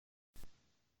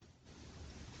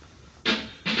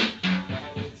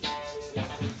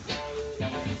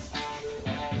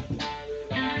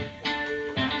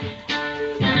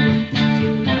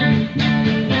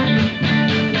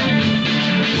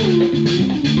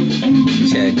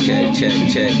Check.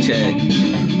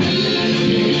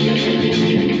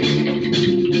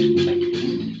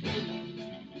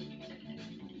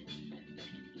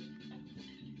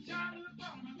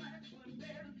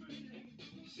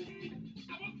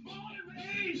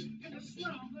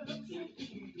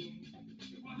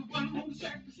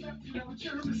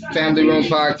 Family Room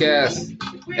Podcast,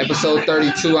 episode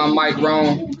 32. I'm Mike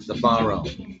Rome. Stephon Rome.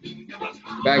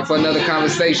 Back for another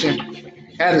conversation.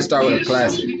 Had to start with a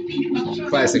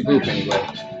classic group anyway.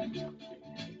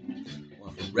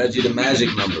 Went from Reggie the Magic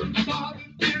Number.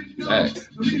 Facts.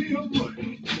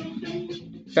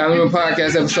 Family Room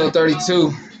Podcast, episode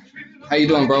 32. How you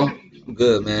doing, bro? I'm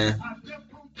good, man.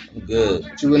 I'm good.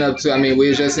 What you been up to? I mean, we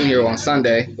was just in here on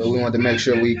Sunday, but we wanted to make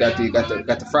sure we got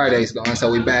the Fridays going, so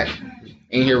we back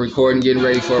in here recording, getting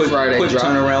ready for a Friday quick drop.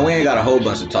 turnaround. We ain't got a whole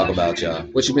bunch to talk about, y'all.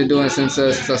 What you been doing since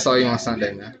I saw you on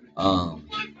Sunday, man?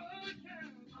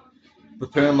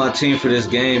 Preparing my team for this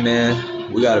game,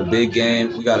 man. We got a big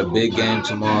game. We got a big game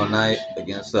tomorrow night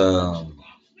against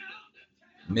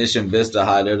Mission Vista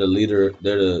High. They're the leader.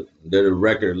 They're the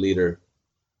record leader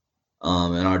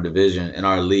in our division, in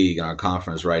our league, in our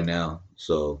conference right now.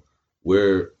 So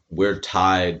we're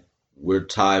tied. We're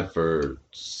tied for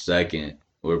second.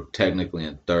 We're technically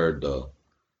in third though.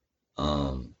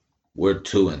 We're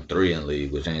 2 and 3 in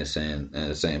league, which ain't saying,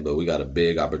 but we got a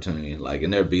big opportunity. Like,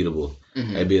 and they're beatable.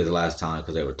 Mm-hmm. They beat us last time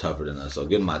because they were tougher than us. So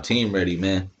getting my team ready,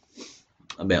 man.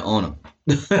 I've been on them.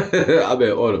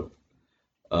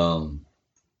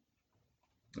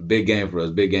 Big game for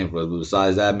us. But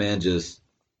besides that, man, just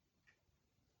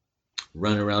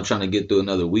running around trying to get through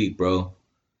another week, bro.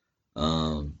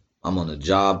 I'm on a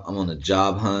job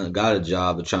hunt. Got a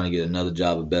job, but trying to get another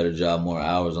job, a better job, more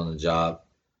hours on the job.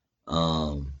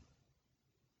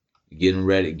 Getting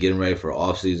ready for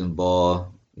off-season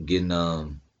ball.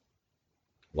 Getting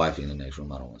wifey in the next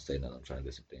room. I don't want to say nothing. I'm trying to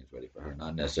get some things ready for her.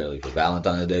 Not necessarily for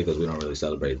Valentine's Day because we don't really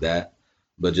celebrate that,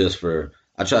 but just for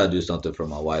I try to do something for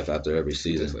my wife after every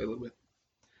season. Just wait a little bit.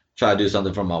 Try to do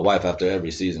something for my wife after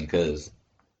every season because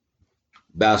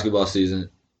basketball season,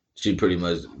 she pretty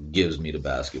much gives me the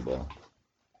basketball.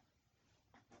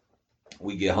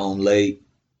 We get home late,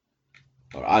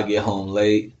 or I get home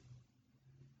late.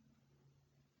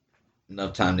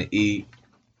 Enough time to eat,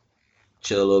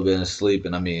 chill a little bit and sleep.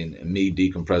 And I mean, me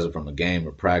decompressing from a game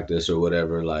or practice or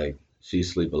whatever, like, she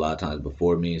sleep a lot of times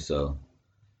before me, so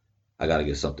I got to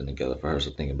get something together for her.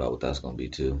 So thinking about what that's going to be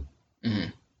too. Mm-hmm.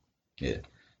 Yeah.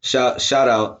 Shout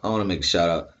out. I want to make a shout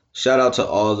out. Shout out to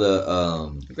all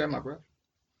the Grab my bro.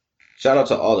 Shout out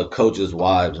to all the coaches'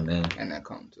 wives, man. And that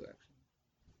comb too, actually.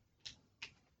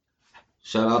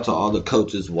 Shout out to all the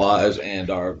coaches' wives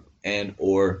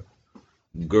or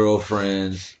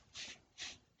girlfriends.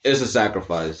 It's a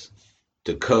sacrifice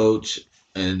to coach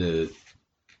and to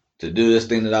do this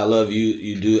thing that I love.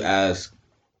 You do ask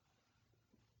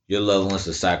your loved ones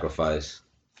to sacrifice.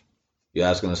 You're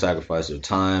asking them to sacrifice their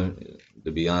time,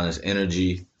 to be honest,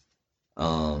 energy.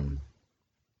 Partner.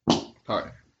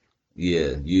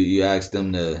 Yeah, you ask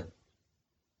them to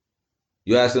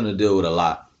deal with a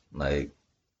lot, like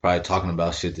probably talking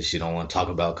about shit that she don't want to talk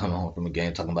about, coming home from a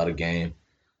game, talking about a game,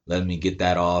 letting me get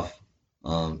that off,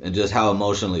 and just how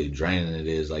emotionally draining it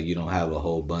is. Like, you don't have a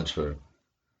whole bunch for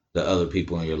the other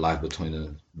people in your life between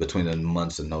the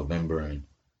months of November and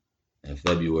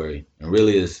February, and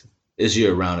really it's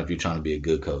year round if you're trying to be a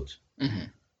good coach.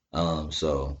 Mm-hmm.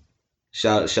 So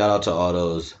shout out to all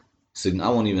those. I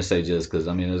won't even say just because,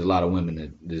 I mean, there's a lot of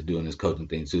women that's doing this coaching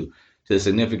thing too. To the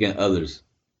significant others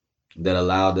that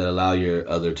allow your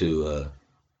other to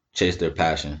chase their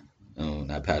passion,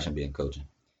 that passion being coaching.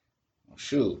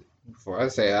 Shoot, before I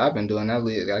say I've been doing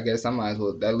that, I guess I might as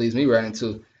well. That leads me right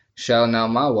into shouting out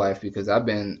my wife because I've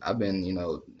been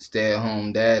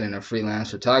stay-at-home dad and a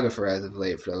freelance photographer as of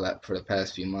late for the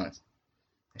past few months.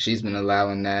 She's been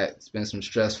allowing that. It's been some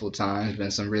stressful times, been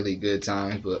some really good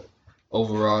times, but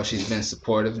overall, she's been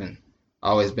supportive and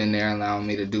always been there, allowing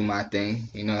me to do my thing.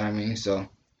 You know what I mean? So,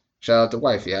 shout out to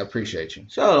wifey. I appreciate you.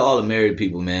 Shout out to all the married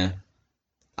people, man.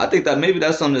 I think that maybe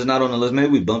that's something that's not on the list.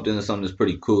 Maybe we bumped into something that's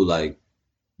pretty cool, like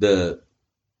a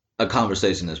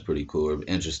conversation that's pretty cool or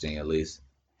interesting at least.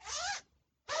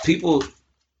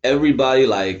 Everybody,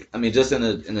 like, I mean, just in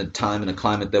a time and a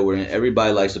climate that we're in,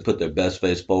 everybody likes to put their best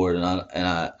face forward, and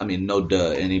I mean, no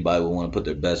duh, anybody would want to put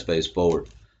their best face forward,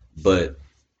 but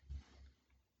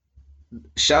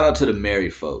shout out to the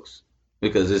married folks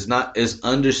because it's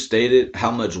understated how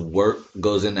much work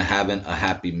goes into having a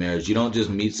happy marriage. You don't just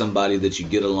meet somebody that you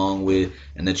get along with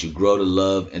and that you grow to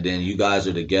love and then you guys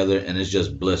are together and it's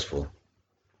just blissful.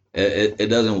 It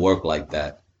doesn't work like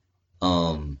that.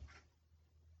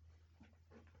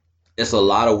 it's a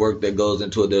lot of work that goes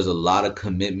into it. There's a lot of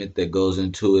commitment that goes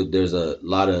into it. There's a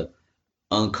lot of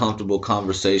uncomfortable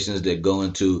conversations that go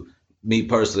into me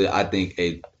personally. I think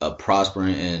a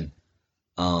prospering and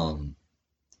um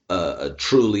a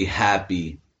truly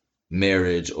happy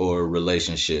marriage or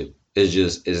relationship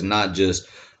is not just,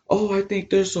 oh, I think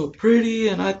they're so pretty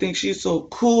and I think she's so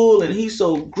cool and he's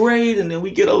so great and then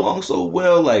we get along so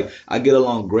well. Like I get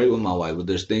along great with my wife, but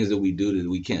there's things that we do that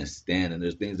we can't stand and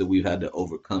there's things that we've had to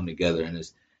overcome together, and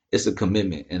it's a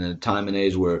commitment. And in a time and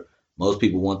age where most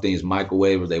people want things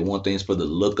microwave or they want things for the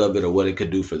look of it or what it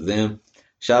could do for them,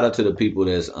 shout out to the people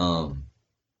that's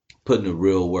putting the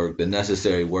real work, the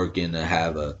necessary work in to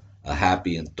have a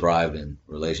happy and thriving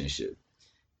relationship.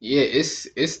 Yeah,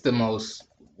 it's the most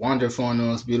wonderful and the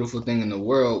most beautiful thing in the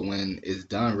world when it's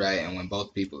done right and when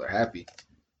both people are happy.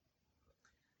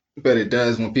 But it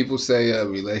does when people say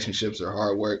relationships are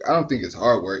hard work. I don't think it's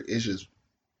hard work. It's just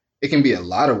it can be a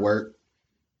lot of work,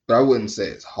 but I wouldn't say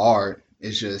it's hard.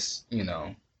 It's just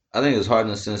I think it's hard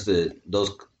in the sense that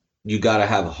those you gotta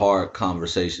have hard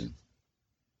conversations.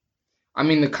 I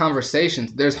mean the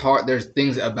conversations. There's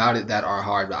things about it that are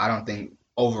hard, but I don't think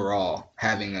overall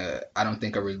I don't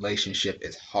think a relationship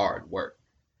is hard work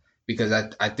because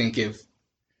I think if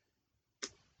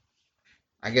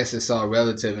I guess it's all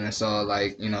relative and it's all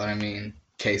like what I mean,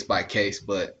 case by case,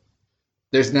 but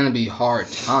there's gonna be hard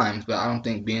times, but I don't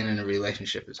think being in a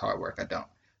relationship is hard work. I don't.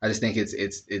 I just think it's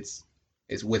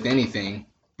with anything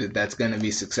that's gonna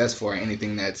be successful or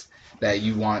anything that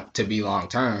you want to be long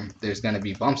term. There's gonna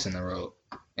be bumps in the road,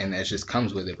 and that just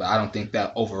comes with it. But I don't think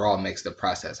that overall makes the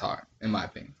process hard, in my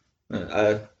opinion.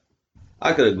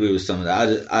 I could agree with some of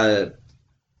that.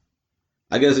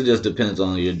 I guess it just depends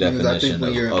on your Because I think definition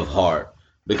when you're of hard.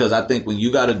 Because I think when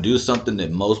you got to do something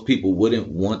that most people wouldn't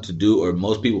want to do or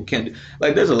most people can't do,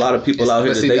 like there's a lot of people out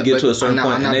here that they get to a certain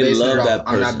point and they love that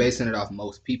person. I'm not basing it off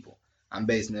most people. I'm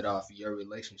basing it off your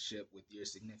relationship with your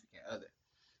significant other.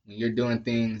 When you're doing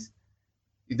things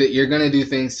that you're gonna do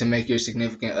things to make your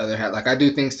significant other happy. Like I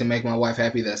do things to make my wife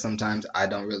happy that sometimes I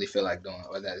don't really feel like doing,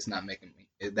 or that it's not making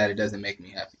me that it doesn't make me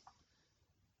happy.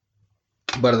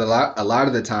 But a lot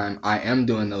of the time, I am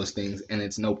doing those things, and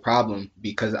it's no problem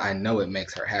because I know it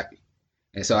makes her happy.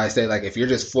 And so I say, like, if you're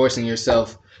just forcing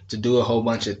yourself to do a whole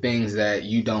bunch of things that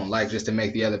you don't like just to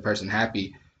make the other person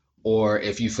happy, or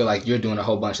if you feel like you're doing a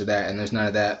whole bunch of that and there's none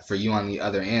of that for you on the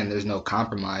other end, there's no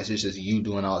compromise, it's just you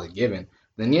doing all the giving,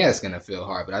 then yeah, it's going to feel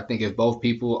hard. But I think if both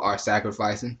people are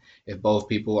sacrificing, if both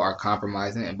people are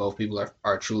compromising, and both people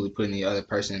are truly putting the other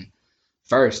person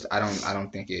first, I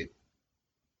don't think it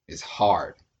is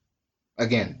hard.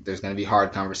 Again, there's going to be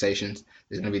hard conversations.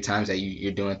 There's going to be times that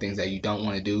you're doing things that you don't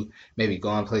want to do, maybe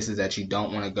going places that you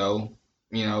don't want to go,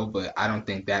 but I don't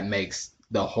think that makes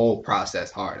the whole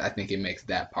process hard. I think it makes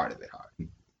that part of it hard.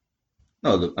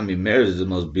 No, I mean, marriage is the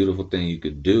most beautiful thing you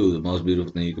could do, the most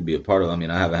beautiful thing you could be a part of. I mean,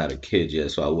 I haven't had a kid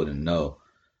yet, so I wouldn't know.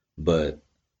 But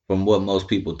from what most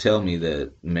people tell me,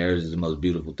 that marriage is the most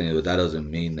beautiful thing, but that doesn't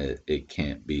mean that it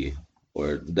can't be,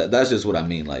 or that's just what I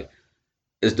mean. Like,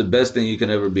 it's the best thing you can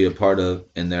ever be a part of,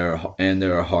 and there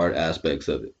are hard aspects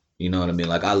of it. You know what I mean?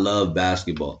 Like, I love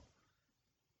basketball.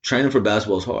 Training for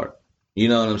basketball is hard. You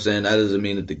know what I'm saying? That doesn't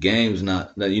mean that the game's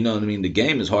not. That you know what I mean? The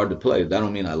game is hard to play. That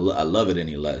don't mean I love it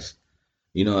any less.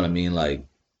 You know what I mean? Like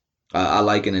I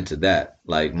liken it to that.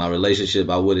 Like my relationship,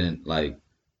 I wouldn't like.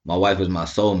 My wife is my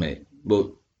soulmate,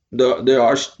 but there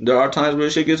are times where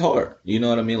shit gets hard. You know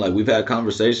what I mean? Like we've had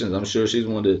conversations. I'm sure she's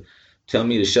wanted to tell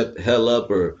me to shut the hell up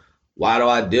or why do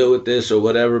I deal with this or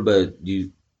whatever. But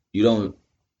you don't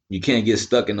you can't get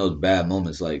stuck in those bad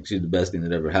moments. Like she's the best thing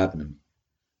that ever happened to me.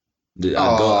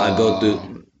 I go Oh,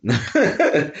 through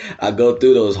I go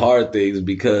through those hard things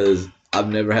because I've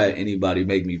never had anybody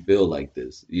make me feel like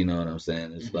this. You know what I'm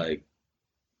saying? It's mhm, like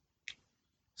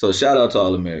so. Shout out to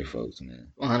all the married folks, man.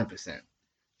 100%.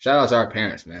 Shout out to our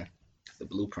parents, man. The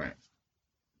blueprint.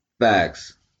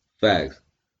 Facts, facts.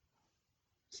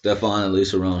 Stefan and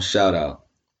Lisa Rose, shout out.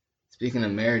 Speaking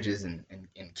of marriages and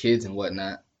kids and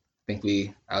whatnot,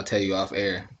 I'll tell you off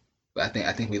air, but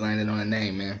I think we landed on a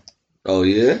name, man. Oh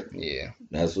yeah, Yeah,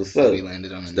 that's what's I think we up.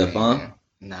 landed on a name, Stefan? man.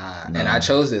 Nah, and I No.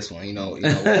 chose this one.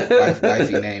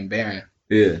 Wifey named Baron,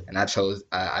 Yeah. and I chose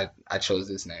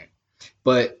this name.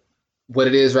 But what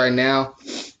it is right now,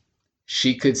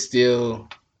 she could still.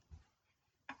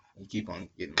 You keep on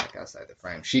getting like outside the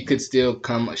frame. She could still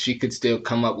come. She could still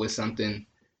come up with something,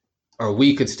 or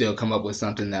we could still come up with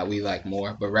something that we like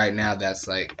more. But right now, that's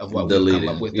like of what we've come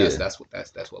up Deleting. with. Yeah. That's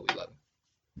what we love.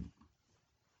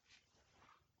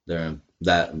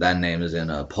 That name is in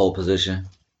a pole position.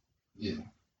 Yeah.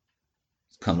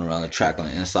 It's coming around the track on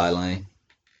the inside lane.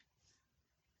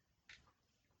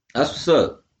 That's what's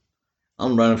up.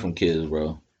 I'm running from kids,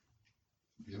 bro.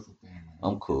 Beautiful thing, man.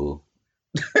 I'm cool.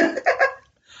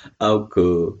 I'm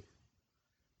cool.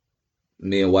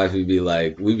 Me and wifey be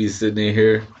like, we be sitting in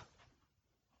here.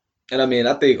 And I mean,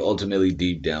 I think ultimately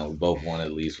deep down, we both want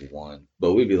at least one.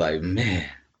 But we be like, man,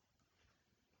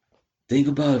 think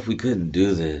about if we couldn't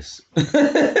do this.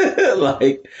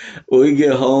 Like, when we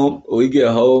get home,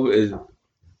 and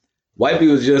wifey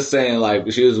was just saying,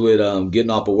 like, she was with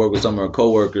getting off of work with some of her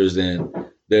coworkers, and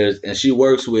she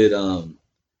works with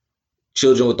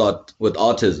children with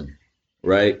autism,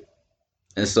 right?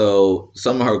 And so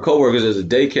some of her coworkers, there's a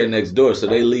daycare next door, so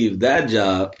they leave that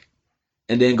job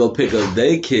and then go pick up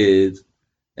their kids.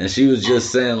 And she was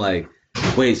just saying, like,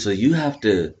 wait, so you have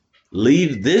to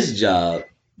leave this job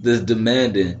that's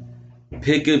demanding,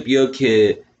 pick up your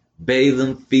kid, bathe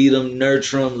them, feed them,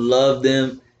 nurture them, love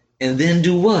them, and then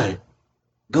do what?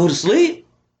 Go to sleep?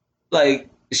 Like,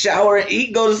 shower and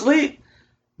eat, go to sleep?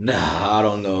 Nah, I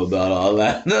don't know about all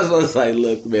that. That's what it's like,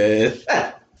 look, man.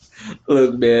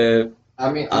 Look, man.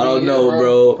 I don't know,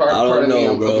 bro. I don't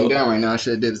know, bro. I'm cooking down right now. I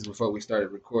should have did this before we started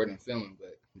recording and filming,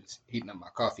 but I'm just heating up my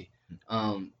coffee.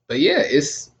 But yeah,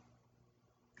 it's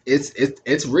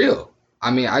real.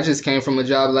 I mean, I just came from a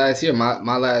job last year.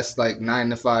 My last like 9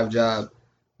 to 5 job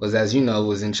was, as you know,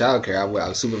 was in childcare. I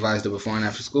was supervised the before and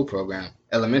after school program,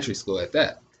 elementary school at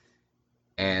that.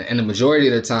 And the majority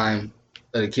of the time,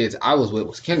 of the kids I was with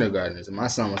was kindergartners, and my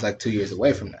son was like 2 years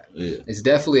away from that. Yeah. It's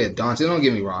definitely a daunting. Don't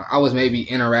get me wrong. I was maybe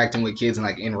interacting with kids and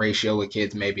like in ratio with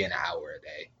kids maybe an hour a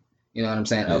day. You know what I'm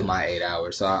saying? Yeah. Of my 8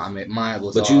 hours. So I mean, mine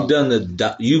was. But all, you've done the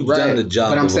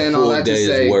job but I'm of saying a all full that to day's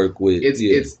say, work with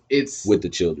it's with the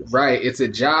children. right. It's a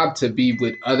job to be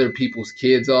with other people's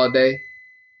kids all day.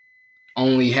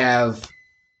 Only have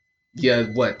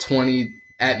 20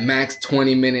 at max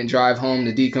 20-minute drive home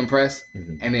to decompress,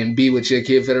 and then be with your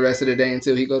kid for the rest of the day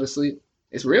until he go to sleep.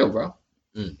 It's real, bro.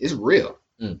 It's real.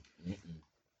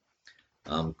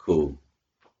 I'm cool.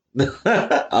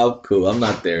 I'm cool. I'm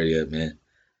not there yet, man.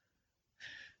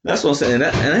 That's what I'm saying.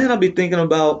 And then I'll be thinking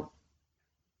about,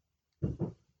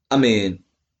 I mean,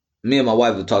 me and my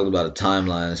wife have talked about a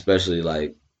timeline, especially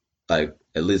like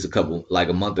at least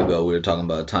a month ago, we were talking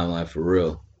about a timeline for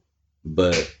real.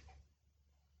 But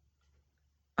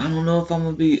I don't know if I'm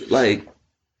gonna be like,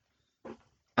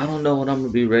 I don't know when I'm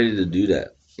gonna be ready to do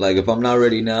that. Like, if I'm not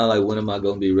ready now, like, when am I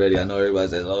gonna be ready? I know everybody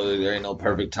says, "Oh, there ain't no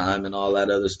perfect time" and all that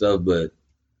other stuff, but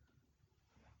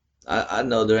I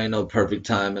know there ain't no perfect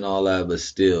time and all that. But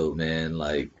still, man,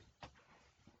 like,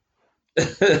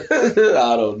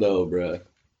 I don't know, bro.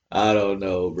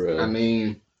 I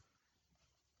mean,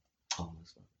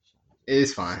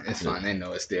 it's fine. It's fine. They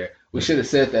know it's there. We should have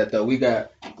said that though. We had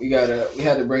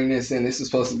to bring this in. This was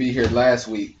supposed to be here last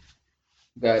week.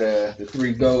 We got the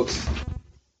 3 GOATs,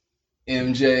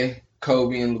 MJ,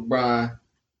 Kobe, and LeBron.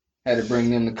 Had to bring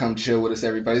them to come chill with us.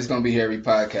 Everybody, it's gonna be here every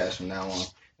podcast from now on,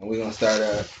 and we're gonna start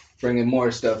bringing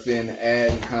more stuff in to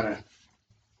add and kind of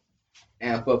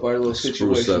amp up our little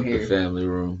situation spruce up here. the family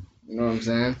room. You know what I'm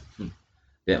saying?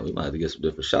 Yeah, we might have to get some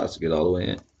different shots to get all the way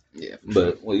in. Yeah.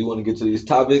 But well, you want to get to these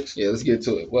topics? Yeah, let's get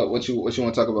to it. What you want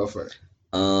to talk about first?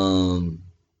 You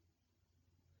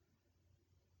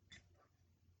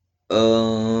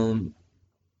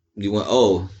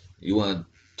want to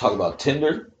talk about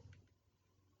Tinder?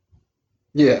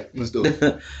 Yeah, let's do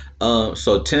it.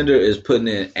 So Tinder is putting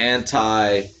in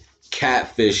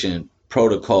anti-catfishing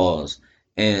protocols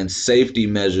and safety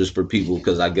measures for people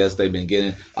because I guess they've been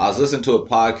getting. I was listening to a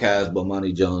podcast by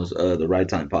Monty Jones, the Right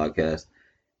Time podcast,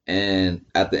 and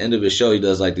at the end of his show, he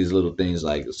does like these little things,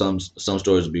 like some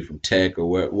stories would be from tech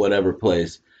or whatever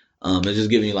place, and just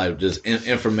giving you like just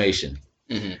information.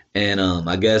 Mm-hmm. And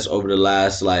I guess over the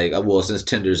last since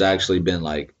Tinder's actually been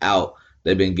like out,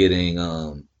 they've been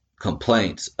getting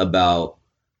complaints about,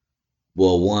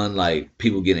 well, one, like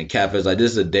people getting catfished. Like,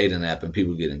 this is a dating app and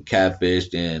people getting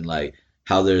catfished, and like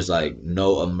how there's like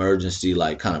no emergency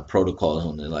like kind of protocols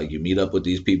on it. Like, you meet up with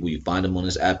these people, you find them on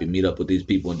this app, you meet up with these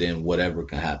people, and then whatever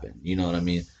can happen. You know what I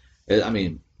mean?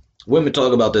 Women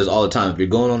talk about this all the time. If you're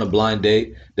going on a blind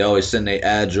date, they always send their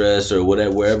address or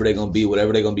whatever, wherever they're gonna be,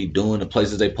 whatever they're gonna be doing, the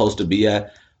places they're supposed to be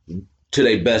at, to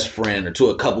their best friend or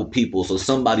to a couple people, so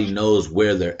somebody knows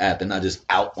where they're at. They're not just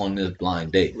out on this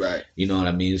blind date. Right. You know what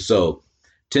I mean? So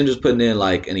Tinder's putting in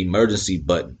like an emergency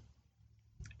button.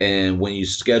 And when you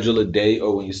schedule a date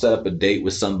or when you set up a date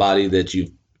with somebody that you've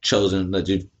chosen, that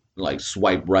you've like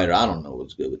swipe right, or I don't know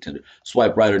what's good with Tinder,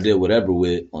 swipe right or did whatever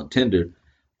with on Tinder,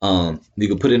 you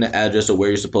can put in the address of where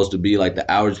you're supposed to be, like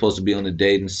the hour you're supposed to be on the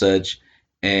date and such,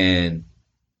 and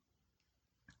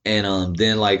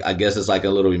then like I guess it's like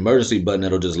a little emergency button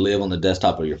that'll just live on the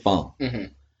desktop of your phone. Mm-hmm.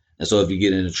 And so if you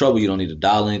get into trouble, you don't need to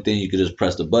dial anything. You can just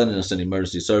press the button and send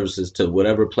emergency services to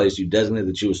whatever place you designate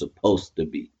that you were supposed to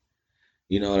be.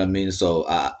 You know what I mean? So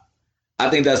I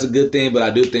think that's a good thing, but I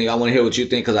do think I want to hear what you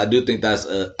think because I do think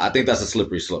I think that's a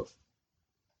slippery slope.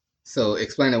 So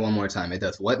explain it one more time. It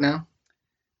does what now?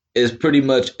 It's pretty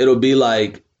much it'll be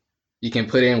like you can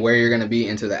put in where you're going to be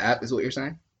into the app. Is what you're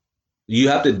saying? You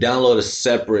have to download a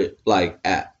separate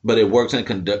app, but it works in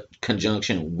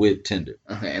conjunction with Tinder.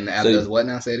 Okay, and the app does what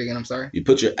now? Say it again. I'm sorry. You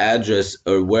put your address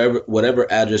or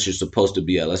whatever address you're supposed to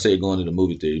be at. Let's say you're going to the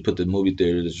movie theater. You put the movie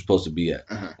theater that you're supposed to be at,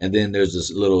 and then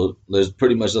there's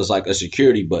pretty much just like a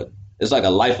security button. It's like a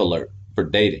life alert for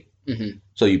dating. Mm-hmm.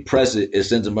 So you press it, it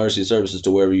sends emergency services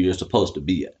to wherever you're supposed to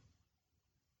be at.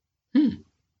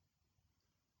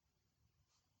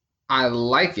 I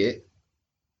like it.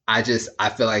 I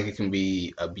feel like it can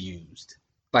be abused.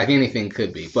 Like anything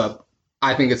could be. But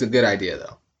I think it's a good idea,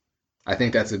 though. I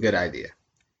think that's a good idea.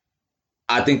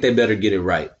 I think they better get it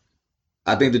right.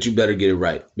 I think that you better get it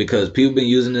right. Because people been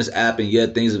using this app and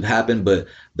yet things have happened. But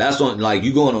that's on, like,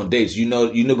 you going on dates. You know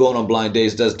going on blind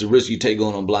dates. That's the risk you take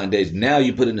going on blind dates. Now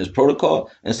you put in this protocol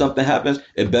and something happens.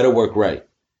 It better work right.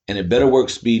 And it better work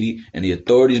speedy, and the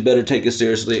authorities better take it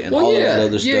seriously, and all of that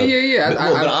other stuff. Yeah.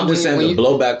 But I'm just saying the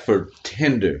blowback for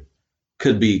Tinder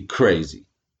could be crazy.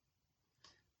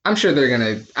 I'm sure they're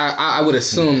gonna. I would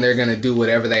assume they're gonna do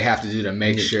whatever they have to do to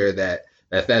make sure that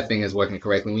thing is working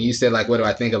correctly. When you said like, what do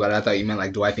I think about it? I thought you meant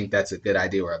like, do I think that's a good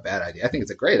idea or a bad idea? I think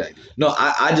it's a great idea. No,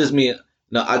 I just mean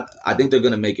I think they're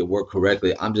gonna make it work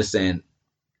correctly. I'm just saying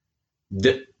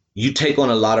that you take on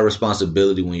a lot of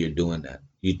responsibility when you're doing that.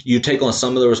 You take on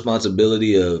some of the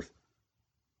responsibility of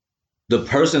the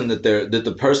person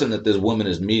that this woman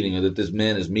is meeting or that this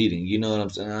man is meeting. You know what I'm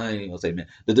saying? I ain't even gonna say man.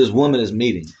 That this woman is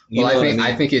meeting.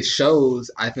 I think it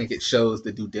shows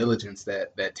the due diligence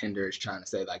that Tinder is trying to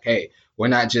say, like, hey, we're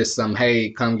not just some, hey,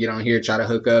 come get on here, try to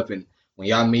hook up, and when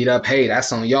y'all meet up, hey,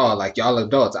 that's on y'all, like y'all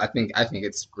adults. I think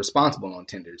it's responsible on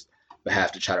Tinder's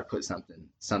behalf to try to put something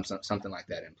like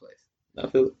that in place. I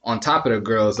feel it. On top of the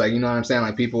girls, like, you know what I'm saying?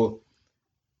 Like people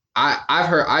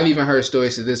I've even heard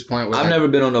stories to this point where I've never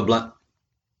been on a blind.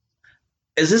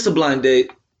 Is this a blind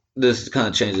date? This kind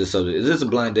of changes the subject. Is this a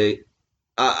blind date?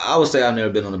 I would say I've never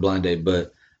been on a blind date,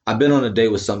 but I've been on a date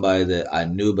with somebody that I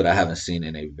knew, but I haven't seen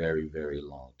in a very, very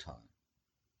long time.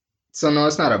 So no,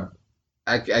 it's not a.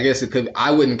 I guess it could.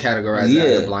 I wouldn't categorize that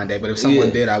as a blind date, but if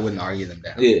someone did, I wouldn't argue them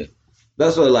down. Yeah,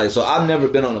 that's what like. So I've never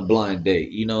been on a blind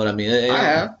date. You know what I mean? I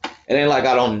have. It ain't like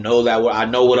I don't know that. I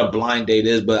know what a blind date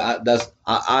is, but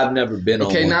I've never been on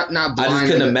one. Okay, not blind. I just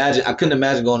couldn't imagine. I couldn't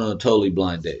imagine going on a totally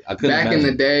blind date. I couldn't. Back in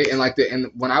the day, and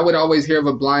when I would always hear of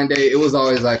a blind date, it was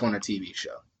always like on a TV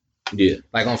show. Yeah,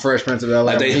 like on Fresh Prince of Bel-Air.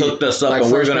 Like they hooked us up,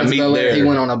 and we're gonna meet there. He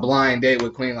went on a blind date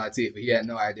with Queen Latifah. He had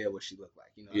no idea what she looked like.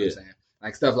 You know what I'm saying?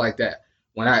 Like stuff like that.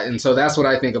 And so that's what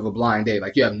I think of a blind date.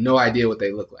 Like you have no idea what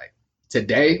they look like.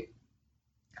 Today,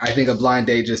 I think a blind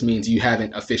date just means you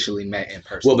haven't officially met in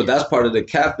person. Well, but that's part of the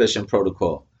catfishing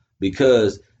protocol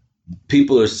because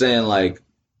people are saying like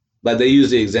they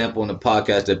use the example in the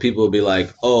podcast that people will be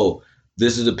like, oh,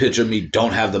 this is a picture of me,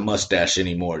 don't have the mustache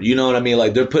anymore. You know what I mean?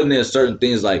 Like they're putting in certain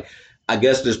things like, I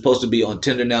guess they're supposed to be on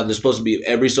Tinder now. They're supposed to be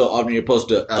every so often you're supposed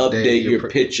to update your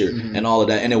picture and all of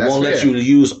that. And it won't let you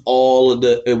use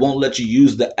it won't let you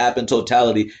use the app in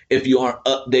totality if you aren't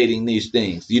updating these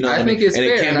things. You know what I mean? It's and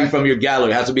fair. It can't be from your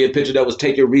gallery. It has to be a picture that was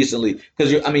taken recently.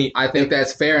 I think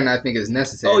that's fair and I think it's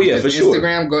necessary. Oh yeah, for sure.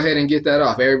 Instagram, go ahead and get that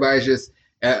off. Everybody's just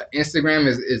Instagram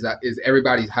is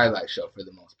everybody's highlight show for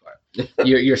the most part.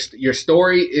 Your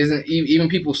story isn't even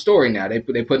people's story now. They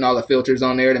putting all the filters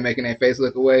on there to making their face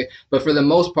look away. But for the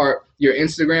most part, your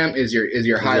Instagram is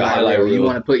your highlight reel. You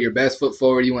want to put your best foot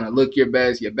forward. You want to look your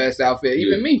best outfit.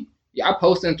 Even me, I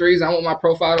post in threes. I want my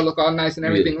profile to look all nice and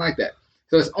everything like that.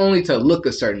 So it's only to look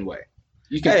a certain way.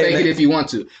 You can fake it if you want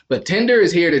to, but Tinder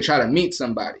is here to try to meet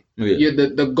somebody.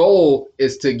 The goal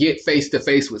is to get face to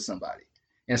face with somebody,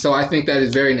 and so I think that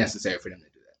is very necessary for them to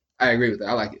do that. I agree with that.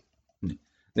 I like it.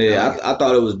 Yeah, I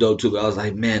thought it was dope too, but I was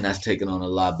like, man, that's taking on a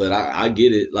lot. But I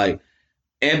get it, like,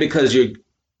 and because you're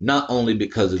not only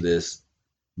because of this,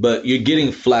 but you're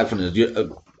getting flack from this.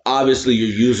 Obviously, your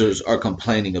users are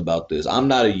complaining about this. I'm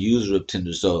not a user of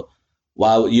Tinder, so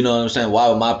why? You know what I'm saying? Why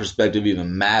would my perspective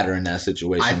even matter in that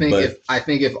situation?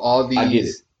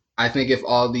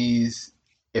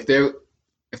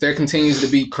 If there continues to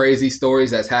be crazy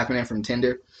stories that's happening from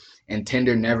Tinder, and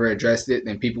Tinder never addressed it,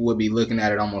 then people would be looking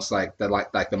at it almost like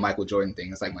the Michael Jordan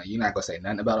thing. It's like, man, you're not gonna say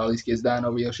nothing about all these kids dying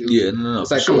over your shoes. Yeah, no.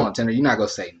 It's like, come on, Tinder, you're not gonna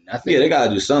say nothing. Yeah, they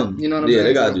gotta do something. You know what I'm saying? Yeah,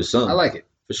 they gotta do something. I like it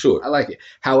for sure. I like it.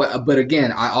 But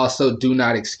again, I also do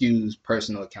not excuse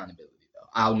personal accountability though.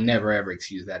 I'll never ever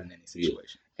excuse that in any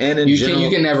situation. And in general,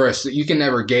 you can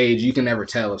never gauge, you can never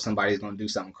tell if somebody's going to do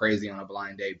something crazy on a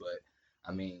blind date. But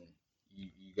I mean, you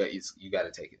got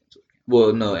to take it into account.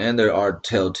 well, no, and there are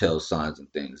telltale signs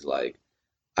and things. Like,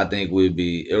 I think we'd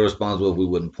be irresponsible if we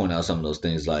wouldn't point out some of those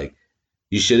things. Like,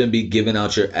 you shouldn't be giving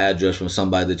out your address from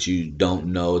somebody that you don't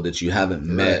know, that you haven't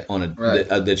met on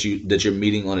that you're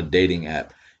meeting on a dating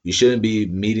app. You shouldn't be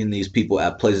meeting these people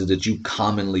at places that you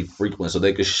commonly frequent, so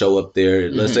they could show up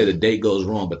there. Let's say the date goes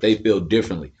wrong, but they feel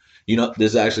differently. You know,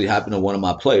 this actually happened to one of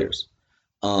my players.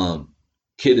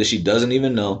 Kid that she doesn't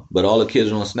even know, but all the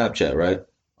kids are on Snapchat, right?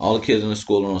 All the kids in the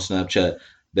school are on Snapchat.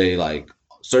 They like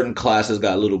certain classes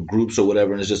got little groups or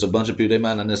whatever, and it's just a bunch of people. They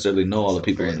might not necessarily know all the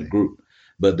people in the group,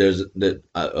 but there's that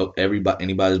anybody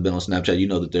that's been on Snapchat, you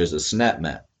know that there's a Snap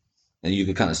map, and you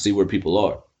can kind of see where people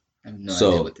are. I have no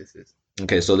idea what this is.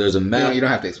 Okay, so there's a map. You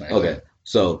don't have to explain. Okay,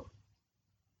 so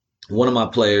one of my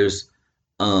players,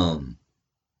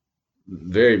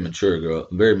 very mature girl,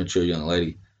 very mature young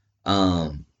lady.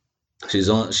 She's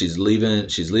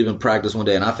leaving practice one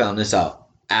day, and I found this out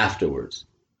afterwards.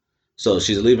 So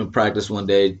she's leaving practice one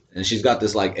day, and she's got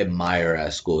this like admirer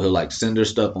at school. He'll like send her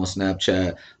stuff on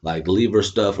Snapchat, like leave her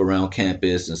stuff around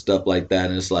campus and stuff like that.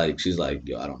 And it's like she's like,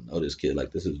 yo, I don't know this kid.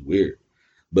 Like, this is weird.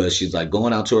 But she's like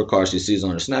going out to her car. She sees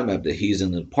on her Snap map that he's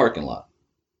in the parking lot,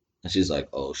 and she's like,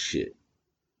 oh shit,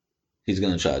 he's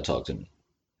gonna try to talk to me.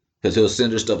 Because he'll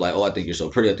send her stuff like, oh, I think you're so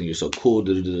pretty. I think you're so cool,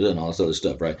 and all this other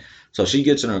stuff, right? So she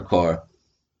gets in her car,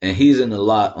 and he's in the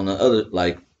lot on the other,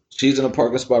 like, she's in a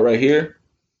parking spot right here,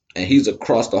 and he's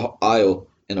across the aisle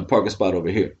in a parking spot over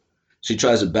here. She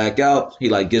tries to back out. He,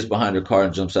 like, gets behind her car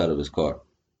and jumps out of his car.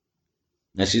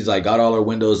 And she's, like, got all her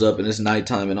windows up, and it's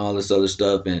nighttime and all this other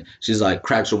stuff. And she's, like,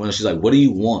 cracks her window. She's like, what do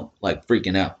you want? Like,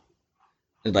 freaking out.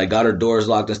 And like got her doors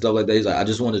locked and stuff like that. He's like, I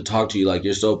just wanted to talk to you. Like,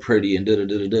 you're so pretty and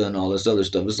da-da-da-da-da and all this other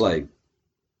stuff. It's like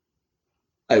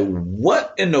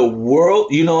what in the world?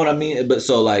 You know what I mean? But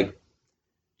so like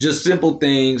just simple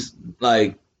things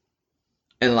like,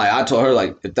 and like I told her,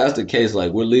 like, if that's the case,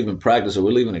 like we're leaving practice or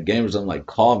we're leaving a game or something, like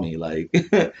call me. Like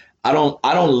I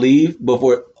don't leave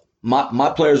before all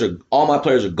my players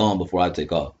are gone before I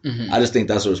take off. I just think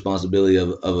that's a responsibility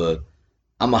of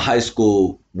I'm a high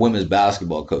school women's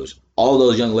basketball coach. All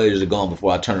those young ladies are gone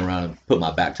before I turn around and put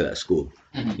my back to that school.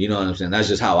 You know what I'm saying? That's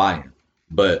just how I am.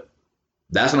 But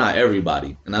that's not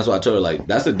everybody. And that's why I told her, like,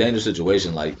 that's a dangerous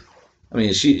situation. Like, I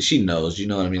mean, she knows, you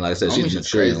know what I mean? Like I said, she's a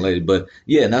mature young lady. But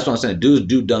yeah, and that's what I'm saying. Dudes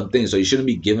do dumb things. So you shouldn't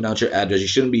be giving out your address. You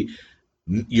shouldn't be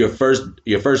your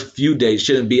first few dates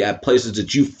shouldn't be at places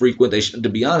that you frequent. To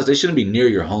be honest, they shouldn't be near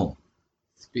your home.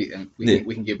 We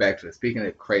can get back to it. Speaking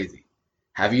of crazy,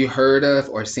 have you heard of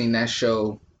or seen that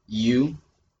show You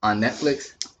on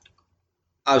Netflix?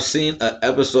 I've seen an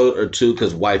episode or two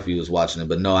because wifey was watching it,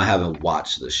 but no, I haven't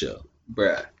watched the show.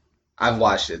 Bruh, I've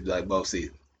watched it like both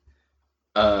seasons.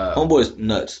 Homeboy's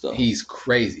nuts though. He's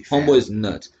crazy. Fam. Homeboy's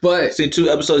nuts. But I've seen 2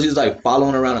 episodes. He's like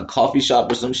following around a coffee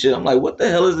shop or some shit. I'm like, what the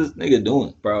hell is this nigga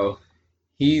doing, bro?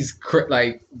 He's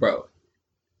like, bro,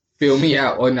 fill me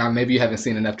out. Or not? Maybe you haven't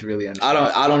seen enough to really understand.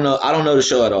 I don't know. I don't know the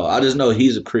show at all. I just know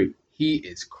he's a creep. He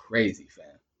is crazy, fam.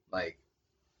 Like,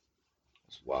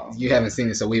 wow. You haven't seen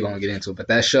it, so we won't get into it. But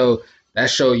that show,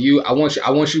 You, I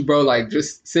want you, bro. Like,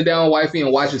 just sit down, wifey,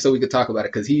 and watch it so we could talk about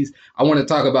it. Cause I want to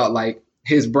talk about like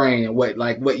his brain and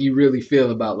what you really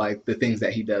feel about like the things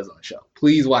that he does on the show.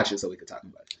 Please watch it so we can talk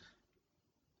about it.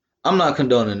 I'm not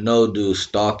condoning no dude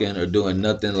stalking or doing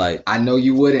nothing like. I know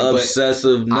you wouldn't.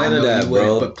 Obsessive, none of that,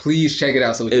 bro. But please check it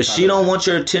out so we can. If she don't want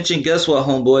your attention, guess what,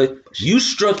 homeboy? You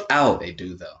struck out. They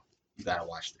do though. You gotta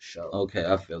watch the show. Okay,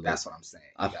 I feel that. That's what I'm saying.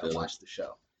 You gotta watch the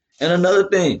show. And another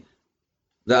thing,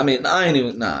 I mean, I ain't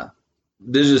even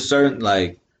There's just certain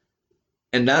like.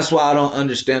 And that's why I don't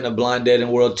understand the blind dating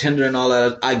world, Tinder and all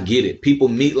that. I get it. People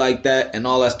meet like that and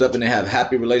all that stuff, and they have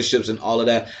happy relationships and all of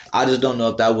that. I just don't know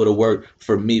if that would have worked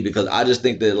for me because I just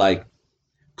think that, like,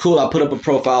 cool, I put up a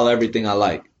profile of everything I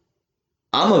like.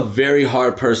 I'm a very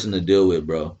hard person to deal with,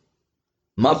 bro.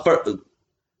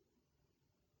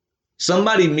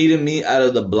 Somebody meeting me out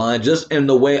of the blind, just in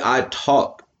the way I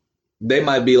talk, they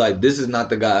might be like, this is not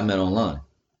the guy I met online.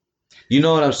 You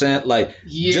know what I'm saying? Like,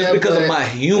 just because of my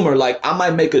humor, like, I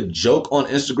might make a joke on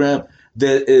Instagram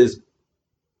that is,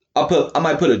 I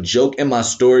might put a joke in my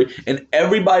story, and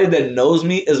everybody that knows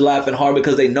me is laughing hard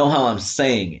because they know how I'm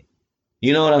saying it.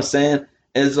 You know what I'm saying?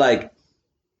 And it's like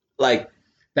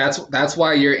that's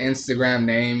why your Instagram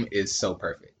name is so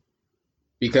perfect.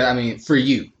 Because I mean, for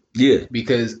you, yeah.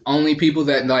 Because only people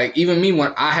that like, even me,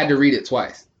 when I had to read it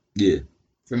twice. Yeah.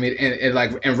 for me.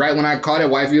 And right when I caught it,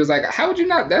 wifey was like, "How could you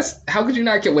not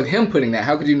get with him putting that?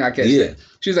 How could you not catch that?"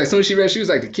 She was like, as soon as she read, she was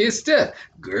like, "The kid's stiff,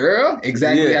 girl."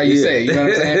 Exactly how you say it. You know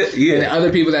what I'm saying? And the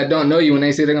other people that don't know you, when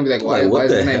they say, they're gonna be like, "Why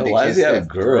is his name? Why does he have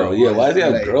girl? Yeah, why does he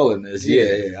have girl in this?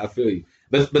 Yeah, I feel you.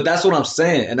 But that's what I'm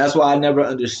saying, and that's why I never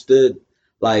understood.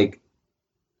 Like,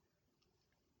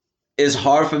 it's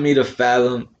hard for me to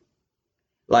fathom.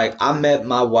 Like, I met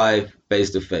my wife face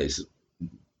to face.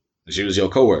 She was your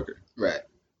coworker, right?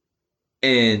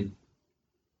 And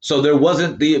so there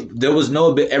was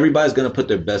no bit. Everybody's gonna put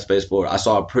their best face forward. I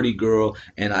saw a pretty girl,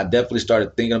 and I definitely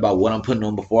started thinking about what I'm putting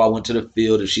on before I went to the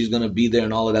field. If she's gonna be there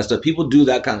and all of that stuff, people do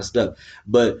that kind of stuff.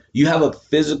 But you have a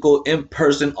physical,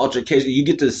 in-person altercation. You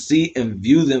get to see and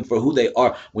view them for who they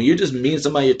are. When you're just meeting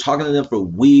somebody, you're talking to them for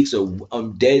weeks or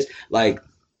days. Like,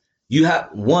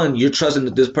 you're trusting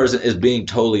that this person is being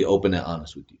totally open and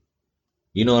honest with you.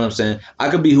 You know what I'm saying? I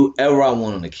could be whoever I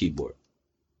want on the keyboard.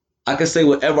 I can say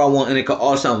whatever I want, and it could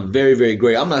all sound very, very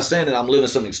great. I'm not saying that I'm living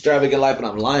some extravagant life and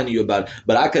I'm lying to you about it,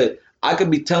 but I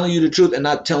could be telling you the truth and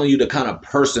not telling you the kind of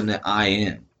person that I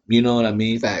am. You know what I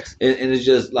mean? Facts. And it's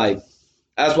just like,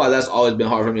 that's why that's always been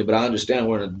hard for me. But I understand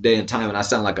we're in a day and time, and I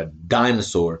sound like a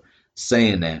dinosaur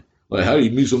saying that. Like, how do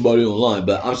you meet somebody online?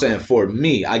 But I'm saying, for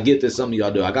me, I get that some of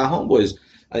y'all do. I got homeboys.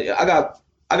 I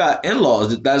got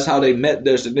in-laws. That's how they met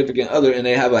their significant other, and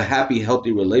they have a happy,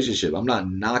 healthy relationship. I'm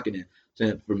not knocking it.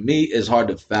 Saying, for me, it's hard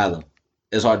to fathom.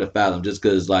 It's hard to fathom just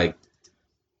because, like,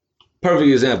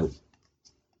 perfect example.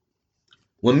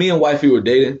 When me and wifey were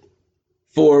dating,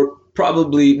 for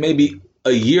probably maybe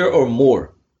a year or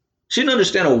more, she didn't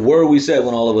understand a word we said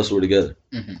when all of us were together.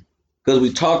 Mm-hmm. Because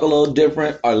we talk a little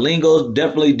different. Our lingo's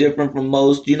definitely different from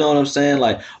most. You know what I'm saying?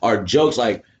 Like, our jokes,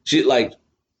 she'd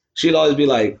always be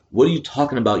like, "What are you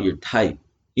talking about? You're tight."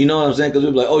 You know what I'm saying? Because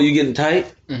we'd be like, "Oh, you getting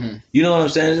tight?" Mm-hmm. You know what I'm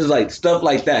saying? It's just like stuff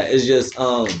like that. It's just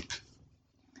I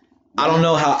don't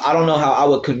know how I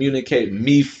would communicate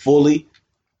me fully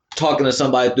talking to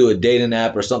somebody through a dating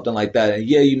app or something like that. And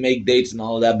yeah, you make dates and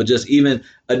all of that, but just even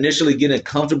initially getting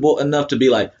comfortable enough to be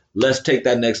like, let's take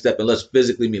that next step and let's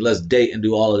physically meet, let's date and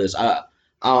do all of this. I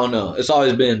don't know. It's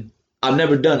always been, I've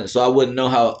never done it, so I wouldn't know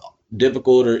how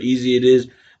difficult or easy it is.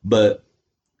 But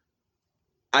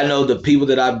I know the people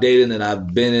that I've dated and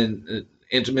I've been in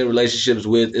intimate relationships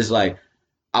with, it's like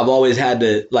I've always had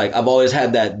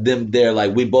that them there.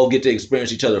 Like, we both get to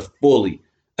experience each other fully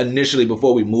initially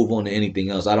before we move on to anything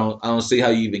else. I don't see how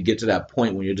you even get to that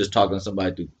point when you're just talking to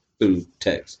somebody through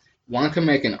text. One can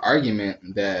make an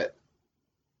argument that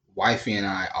wifey and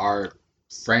our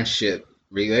friendship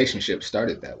relationship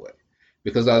started that way.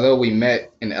 Because although we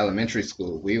met in elementary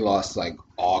school, we lost like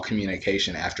all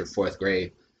communication after 4th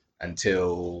grade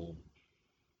until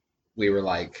we were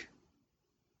like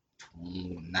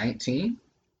 19.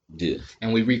 Yeah.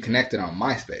 And we reconnected on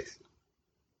MySpace.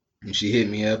 And she hit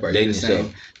me up, "Are you the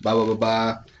same?" Blah, blah, blah,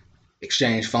 blah.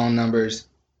 Exchanged phone numbers.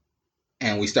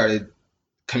 And we started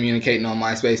communicating on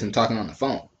MySpace and talking on the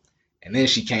phone. And then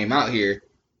she came out here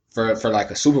for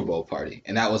like a Super Bowl party.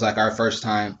 And that was like our first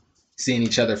time seeing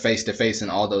each other face to face in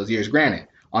all those years. Granted,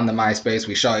 on the MySpace,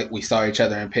 we saw each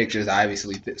other in pictures. I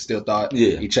obviously still thought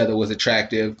each other was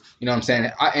attractive. You know what I'm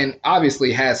saying? And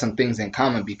obviously had some things in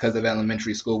common because of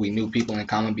elementary school. We knew people in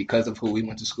common because of who we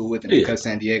went to school with and because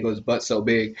San Diego's butt so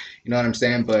big. You know what I'm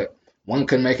saying? But one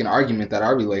could make an argument that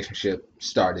our relationship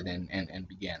started and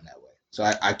began that way. So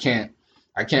I can't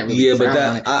really frown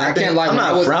on it. I'm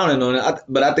not frowning on it,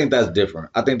 but I think that's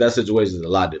different. I think that situation is a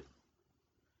lot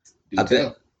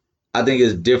different. I think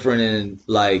it's different in,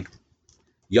 like,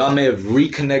 y'all may have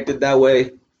reconnected that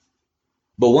way,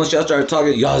 but once y'all started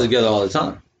talking, y'all was together all the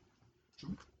time.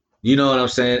 You know what I'm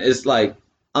saying? It's like,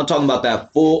 I'm talking about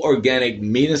that full organic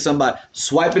meeting somebody,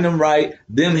 swiping them right,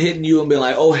 them hitting you and being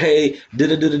like, "Oh, hey,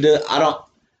 da-da-da-da-da."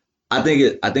 I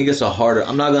think it's a harder,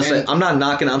 I'm not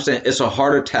knocking it, I'm saying it's a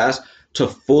harder task to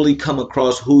fully come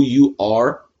across who you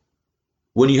are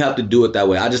when you have to do it that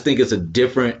way. I just think it's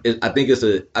I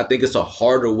think it's a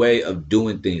harder way of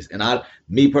doing things. And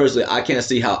me personally, I can't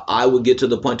see how I would get to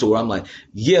the point to where I'm like,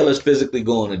 yeah, let's physically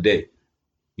go on a date.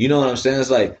 You know what I'm saying? It's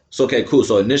like, it's okay, cool.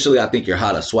 So initially I think you're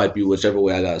hot, I swipe you whichever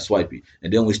way I gotta swipe you.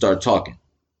 And then we start talking.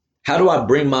 How do I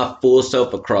bring my full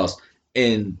self across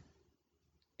in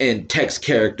text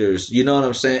characters? You know what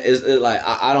I'm saying? It's like,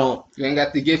 I don't. You ain't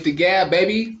got the gift of gab,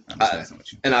 baby.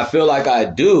 And I feel like I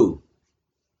do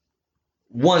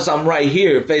once I'm right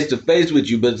here face to face with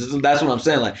you. But that's what I'm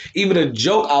saying. Like, even a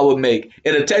joke I would make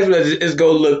in a text message is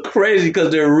going to look crazy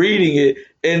because they're reading it.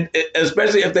 And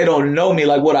especially if they don't know me,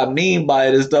 like what I mean by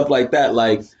it and stuff like that.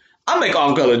 Like, I make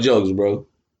all kind of jokes, bro.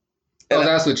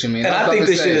 That's what you mean. And I think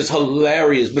this shit is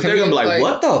hilarious. But they're going to be like,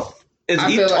 what the is I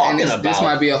he feel like, talking and about? this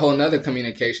might be a whole nother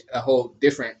communication, a whole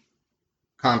different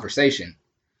conversation.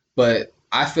 But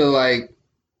I feel like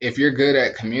if you're good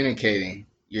at communicating,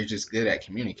 you're just good at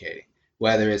communicating.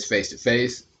 Whether it's face to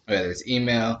face, whether it's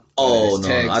email, whether Oh it's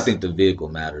no, text. no, I think the vehicle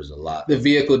matters a lot. The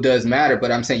vehicle does matter,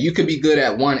 but I'm saying you could be good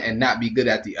at one and not be good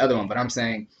at the other one. But I'm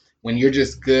saying when you're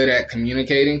just good at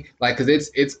communicating, like, because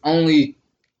it's only,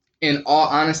 in all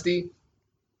honesty,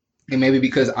 and maybe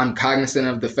because I'm cognizant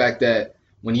of the fact that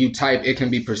when you type, it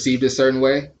can be perceived a certain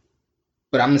way.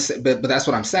 But but that's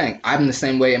what I'm saying. I'm the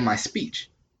same way in my speech.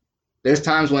 There's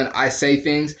times when I say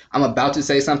things, I'm about to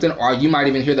say something, or you might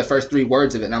even hear the first 3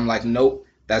 words of it, and I'm like, nope,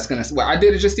 that's gonna. Well, I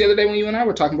did it just the other day when you and I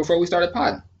were talking before we started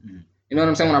podding. Mm. You know what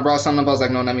I'm saying? When I brought something up, I was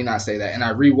like, no, let me not say that, and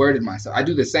I reworded myself. I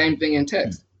do the same thing in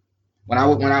text. When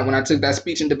I took that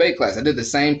speech and debate class, I did the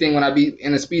same thing when I be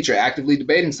in a speech or actively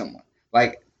debating someone.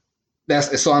 Like,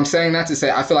 that's so I'm saying that to say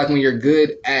I feel like when you're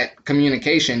good at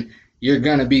communication, you're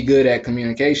gonna be good at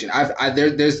communication.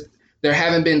 There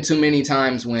haven't been too many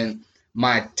times when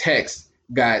my text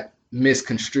got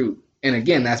misconstrued. And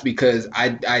again, that's because I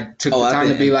took the time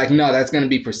to be like, no, that's going to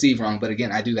be perceived wrong. But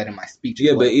again, I do that in my speech.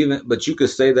 Yeah, but you could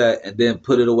say that and then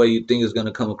put it away you think it's going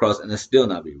to come across and it still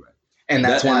not be right. And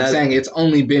that's why I'm saying it's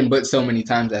only been but so many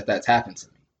times that's happened to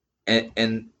me.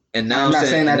 And now I'm not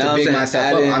saying that to big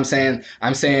myself up.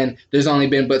 I'm saying there's only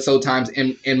been but so times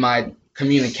in my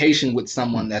communication with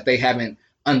someone that they haven't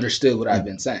understood what I've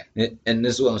been saying. And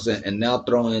this is what I'm saying. And now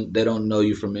they don't know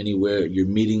you from anywhere. You're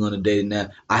meeting on a dating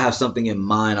app. I have something in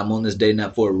mind. I'm on this dating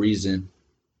app for a reason.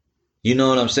 You know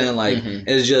what I'm saying? Like,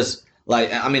 It's just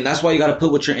like, I mean, that's why you got to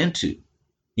put what you're into.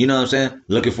 You know what I'm saying?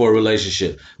 Looking for a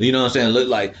relationship. You know what I'm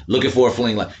saying? Looking for a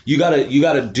fling. Like, you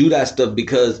gotta do that stuff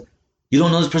because you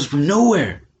don't know this person from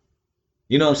nowhere.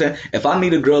 You know what I'm saying? If I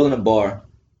meet a girl in a bar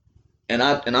and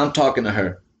I'm talking to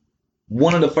her,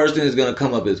 one of the first things that's going to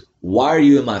come up is, why are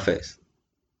you in my face?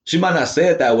 She might not say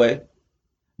it that way,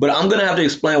 but I'm going to have to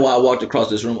explain why I walked across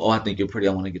this room. Oh, I think you're pretty.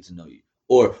 I want to get to know you.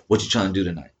 Or what you trying to do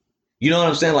tonight? You know what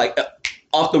I'm saying? Like,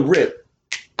 off the rip,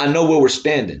 I know where we're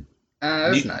standing.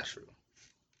 That's not true.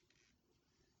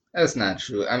 That's not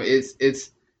true. I mean,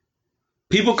 it's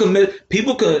people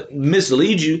could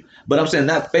mislead you, but I'm saying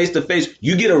that face to face,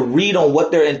 you get a read on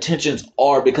what their intentions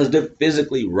are because they're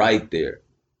physically right there.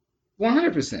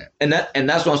 100%. And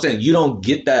that's what I'm saying. You don't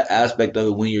get that aspect of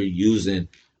it when you're using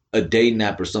a dating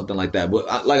app or something like that.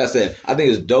 But like I said, I think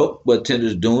it's dope what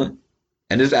Tinder's doing,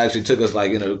 and this actually took us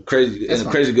like in a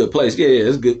crazy good place. Yeah,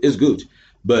 it's good. It's good.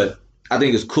 But I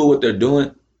think it's cool what they're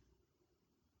doing.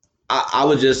 I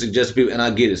would just suggest people, and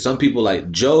I get it. Some people,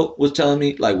 like Joe was telling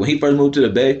me, like when he first moved to the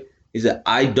Bay, he said,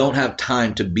 I don't have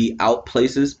time to be out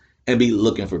places and be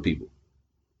looking for people.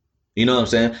 You know what I'm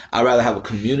saying? I'd rather have a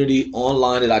community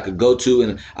online that I could go to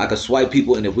and I could swipe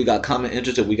people. And if we got common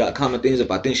interests, if we got common things,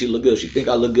 if I think she look good, if she think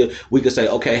I look good, we could say,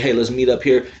 okay, hey, let's meet up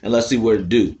here and let's see where to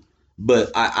do.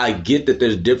 But I get that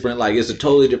there's different, like it's a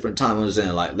totally different time. I'm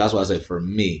saying, like, that's why I say for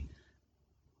me,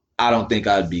 I don't think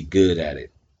I'd be good at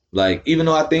it. Like, even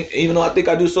though I think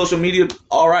I do social media,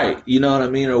 all right, you know what I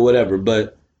mean, or whatever.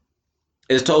 But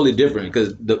it's totally different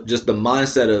because just the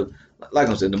mindset of, like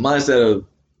I said, the mindset of,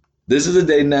 this is a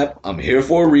dating app. I'm here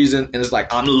for a reason. And it's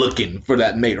like, I'm looking for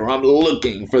that mate or I'm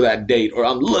looking for that date or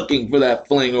I'm looking for that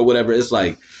fling or whatever. It's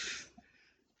like,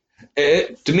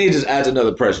 to me, it just adds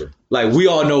another pressure. Like, we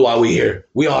all know why we here.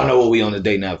 We all know what we on the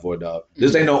dating app for, dog.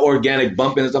 This ain't no organic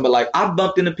bumping and something. Like, I've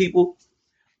bumped into people.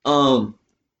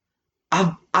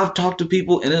 I've talked to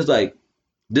people and it's like,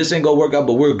 this ain't gonna work out,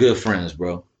 but we're good friends,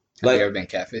 bro. Have you ever been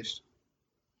catfished?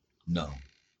 No.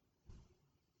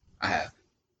 I have.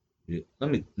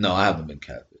 No, I haven't been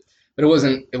catfished. But it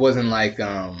wasn't like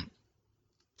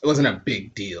it wasn't a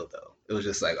big deal though. It was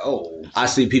just like, oh, I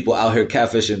see people out here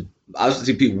catfishing. I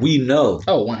see people we know.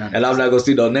 Oh, 100%. And I'm not gonna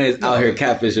see no names out here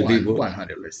catfishing people.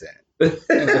 100%.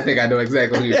 And I think I know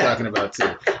exactly who you're talking about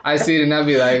too. I see it and I'll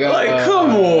be like,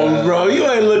 come on, bro, you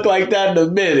ain't look like that in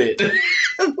a minute.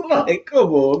 Like,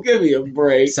 come on, give me a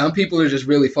break. Some people are just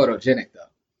really photogenic though.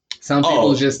 Some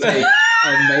people just take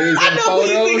amazing photos.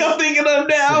 Who you think I'm thinking of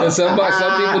now? Some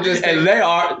people just and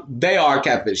they are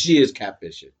catfish. She is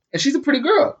catfishing, and she's a pretty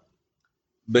girl.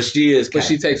 But she is. But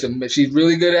she's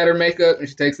really good at her makeup, and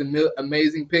she takes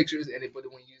amazing pictures. But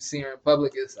when you see her in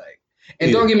public, it's like,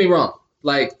 and don't get me wrong,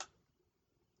 like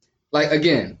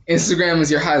again, Instagram is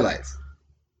your highlights,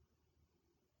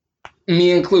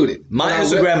 me included. My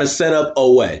Instagram is set up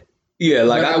away. Yeah,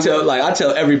 like I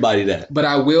tell everybody that. But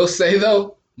I will say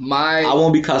though, I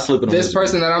won't be caught slipping. This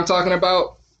person that I'm talking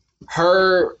about,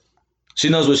 she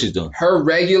knows what she's doing. Her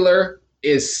regular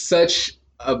is such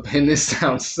and this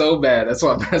sounds so bad. That's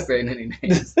why I'm not saying any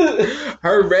names.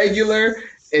 Her regular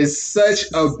is such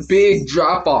a big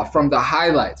drop off from the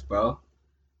highlights, bro.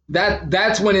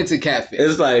 That's when it's a catfish.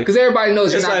 It's like, because everybody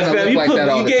knows you're not like, gonna fam, look like that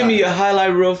all you the gave time. me a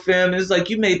highlight reel, fam. It's like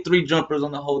you made 3 jumpers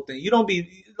on the whole thing. You don't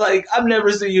be like, I've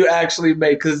never seen you actually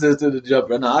make consistent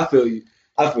jumper. No, I feel you.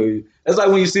 It's like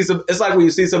when you see some. It's like when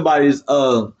you see somebody's.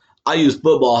 I use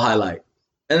football highlight,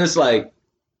 and it's like,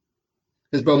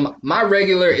 because bro, my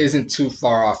regular isn't too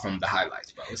far off from the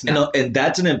highlights, bro. It's not. and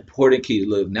that's an important key.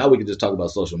 Look, now we can just talk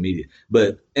about social media,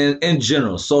 but in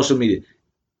general, social media,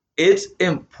 it's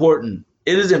important.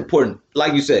 It is important.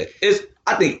 Like you said,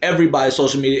 I think everybody's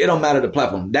social media, it don't matter the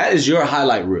platform. That is your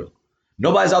highlight reel.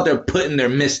 Nobody's out there putting their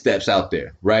missteps out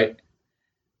there, right?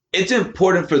 It's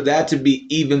important for that to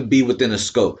be within a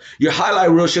scope. Your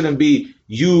highlight reel shouldn't be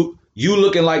you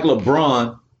looking like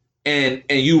LeBron and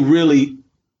you really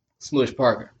Smush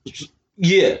Parker.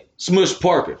 Yeah, Smush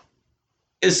Parker.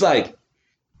 It's like,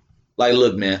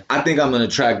 look, man, I think I'm an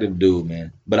attractive dude,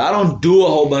 man. But I don't do a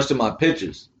whole bunch of my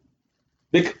pictures.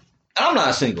 Because I'm not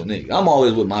a single nigga. I'm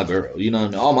always with my girl. You know what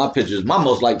I mean? All my pictures, my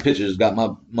most liked pictures got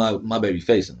my baby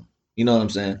face in them. You know what I'm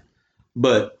saying?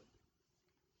 But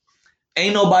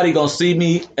ain't nobody gonna see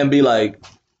me and be like,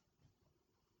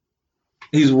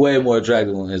 he's way more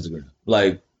attractive on Instagram.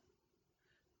 Like,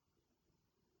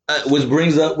 which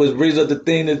brings up the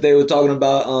thing that they were talking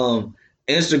about.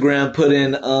 Instagram put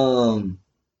in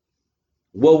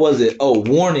what was it? Oh,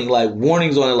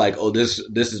 warnings on it, like, oh, this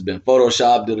has been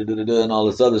photoshopped, and all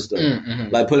this other stuff. Mm-hmm.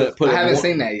 Like I haven't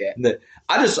seen that yet.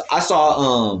 I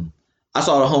saw the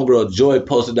homegirl Joy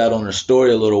posted that on her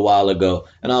story a little while ago,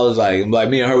 and I was like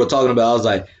me and her were talking about. I was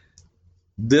like,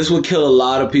 this would kill a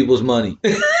lot of people's money.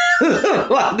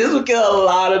 Like, this would kill a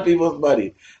lot of people's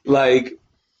money. Like,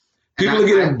 people are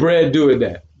getting bread doing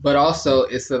that. But also,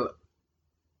 it's a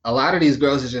lot of these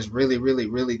girls is just really, really,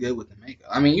 really good with the makeup.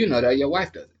 I mean, you know that your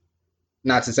wife does it.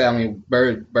 Not to say, I mean,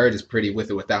 Bird is pretty with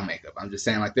it without makeup. I'm just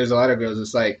saying, like, there's a lot of girls.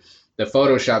 It's like the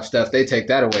Photoshop stuff. They take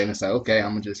that away, and it's like, okay,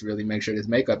 I'm gonna just really make sure this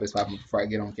makeup is popping before I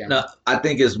get on camera. No, I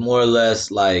think it's more or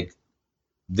less like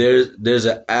there's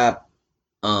an app.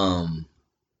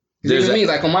 There's me,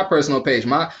 like on my personal page,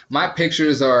 my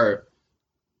pictures are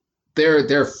they're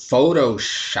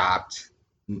photoshopped,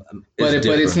 but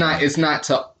it's not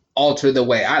to alter the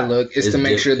way I look. It's to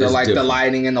make sure the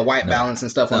lighting and the white balance and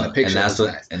stuff on the picture is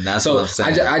nice. And that's what I'm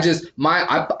saying. I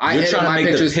You're trying to make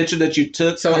pictures, the picture that you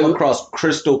took come across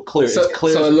crystal clear. So, it's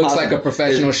clear. So it looks like a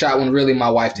professional shot when really my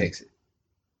wife takes it.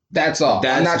 That's all.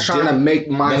 I'm not trying to make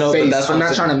my face. I'm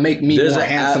not trying to make me more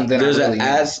handsome than I really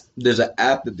am. There's an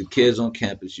app that the kids on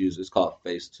campus use. It's called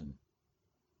Facetune.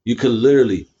 You could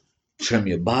literally trim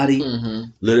your body,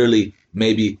 literally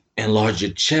maybe enlarge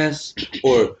your chest,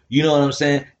 or you know what I'm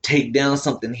saying, take down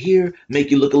something here,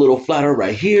 make you look a little flatter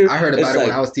right here. I heard about it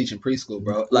when I was teaching preschool,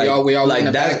 bro. We all went in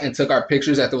the back and took our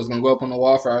pictures that was gonna go up on the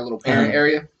wall for our little parent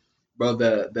area. Bro,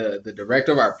 the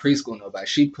director of our preschool knew about it.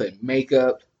 She put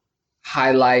makeup,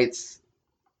 highlights.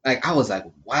 Like, I was like,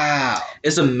 wow.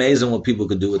 It's amazing what people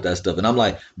could do with that stuff. And I'm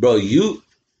like, bro,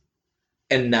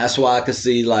 and that's why I could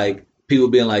see like people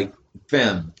being like,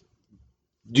 fam,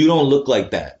 you don't look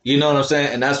like that. You know what I'm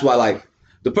saying? And that's why, like,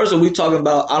 the person we're talking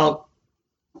about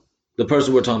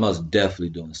is definitely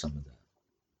doing some of that.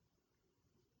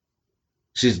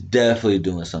 She's definitely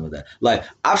doing some of that. Like,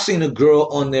 I've seen a girl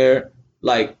on there,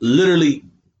 like, literally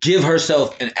give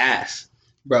herself an ass.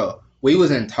 Bro, we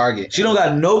was in Target. She don't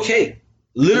got no cake.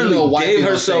 Literally gave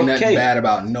herself nothing cake. Bad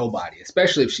about nobody,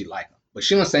 especially if she like them. But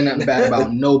she don't say nothing bad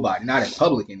about nobody, not in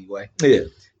public anyway. Yeah.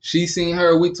 She seen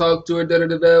her, we talked to her,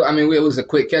 da-da-da-da. I mean, it was a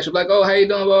quick catch-up, like, oh, how you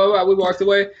doing, blah, blah, blah. We walked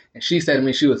away, and she said to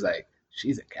me, she was like,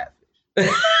 she's a catfish.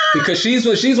 Because she's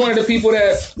one of the people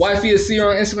that wifey will see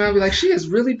her on Instagram and be like, she is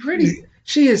really pretty.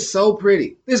 She is so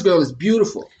pretty. This girl is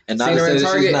beautiful. And seen her in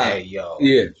Target, hey, yo.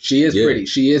 Yeah. She is pretty.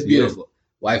 She is beautiful.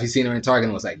 Yeah. Wifey seen her in Target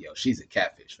and was like, yo, she's a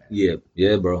catfish, man.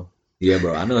 Yeah, bro.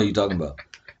 I know who you're talking about.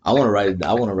 I want to write it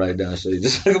down and show you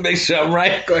just to make sure I'm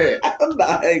right. Go ahead.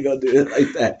 I ain't gonna do it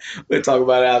like that. We'll talk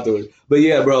about it afterwards. But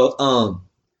yeah, bro.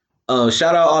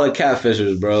 Shout out all the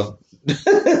catfishers, bro.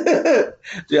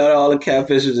 Shout out all the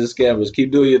catfishers and scammers.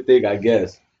 Keep doing your thing, I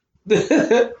guess.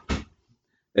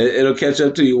 It'll catch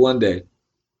up to you one day.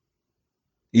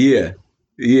 Yeah.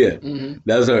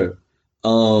 That's her.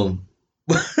 What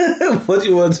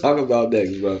you want to talk about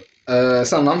next, bro?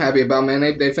 Something I'm happy about, man.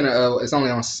 They finna. It's only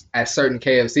on at certain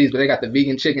KFCs, but they got the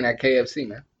vegan chicken at KFC,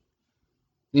 man.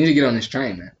 You need to get on this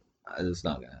train, man. It's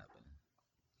not gonna happen.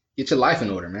 Get your life in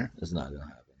order, man. It's not gonna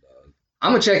happen, dog.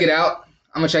 I'm gonna check it out.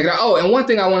 Oh, and one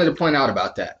thing I wanted to point out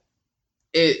about that.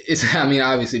 It's I mean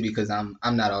obviously because I'm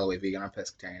not all the way vegan. I'm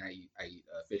pescatarian. I eat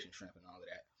fish and shrimp and all of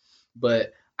that.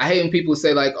 But I hate when people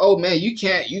say like, oh man, you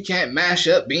can't mash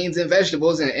up beans and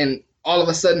vegetables and all of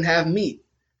a sudden have meat.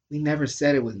 We never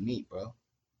said it was meat, bro.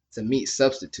 It's a meat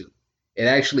substitute. It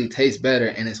actually tastes better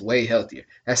and it's way healthier.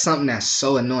 That's something that's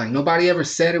so annoying. Nobody ever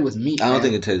said it was meat. I don't man.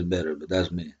 think it tastes better, but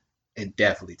that's me. It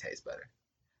definitely tastes better.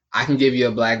 I can give you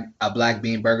a black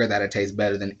bean burger that'll taste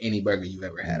better than any burger you've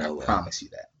ever had. No I way. promise you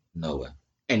that. No way.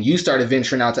 And you started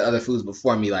venturing out to other foods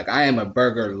before me. Like I am a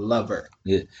burger lover.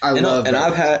 Yeah, I love and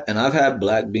burgers. I've had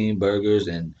black bean burgers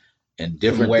and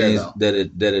different where, things though?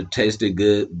 that it tasted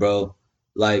good, bro.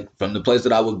 Like from the place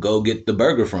that I would go get the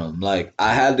burger from. Like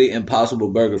I had the Impossible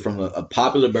Burger from a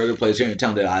popular burger place here in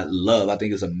town that I love. I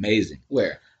think it's amazing.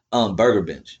 Where? Burger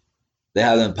Bench. They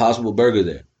have the Impossible Burger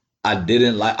there. I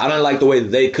didn't like the way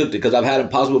they cooked it because I've had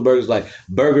Impossible Burgers like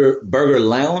Burger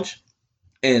Lounge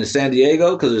in San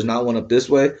Diego because there's not one up this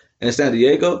way in San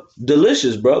Diego.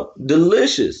 Delicious, bro.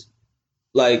 Delicious.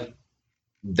 Like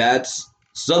that's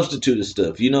substituted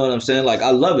stuff. You know what I'm saying? Like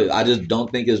I love it. I just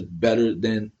don't think it's better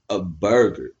than a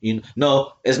burger. You know,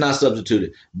 no, it's not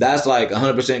substituted. That's like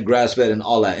 100% grass fed and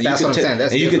all that. And That's you what I'm saying.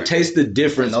 That's and you different. can taste the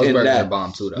difference And those in burgers that. are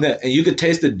bomb too, though. Yeah, and you can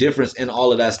taste the difference in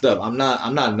all of that stuff. I'm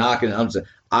not knocking it. I'm saying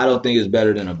I don't think it's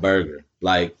better than a burger.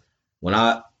 Like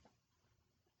like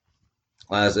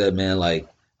I said, man, like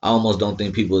I almost don't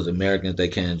think people as Americans they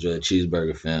can enjoy a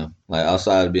cheeseburger, fam. Like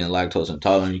outside of being lactose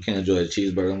intolerant, you can't enjoy a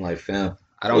cheeseburger. I'm like, fam,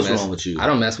 what's wrong with you? I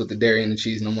don't mess with the dairy and the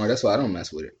cheese no more. That's why I don't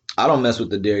mess with it. I don't mess with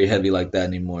the dairy heavy like that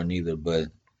anymore, neither. But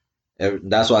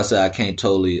that's why I said I can't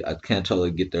totally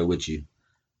get there with you.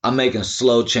 I'm making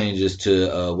slow changes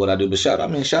to what I do, but shout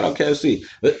out KFC.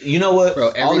 But you know what?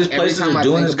 Bro, All these places time are I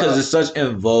doing think this because about- it's such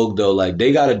in vogue, though. Like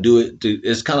they got to do it.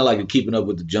 It's kind of like a keeping up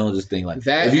with the Joneses thing. Like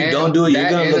That if you and- don't do it, you're that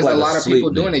gonna and look there's like a lot of sleep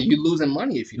people nigga. doing it. You losing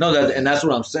money if you No, don't do and that's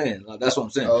what I'm saying. Like, that's what I'm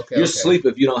saying. Okay, You're okay. asleep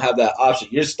if you don't have that option.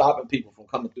 You're stopping people from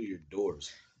coming through your doors.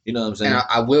 You know what I'm saying? And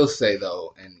I will say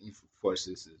though, and of course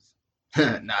this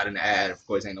is not an ad. Of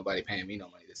course, ain't nobody paying me no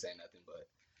money to say nothing. But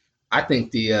I think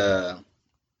the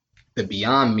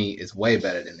Beyond Meat is way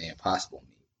better than the Impossible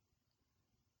Meat.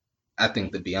 I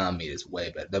think the Beyond Meat is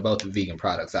way better. They're both vegan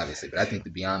products, obviously, but I think the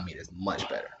Beyond Meat is much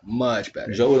better. Much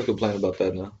better. Joe wouldn't complain about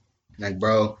that now. Like,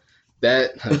 bro,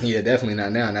 that yeah, definitely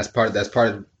not now. And that's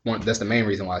the main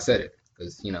reason why I said it,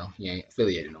 because you ain't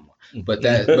affiliated no more. But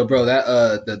bro, that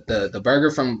the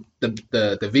burger from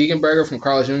the vegan burger from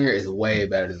Carl's Jr. is way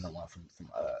better than the one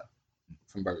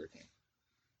from Burger King.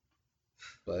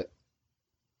 But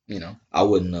I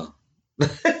wouldn't know.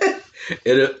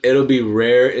 It'll be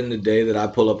rare in the day that I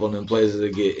pull up on them places to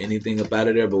get anything up out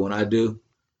of there, but when I do,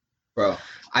 bro,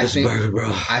 I this think burger,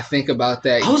 bro. I think about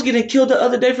that. I was getting killed the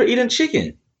other day for eating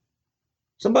chicken.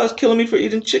 Somebody's killing me for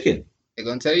eating chicken. They're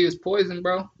gonna tell you it's poison,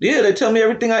 bro. Yeah, they tell me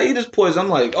everything I eat is poison. I'm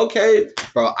like, okay.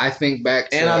 Bro, I think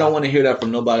back to, And I don't want to hear that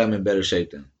from nobody I'm in better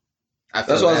shape than. I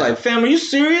feel That's why I was that. like, fam, are you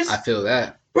serious? I feel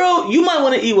that. Bro, you might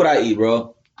want to eat what I eat,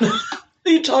 bro.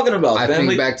 What are you talking about, I family?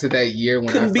 think back to that year when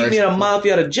Couldn't I beat first me at a mile if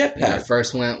you had a when I jetpack.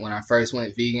 first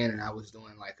went vegan and I was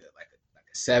doing like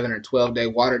a 7 or 12 day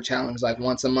water challenge like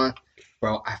once a month.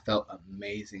 Bro, I felt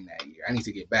amazing that year. I need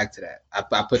to get back to that.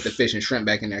 I put the fish and shrimp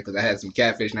back in there because I had some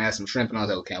catfish and I had some shrimp and I was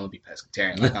like, okay, I'm gonna be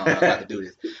pescatarian. Like, I don't know if I can do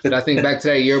this. But I think back to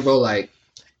that year, bro, like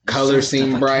colors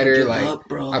seemed brighter. Like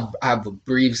bro. I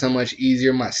breathed so much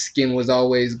easier. My skin was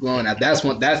always glowing. Now, that's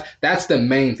the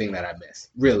main thing that I miss.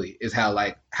 Really, is how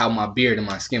my beard and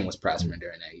my skin was prospering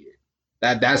during that year.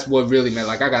 That's what really meant.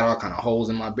 Like I got all kind of holes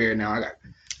in my beard now.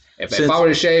 If I were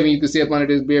to shave and you could see up under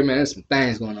this beard, man, there's some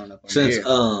things going on up under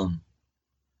here.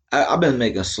 I've been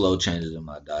making slow changes in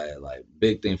my diet. Like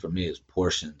big thing for me is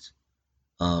portions.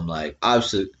 Like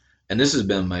obviously, and this has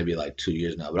been maybe like 2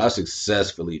 years now, but I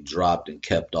successfully dropped and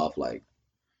kept off like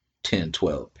 10,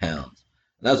 12 pounds.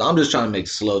 I'm just trying to make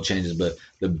slow changes. But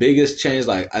the biggest change,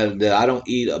 like that I don't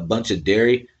eat a bunch of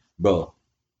dairy, bro.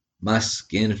 My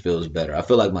skin feels better. I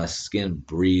feel like my skin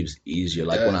breathes easier.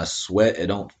 Like when I sweat, it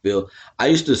don't feel. I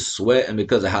used to sweat, and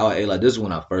because of how I ate, like this is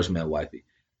when I first met wifey.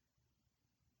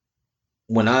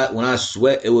 When I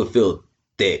sweat, it would feel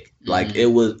thick. Like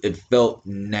it felt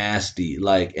nasty.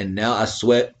 Like, and now I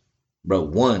sweat,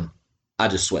 bro. I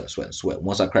just sweat.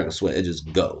 Once I crack a sweat, it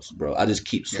just goes, bro. I just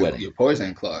keep sweating. Your pores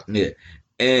ain't clogged. Yeah.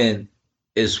 And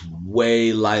it's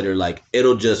way lighter. Like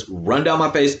it'll just run down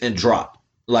my face and drop.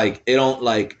 Like it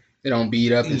don't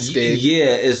beat up and stick. Yeah,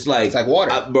 it's like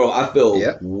water. I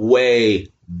feel way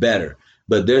better.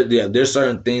 But there's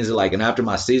certain things that like, and after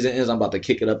my season ends, I'm about to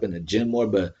kick it up in the gym more.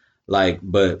 But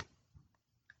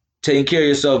taking care of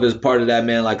yourself is part of that,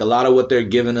 man. Like a lot of what they're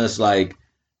giving us, like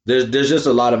there's just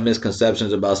a lot of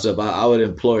misconceptions about stuff. I would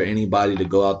implore anybody to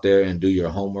go out there and do your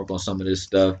homework on some of this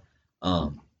stuff.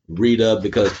 Read up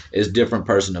because it's different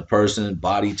person to person,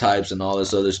 body types and all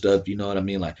this other stuff. You know what I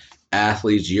mean? Like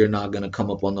athletes, you're not gonna come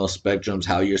up on those spectrums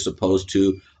how you're supposed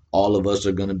to. All of us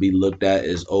are gonna be looked at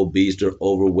as obese or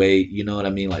overweight. You know what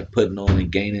I mean? Like putting on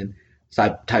and gaining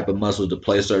type of muscles to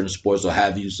play certain sports will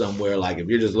have you somewhere. Like if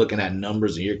you're just looking at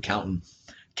numbers and you're counting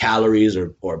calories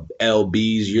or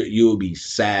lbs, you'll be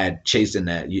sad chasing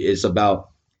that. It's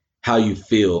about how you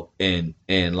feel and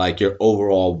like your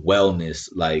overall wellness.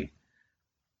 Like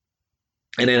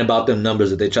it ain't about them numbers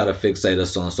that they try to fixate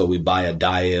us on, so we buy a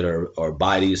diet or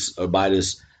buy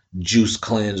this juice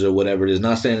cleanse or whatever it is.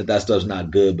 Not saying that stuff's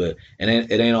not good, but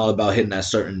it ain't all about hitting that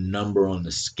certain number on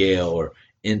the scale or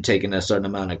intaking a certain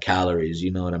amount of calories.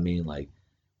 You know what I mean? Like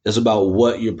it's about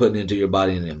what you're putting into your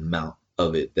body and the amount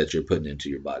of it that you're putting into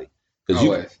your body. Because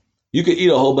you could eat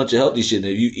a whole bunch of healthy shit,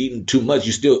 and if you eating too much,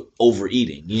 you're still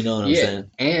overeating. You know what I'm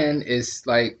saying? And it's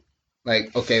like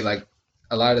okay, like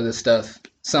a lot of the stuff,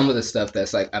 some of the stuff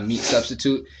that's like a meat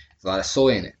substitute, there's a lot of soy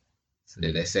in it. So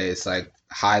they say it's like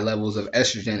high levels of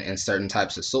estrogen in certain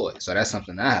types of soy. So that's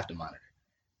something that I have to monitor.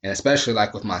 And especially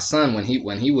like with my son, when he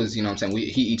was, you know what I'm saying,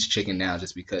 he eats chicken now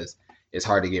just because it's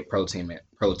hard to get protein in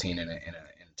a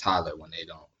toddler when they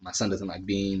don't. My son doesn't like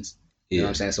beans. You know what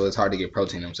I'm saying? So it's hard to get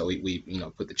protein in them. So we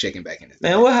put the chicken back in his.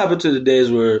 Man, what happened to the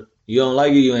days where you don't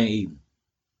like it, you ain't eating?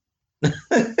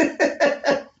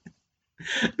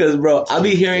 Because, bro, I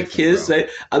be hearing kids say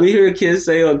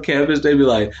on campus, they be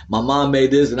like, my mom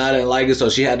made this and I didn't like it, so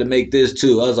she had to make this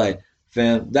too. I was like,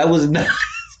 fam, that was not.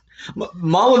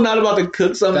 Mom was not about to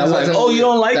cook something. Like, oh, you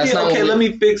don't like it? Okay, let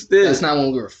me fix this. That's not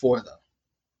when we were 4, though.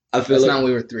 I feel that's not when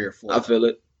we were 3 or 4. I feel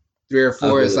it. 3 or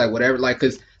 4 is like whatever, like,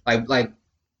 because like.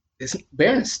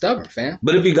 Baron is stubborn, fam.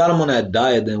 But if you got him on that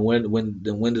diet, then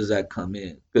when does that come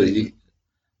in? Because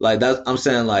like that's I'm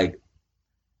saying like,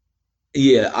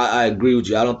 yeah, I agree with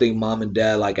you. I don't think mom and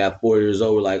dad like at 4 years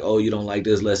old were like, oh, you don't like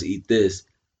this, let's eat this.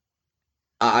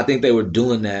 I think they were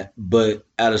doing that, but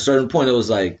at a certain point, it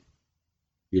was like,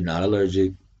 you're not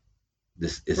allergic.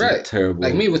 This isn't terrible.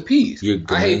 Like me with peas.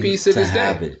 I hate peas to this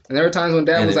day. And there were times when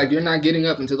dad was like, you're not getting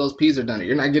up until those peas are done.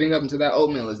 You're not getting up until that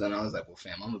oatmeal is done. I was like, well,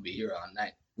 fam, I'm going to be here all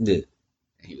night. Yeah.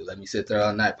 And he would let me sit there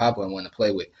all night. Papa wanted to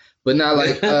play with. But now,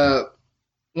 like,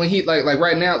 when he, like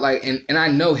right now, like, and I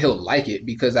know he'll like it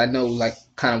because I know, like,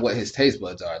 kind of what his taste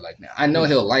buds are like now. I know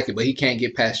he'll like it, but he can't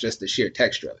get past just the sheer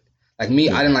texture of it. Like me,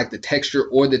 I didn't like the texture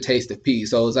or the taste of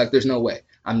peas. So it was like, there's no way.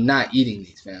 I'm not eating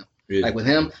these, fam. Yeah. Like with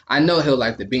him, I know he'll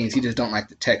like the beans. He just don't like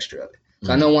the texture of it.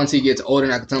 So I know once he gets older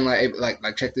and I can tell him, like, hey,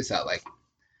 like, check this out. Like,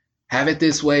 have it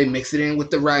this way, mix it in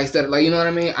with the rice. That, like, you know what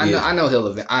I mean? I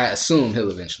know I assume he'll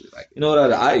eventually like it. You know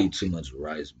what? I eat too much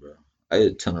rice, bro. I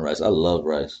eat a ton of rice. I love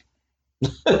rice.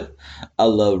 I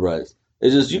love rice.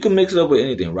 It's just, you can mix it up with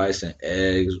anything. Rice and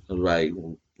eggs, like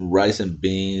rice and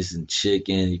beans and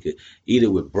chicken. You could eat it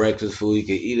with breakfast food. You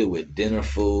could eat it with dinner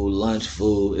food, lunch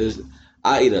food.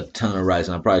 I eat a ton of rice,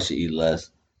 and I probably should eat less.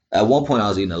 At one point, I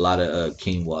was eating a lot of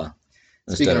quinoa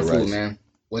instead of rice. Speaking of food, man,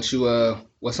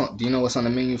 do you know what's on the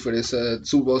menu for this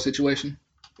Super Bowl situation?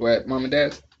 We're at mom and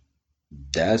dad's?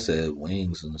 Dad said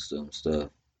wings and stuff. Is that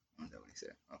what he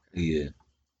said? Okay. Yeah.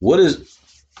 What is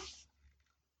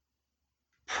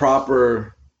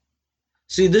proper?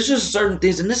 See, there's just certain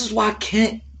things, and this is why I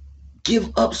can't give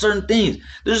up certain things.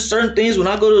 There's certain things when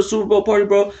I go to a Super Bowl party,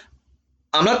 bro,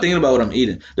 I'm not thinking about what I'm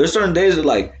eating. There's certain days that,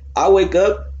 like, I wake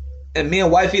up and me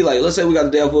and wifey, like, let's say we got the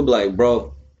day off, we'll be like,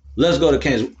 bro, let's go to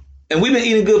Kansas. And we've been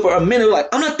eating good for a minute. We're like,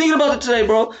 I'm not thinking about it today,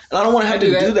 bro. And I don't want to have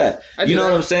to do that. You know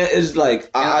what I'm saying? It's like,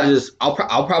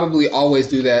 I'll probably always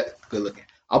do that. Good looking.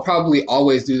 I'll probably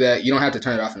always do that. You don't have to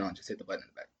turn it off and on. Just hit the button in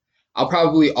the back. I'll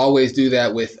probably always do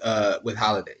that with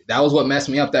holidays. That was what messed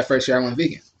me up that first year I went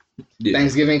vegan. Yeah.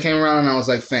 Thanksgiving came around and I was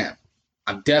like, fam,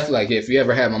 I'm definitely like, if you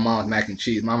ever had my mom's mac and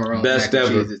cheese, Mama Rone's mac and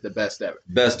cheese is the best ever.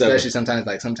 Best ever. Especially sometimes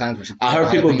when she. I heard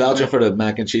people vouching for the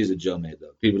mac and cheese that Joe made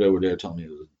though. People that were there told me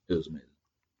it was amazing.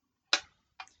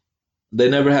 They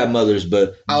never had mothers,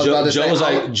 but Joe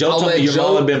told me your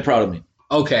mom had been proud of me.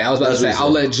 Okay, I was about to say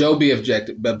I'll let Joe be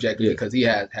objective because he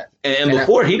had. And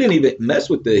before he didn't even mess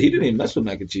with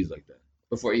mac and cheese like that.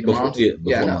 Before eating moms? Yeah,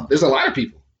 before moms. There's a lot of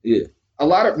people. Yeah.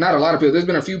 Not a lot of people. There's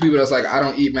been a few people that's like, I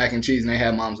don't eat mac and cheese, and they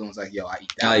have moms and was like, yo, I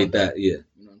eat that. I eat that, yeah.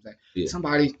 You know what I'm saying? Yeah.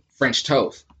 Somebody French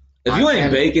toast. If you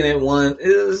ain't baking it one,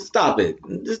 stop it.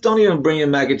 Just don't even bring your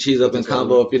mac and cheese up in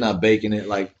combo if you're not baking it.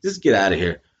 Like, just get out of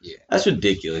here. Yeah. That's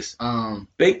ridiculous.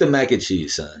 Bake the mac and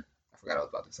cheese, son. I forgot what I was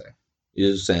about to say.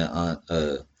 You're just saying,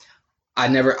 I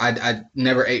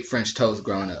never ate French toast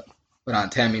growing up. But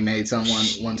Aunt Tammy made someone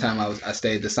one time. I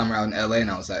stayed the summer out in LA, and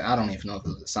I was like, I don't even know if it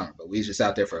was the summer, but we was just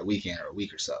out there for a weekend or a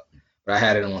week or so. But I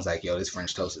had it and was like, yo, this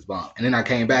French toast is bomb. And then I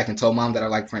came back and told mom that I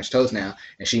like French toast now,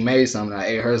 and she made some, and I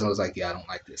ate hers, and I was like, yeah, I don't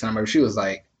like this. And I remember she was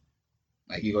like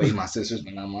you go eat my sister's,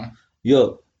 but not mine.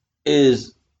 Yo, I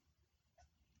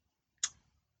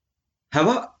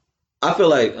feel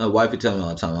like wifey tell me all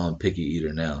the time I'm a picky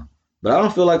eater now, but I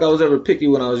don't feel like I was ever picky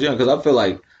when I was young because I feel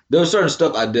like there was certain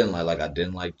stuff I didn't like I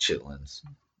didn't like chitlins,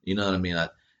 you know what I mean?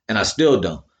 And I still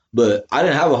don't, but I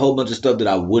didn't have a whole bunch of stuff that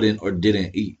I wouldn't or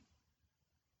didn't eat.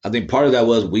 I think part of that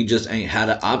was we just ain't had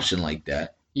an option like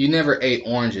that. You never ate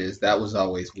oranges. That was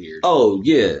always weird. Oh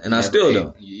yeah, and I still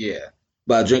don't. Yeah,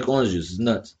 but I drink orange juice. It's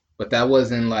nuts. But that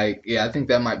wasn't like, yeah, I think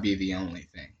that might be the only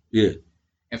thing. Yeah.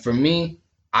 And for me,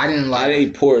 I didn't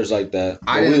eat porridge like that.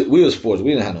 We was sports.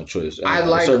 We didn't have no choice. At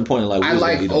a certain point in life, I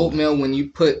like oatmeal when you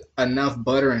put enough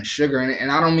butter and sugar in it.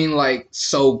 And I don't mean like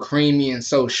so creamy and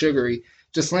so sugary.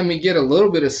 Just let me get a little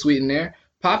bit of sweet in there.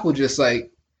 Pop will just like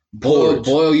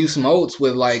boil you some oats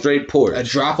with like straight porridge, a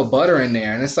drop of butter in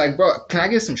there. And it's like, bro, can I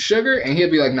get some sugar? And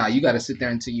he'll be like, nah, you got to sit there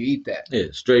until you eat that. Yeah,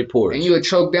 straight porridge. And you would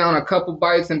choke down a couple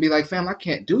bites and be like, fam, I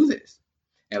can't do this.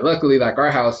 And luckily, like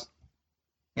our house,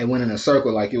 it went in a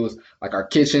circle. Like it was like our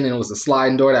kitchen, and it was a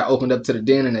sliding door that opened up to the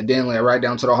den, and the den led right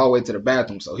down to the hallway to the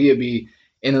bathroom. So he'd be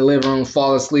in the living room,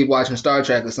 fall asleep watching Star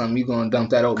Trek or something. You gonna dump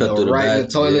that oatmeal right in the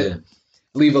toilet. Yeah.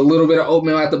 Leave a little bit of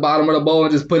oatmeal at the bottom of the bowl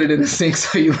and just put it in the sink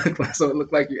so it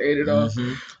looked like you ate it all.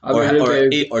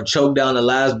 Mm-hmm. Or choke down the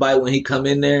last bite when he come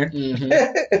in there.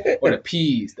 Mm-hmm. Or the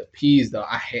peas though,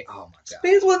 I hate. Oh my god,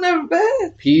 peas was never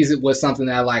bad. Peas was something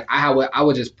that like I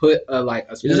would just put a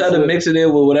you just had to mix it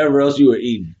in with whatever else you were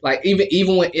eating. Like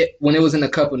even when it was in a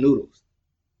cup of noodles,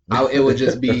 it would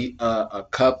just be a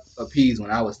cup of peas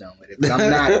when I was done with it. Because I'm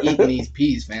not eating these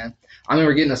peas, fam. I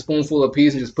remember getting a spoonful of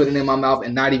peas and just putting it in my mouth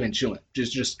and not even chewing,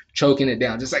 just choking it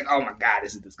down, just like, oh my god,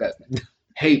 this is disgusting.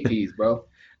 Hate peas, bro.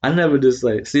 I never just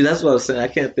like, see, that's what I was saying. I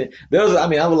can't think. I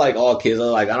was like all kids. I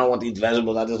was like, I don't want these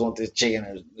vegetables. I just want this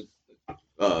chicken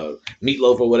or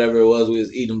meatloaf or whatever it was we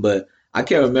was eating. But I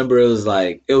can't remember. It was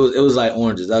like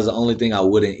oranges. That was the only thing I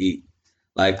wouldn't eat.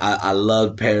 Like I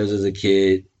loved pears as a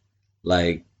kid.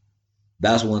 Like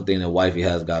that's one thing that wifey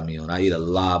has got me on. I eat a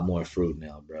lot more fruit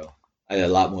now, bro. I eat a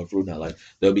lot more fruit now. Like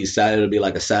it'll be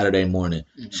like a Saturday morning.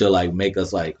 Mm-hmm. She'll like make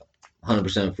us like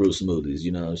 100% fruit smoothies.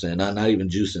 You know what I'm saying? Not even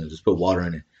juice in it. Just put water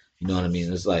in it. You know what I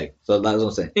mean? It's like, so that's what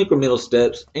I'm saying. Incremental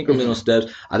steps.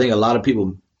 I think a lot of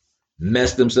people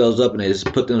mess themselves up and they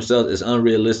just put themselves, it's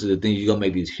unrealistic to think you're going to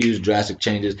make these huge drastic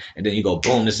changes and then you go,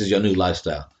 boom, this is your new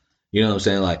lifestyle. You know what I'm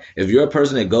saying? Like if you're a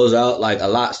person that goes out like a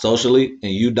lot socially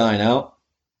and you dine out,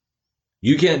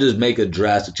 you can't just make a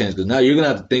drastic change because now you're going to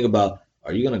have to think about,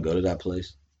 are you going to go to that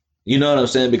place? You know what I'm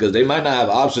saying? Because they might not have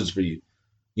options for you.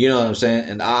 You know what I'm saying?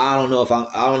 And I don't know if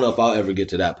I'll ever get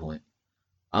to that point.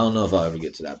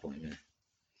 Man.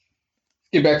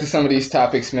 Get back to some of these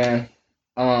topics, man.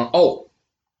 I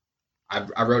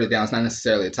wrote it down. It's not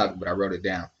necessarily a topic, but I wrote it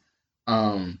down.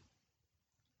 I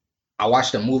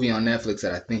watched a movie on Netflix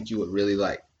that I think you would really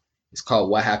like. It's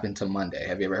called What Happened to Monday.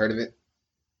 Have you ever heard of it?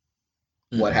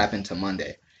 Mm-hmm. What Happened to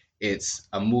Monday. It's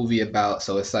a movie about,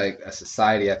 so it's like a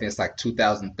society, I think it's like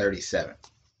 2037.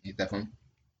 You get that from me?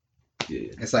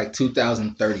 Yeah. It's like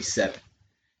 2037.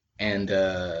 And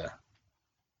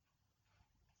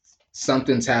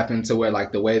something's happened to where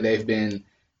like the way they've been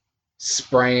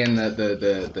spraying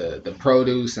the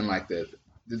produce and like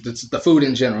the food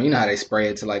in general, you know how they spray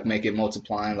it to like make it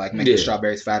multiply and like make the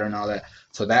strawberries fatter and all that.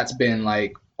 So that's been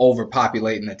like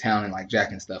overpopulating the town and like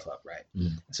jacking stuff up, right?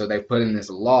 Mm. So they put in this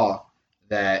law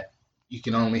that you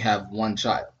can only have one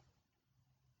child.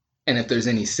 And if there's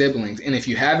any siblings, and if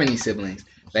you have any siblings,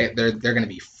 they're going to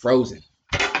be frozen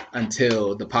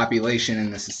until the population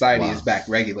and the society is back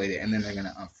regulated, and then they're going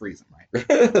to unfreeze them, right?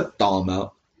 Thaw them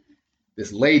out.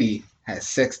 This lady has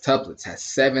sextuplets, has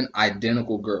 7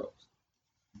 identical girls,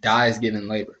 dies giving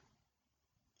labor.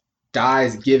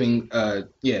 Dies giving birth.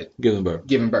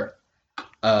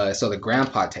 So the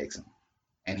grandpa takes him,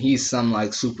 and he's some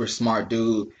like super smart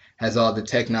dude, has all the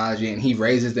technology, and he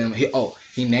raises them.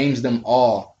 He names them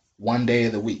all one day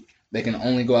of the week. They can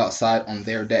only go outside on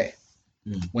their day.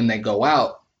 Mm. When they go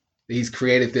out, he's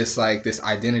created this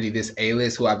identity, this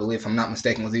alias, who I believe, if I'm not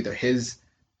mistaken, was either his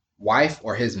wife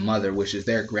or his mother, which is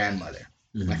their grandmother.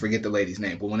 Mm-hmm. I forget the lady's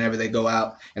name, but whenever they go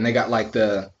out and they got like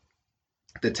the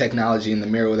technology in the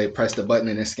mirror where they press the button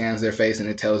and it scans their face and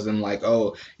it tells them like,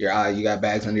 oh, your eye, you got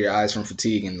bags under your eyes from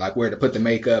fatigue, and like where to put the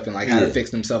makeup and like how to fix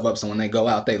themselves up so when they go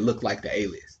out they look like the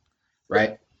alias,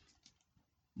 right?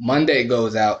 Monday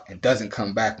goes out and doesn't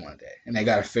come back one day, and they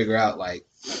got to figure out like,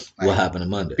 Like, what happened to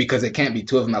Monday? Because it can't be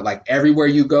two of them. Like everywhere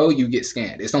you go, you get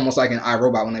scanned. It's almost like an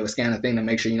iRobot when they would scan the thing to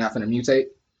make sure you're not going to mutate.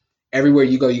 Everywhere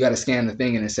you go, you got to scan the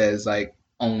thing, and it says like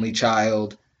only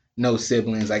child, no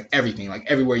siblings, like everything, like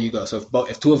everywhere you go. So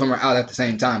if two of them are out at the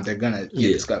same time, they're gonna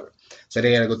get discovered. So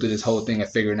they got to go through this whole thing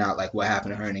of figuring out like what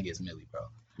happened to her, and it gets Millie, bro.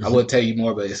 I would tell you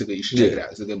more, but it's a good. You should check it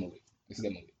out. It's a good movie.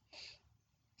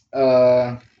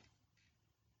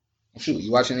 Shoot,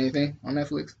 you watching anything on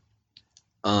Netflix?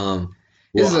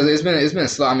 It's been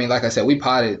slow. I mean, like I said, we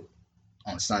potted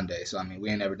on Sunday, so I mean, we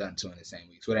ain't never done two in the same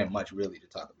week, so it ain't much really to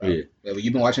talk about. Yeah.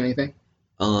 You been watching anything?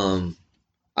 I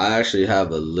actually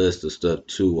have a list of stuff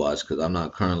to watch because I'm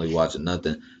not currently watching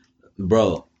nothing,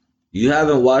 bro. You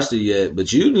haven't watched it yet,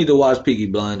 but you need to watch Peaky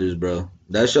Blinders, bro.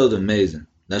 That show's amazing.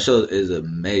 That show is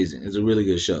amazing. It's a really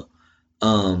good show.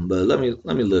 But let me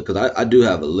look because I do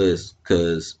have a list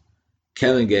because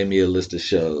Kevin gave me a list of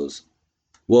shows.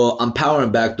 Well, I'm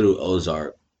powering back through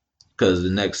Ozark because the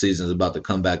next season is about to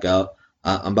come back out.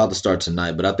 I'm about to start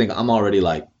tonight, but I think I'm already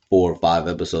like 4 or 5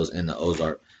 episodes into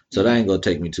Ozark, so that ain't gonna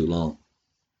take me too long.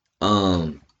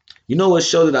 You know what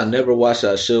show that I never watched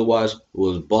that I should watch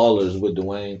was Ballers with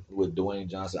Dwayne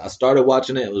Johnson. I started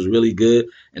watching it. It was really good.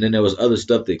 And then there was other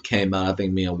stuff that came out. I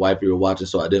think me and Wifey were watching,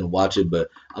 so I didn't watch it. But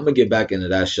I'm going to get back into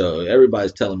that show.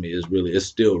 Everybody's telling me it's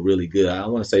still really good. I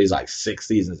want to say he's like 6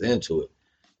 seasons into it.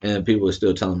 And people are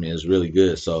still telling me it's really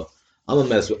good. So I'm going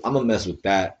to mess with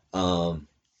that. Nah,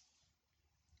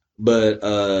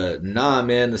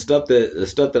 man, the stuff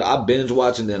that I binge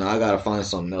watching, then I got to find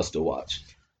something else to watch.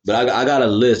 But I got a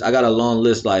list. I got a long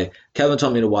list. Like Kevin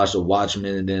told me to watch The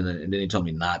Watchmen, and then he told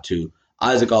me not to.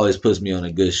 Isaac always puts me on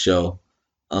a good show.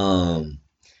 I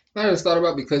just thought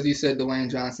about because you said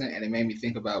Dwayne Johnson, and it made me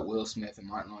think about Will Smith and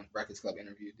Martin Lawrence Breakfast Club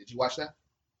interview. Did you watch that?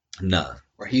 Nah.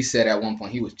 Where he said at one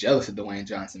point he was jealous of Dwayne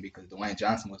Johnson because Dwayne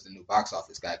Johnson was the new box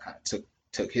office guy. Kind of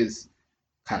took his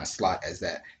kind of slot as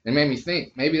that. It made me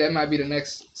think maybe that might be the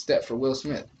next step for Will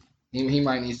Smith. He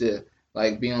might need to.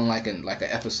 Like be on like an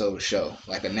episode show,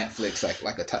 like a Netflix,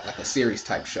 like a series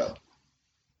type show.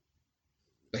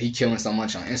 But he killing so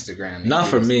much on Instagram. Not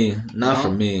for me.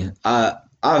 I've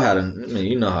had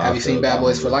you know how. Have you seen Bad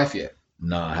Boys for Life yet?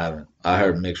 No, I haven't. I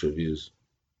heard mixed reviews.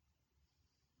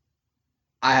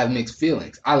 I have mixed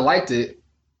feelings. I liked it,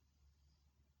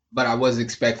 but I was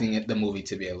expecting the movie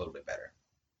to be a little bit better.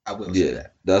 I will say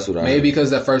that. That's what I maybe heard. Because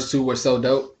the first 2 were so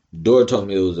dope. Dora told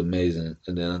me it was amazing,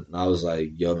 and then I was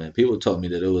like, "Yo, man!" People told me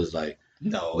that it was like,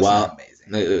 no, it's not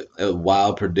amazing.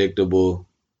 Wild, predictable.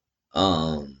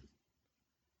 Of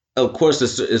course,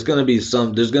 it's gonna be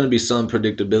some. There's gonna be some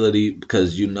predictability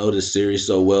because you know the series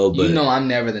so well. But I'm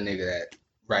never the nigga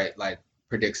that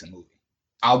predicts a movie.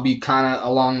 I'll be kind of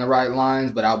along the right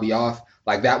lines, but I'll be off.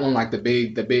 Like that one, like the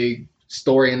big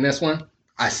story in this one.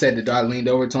 I said to Dot, leaned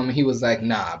over to him, and he was like,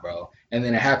 "Nah, bro." And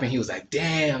then it happened. He was like,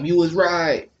 "Damn, you was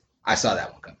right." I saw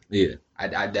that one coming. Yeah.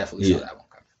 I definitely saw that one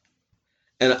coming.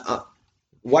 And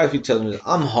wifey telling me,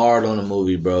 I'm hard on a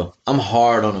movie, bro. I'm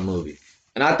hard on a movie.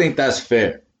 And I think that's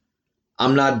fair.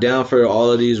 I'm not down for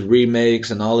all of these remakes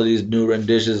and all of these new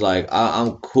renditions. Like,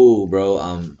 I'm cool, bro.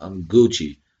 I'm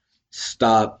Gucci.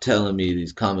 Stop telling me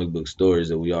these comic book stories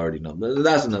that we already know. But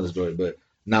that's another story. But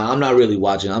I'm not really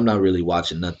watching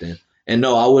nothing. And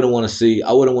no, I wouldn't want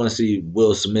to see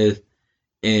Will Smith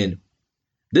in.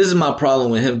 This is my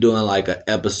problem with him doing like an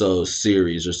episode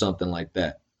series or something like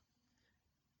that.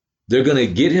 They're going to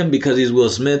get him because he's Will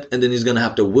Smith, and then he's going to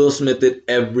have to Will Smith it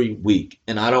every week.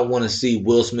 And I don't want to see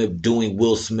Will Smith doing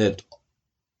Will Smith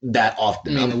that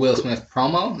often. You mean the Will Smith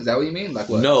promo? Is that what you mean? Like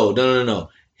what? No.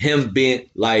 Him being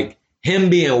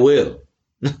Will.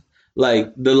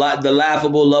 Like the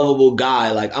laughable, lovable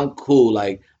guy. Like, I'm cool.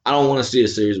 Like, I don't want to see a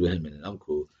series with him in it. I'm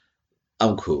cool.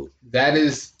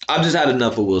 I've just had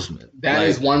enough of Will Smith. That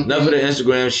is one thing. Enough of the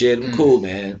Instagram shit. I'm cool,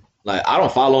 man. Like, I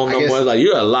don't follow him no more. Like,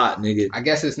 you're a lot, nigga. I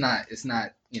guess it's not,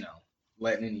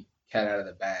 letting any cat out of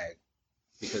the bag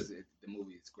because the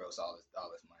movie is gross all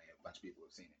this money. A bunch of people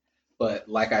have seen it. But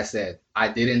like I said, I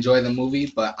did enjoy the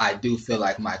movie, but I do feel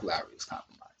like Mike Lowrey was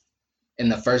compromised. In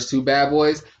the first 2 Bad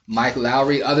Boys, Mike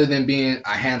Lowrey, other than being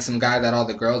a handsome guy that all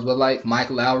the girls would like, Mike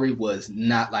Lowrey was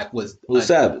not like, was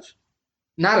savage.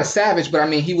 Not a savage, but I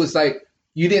mean, he was like,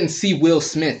 you didn't see Will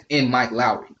Smith in Mike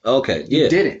Lowrey. Okay, yeah. You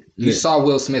didn't. You saw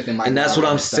Will Smith in Mike Lowrey. And that's what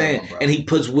I'm saying. And he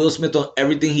puts Will Smith on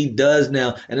everything he does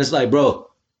now. And it's like, bro,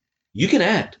 you can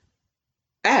act.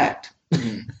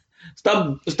 Mm-hmm.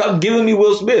 Stop giving me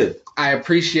Will Smith. I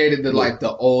appreciated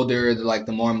the older,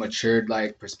 the more matured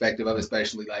perspective of it,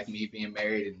 especially like me being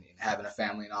married and having a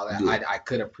family and all that. Yeah. I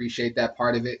could appreciate that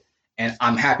part of it. And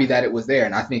I'm happy that it was there.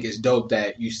 And I think it's dope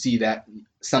that you see that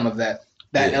some of that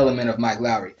that element of Mike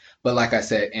Lowrey. But like I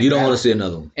said, you don't want to see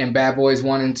another one. In Bad Boys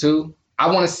 1 and 2,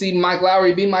 I want to see Mike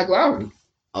Lowrey be Mike Lowrey.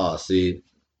 Oh, see.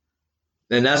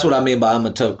 And that's what I mean by I'm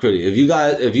a tough critic. If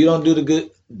you don't do the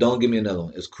good, don't give me another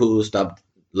one. It's cool. Stop.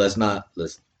 Let's not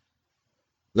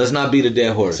beat a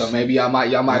dead horse. So maybe y'all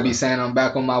might be saying I'm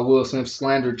back on my Will Smith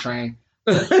slander train.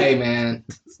 Hey man,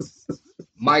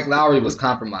 Mike Lowrey was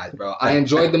compromised, bro. I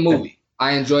enjoyed the movie.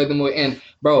 And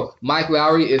bro, Mike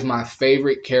Lowrey is my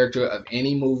favorite character of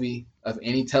any movie, of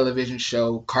any television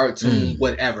show, cartoon,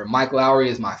 whatever. Mike Lowrey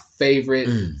is my favorite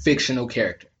fictional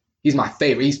character. He's my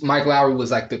favorite. Mike Lowrey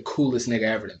was like the coolest nigga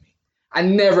ever to me. I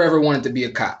never ever wanted to be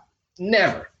a cop.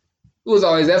 Never. It was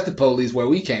always F the police where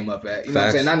we came up at. You know what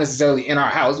I'm saying? Not necessarily in our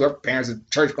house. Our parents are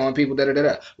church going people,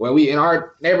 Where we in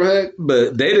our neighborhood.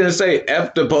 But they didn't say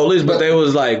F the police, but they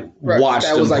was like, watch the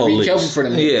police. That was like, be careful for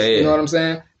them. Yeah. You know what I'm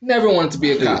saying? Never wanted to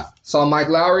be a cop. Saw Mike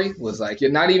Lowrey, was like,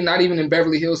 you're not even in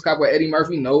Beverly Hills Cop with Eddie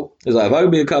Murphy. Nope. It's like, if I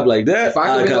could be a cop like that, if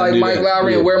I could be like Mike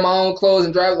Lowrey and wear my own clothes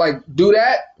and drive, like, do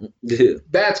that,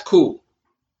 that's cool.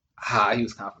 He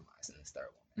was compromised in this third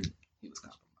one. He was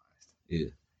compromised. Yeah.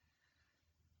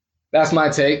 That's my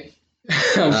take.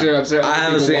 I'm sure. I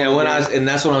haven't seen it and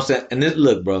that's what I'm saying. And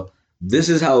look, bro, this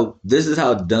is how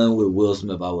done with Will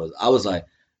Smith I was. I was like,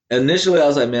 initially I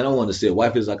was like, man, I want to see it.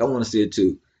 Wife was like, I want to see it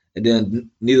too. And then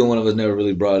neither one of us never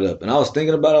really brought it up. And I was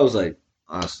thinking about it. I was like,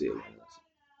 I'll see it.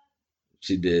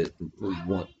 She did.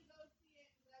 One.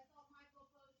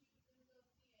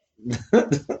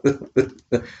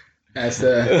 That's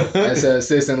a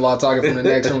sister-in-law talking from the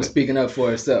next room, speaking up for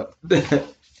herself.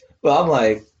 Well, I'm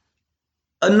like,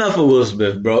 enough of Will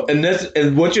Smith, bro.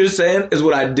 And what you're saying is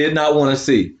what I did not want to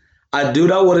see. I do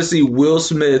not want to see Will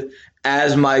Smith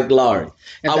as Mike Lowrey.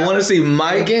 I want to see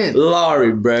Mike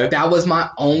Lowrey, bro. That was my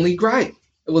only gripe.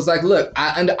 It was like, look,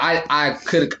 I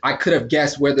could have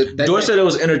guessed where George said it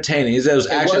was entertaining. He said it was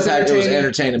action-packed. It was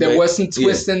entertaining. There was some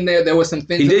twists in there. There was some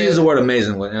things. He did use the word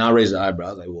amazing, and I raised the eyebrow. I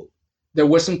was like, whoa. There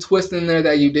was some twists in there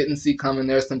that you didn't see coming.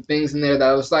 There's some things in there that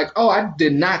I was like, oh, I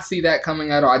did not see that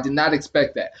coming at all. I did not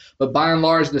expect that. But by and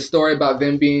large, the story about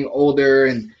them being older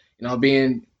and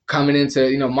coming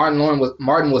into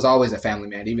Martin was always a family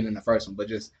man, even in the first one. But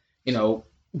just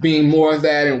being more of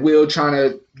that, and Will trying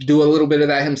to do a little bit of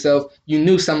that himself. You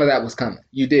knew some of that was coming.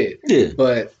 You did. Yeah.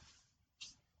 But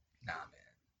nah,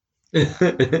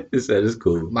 man. It said it's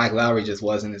cool. Mike Lowrey just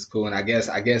wasn't as cool, and I guess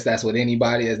that's what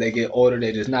anybody as they get older,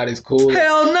 they're just not as cool.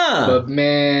 Hell nah. But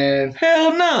man,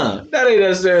 hell nah. That ain't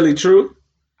necessarily true.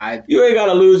 You ain't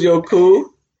gotta lose your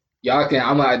cool. Y'all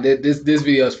can. This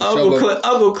video is for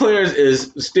Uncle Clarence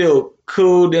is still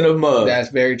cool than a mug. That's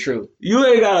very true. You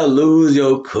ain't gotta lose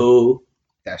your cool.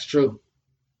 That's true.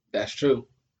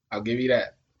 I'll give you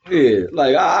that. Yeah,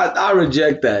 like I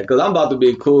reject that because I'm about to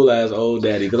be a cool ass old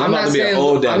daddy. Because I'm about to be an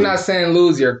old daddy. I'm not saying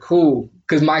lose your cool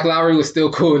because Mike Lowrey was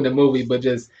still cool in the movie, but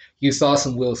just you saw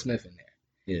some Will Smith in there.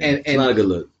 Yeah, it's not a good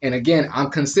look. And again,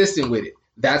 I'm consistent with it.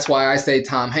 That's why I say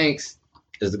Tom Hanks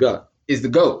is the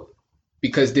GOAT.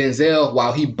 Because Denzel,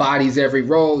 while he bodies every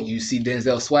role, you see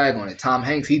Denzel swag on it. Tom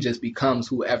Hanks, he just becomes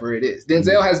whoever it is.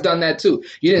 Denzel has done that too.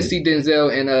 You didn't see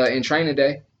Denzel in Training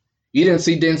Day. You didn't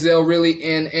see Denzel really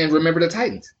in Remember the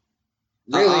Titans.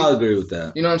 Really. I'll agree with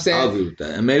that. You know what I'm saying? I'll agree with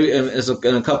that. And maybe it's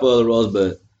in a couple other roles,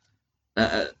 but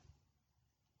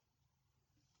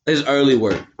his early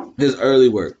work. And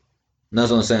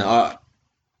that's what I'm saying.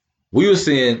 We were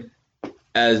seeing,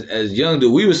 as young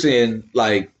dude, we were seeing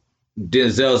like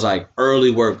Denzel's like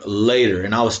early work later,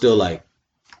 and I was still like,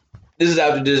 this is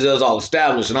after Denzel's all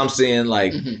established, and I'm seeing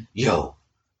like, yo,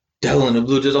 Devil in the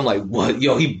Blue Jays. I'm like, what?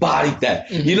 Yo, he bodied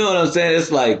that. You know what I'm saying? It's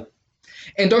like,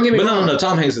 and don't get me wrong. No.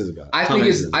 Tom Hanks is a guy. I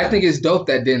think it's dope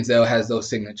that Denzel has those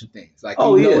signature things. Like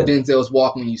Denzel's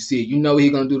walk when you see it. You know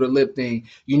he's gonna do the lip thing.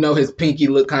 You know his pinky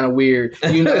look kind of weird.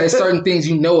 You know there's certain things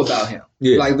you know about him.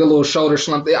 Yeah. Like the little shoulder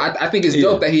slump. I think it's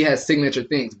dope that he has signature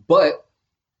things, but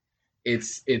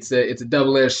it's a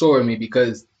double-edged sword with me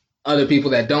because other people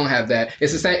that don't have that,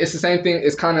 it's the same thing.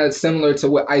 It's kind of similar to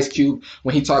what Ice Cube,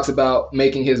 when he talks about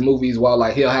making his movies, while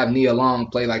like he'll have Nia Long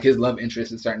play like his love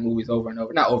interest in certain movies over and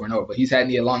over, not over and over, but he's had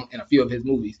Nia Long in a few of his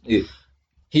movies. Yeah.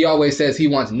 He always says he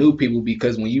wants new people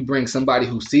because when you bring somebody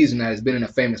who's seasoned that has been in a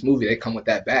famous movie, they come with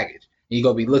that baggage. And you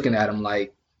go be looking at them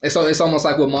like, it's almost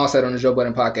like what Maul said on the Joe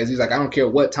Budden podcast. He's like, I don't care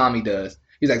what Tommy does.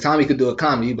 He's like, Tommy could do a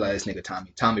comedy. You'd be like, this nigga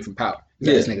Tommy from Power. He's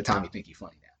like, this nigga Tommy think he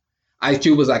funny now. Ice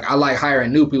Cube was like, I like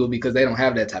hiring new people because they don't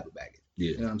have that type of baggage.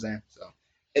 Yeah. You know what I'm saying? So,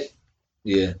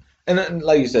 yeah. And then,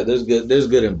 like you said, there's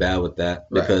good and bad with that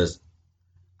because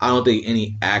I don't think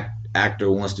any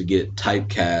actor wants to get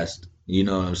typecast. You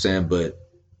know what I'm saying? But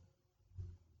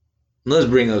let's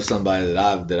bring up somebody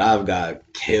that I've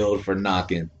got killed for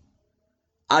knocking.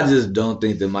 I just don't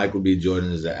think that Michael B.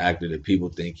 Jordan is the actor that people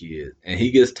think he is. And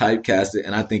he gets typecasted,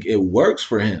 and I think it works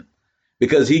for him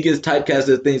because he gets typecasted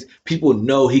as things people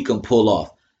know he can pull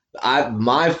off.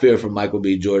 My fear for Michael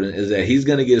B. Jordan is that he's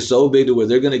going to get so big to where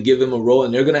they're going to give him a role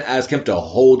and they're going to ask him to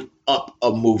hold up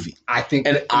a movie. I think,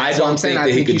 and I don't think that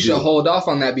he should hold off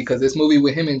on that because this movie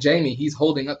with him and Jamie, he's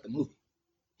holding up the movie.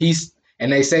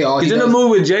 And they say, he's in a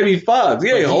movie with Jamie Foxx. He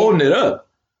ain't holding it up,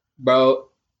 bro.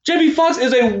 Jamie Foxx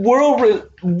is a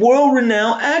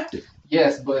world-renowned actor.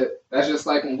 Yes, but that's just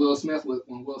like when Will Smith was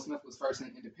first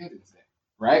in Independence Day,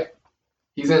 right?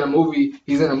 He's in a movie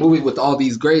with all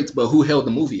these greats, but who held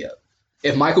the movie up?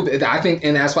 If Michael, I think,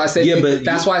 and that's why I said,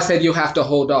 that's why I said you have to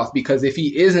hold off because if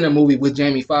he is in a movie with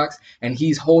Jamie Foxx and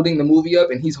he's holding the movie up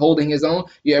and he's holding his own,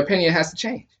 your opinion has to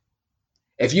change.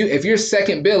 If you're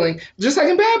second billing, just like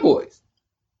in Bad Boys.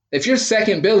 If you're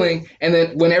second billing and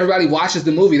then when everybody watches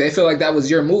the movie, they feel like that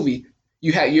was your movie,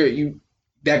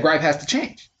 that gripe has to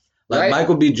change. Like right?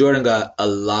 Michael B. Jordan got a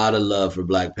lot of love for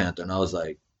Black Panther, and I was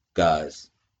like, guys,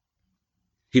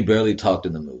 he barely talked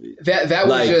in the movie. That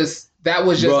was just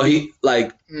bro. He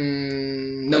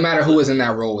no matter who was in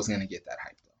that role was gonna get that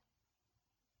hype.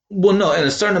 Well, no, and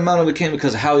a certain amount of it came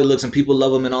because of how he looks and people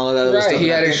love him and all of that other stuff. He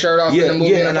had his shirt off in the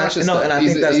movie and a bunch of stuff. And I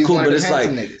think that's cool, but it's like.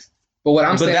 Niggas. But what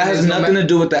I'm saying that has nothing to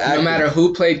do with the actor. No matter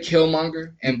who played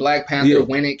Killmonger and Black Panther,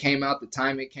 when it came out, the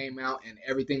time it came out, and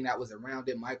everything that was around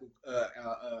it, Michael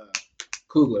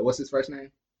Coogler, what's his first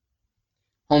name?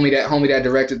 Homie that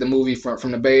directed the movie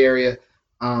from the Bay Area.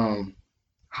 I'm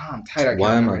tight. I can't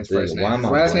remember his first name. His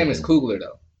last name is Coogler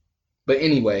though. But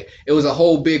anyway, it was a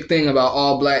whole big thing about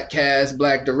all black cast,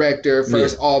 black director,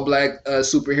 first all black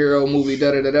superhero movie.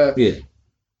 Yeah.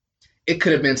 It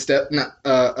could have been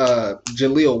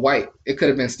Jaleel White. It could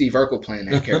have been Steve Urkel playing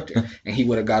that character, and he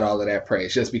would have got all of that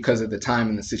praise just because of the time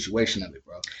and the situation of it,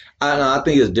 bro. I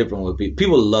think it's different with people.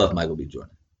 People love Michael B. Jordan.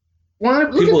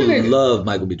 People love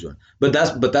Michael B. Jordan, but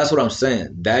that's what I'm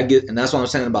saying. And that's what I'm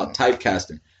saying about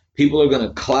typecasting. People are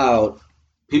gonna cloud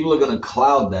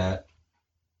that,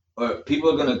 or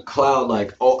people are gonna cloud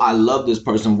like, oh, I love this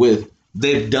person with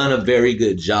they've done a very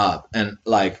good job, and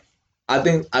like I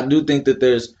do think that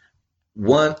there's.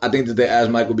 One, I think that they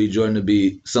asked Michael B. Jordan to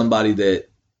be somebody that,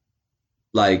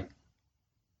 like,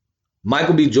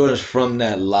 Michael B. Jordan's from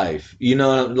that life. You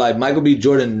know, like, Michael B.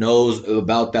 Jordan knows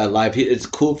about that life. It's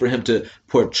cool for him to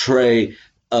portray,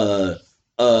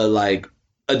 like,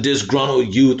 a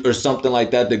disgruntled youth or something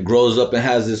like that grows up and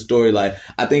has this story. Like,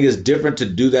 I think it's different to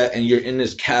do that and you're in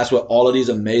this cast with all of these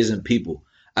amazing people.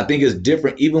 I think it's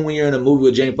different even when you're in a movie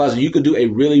with Jamie Foxx and you could do a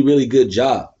really, really good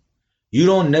job. You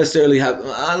don't necessarily have,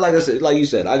 like I said, like you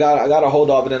said, I got to hold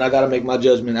off and then I got to make my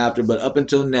judgment after. But up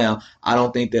until now, I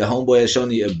don't think that Homeboy has shown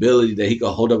the ability that he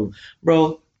could hold up.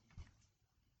 Bro,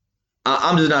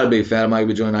 I'm just not a big fan of Michael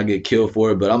B. Jordan. I get killed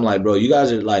for it. But I'm like, bro, you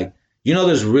guys are like,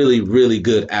 there's really, really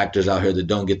good actors out here that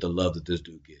don't get the love that this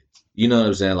dude gets. You know what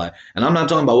I'm saying? Like, and I'm not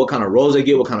talking about what kind of roles they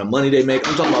get, what kind of money they make.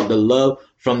 I'm talking about the love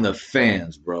from the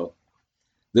fans, bro.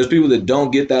 There's people that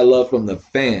don't get that love from the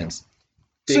fans.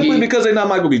 Simply because they're not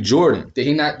Michael B. Jordan. Did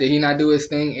he not do his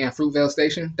thing in Fruitvale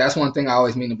Station? That's one thing I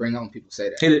always mean to bring up when people say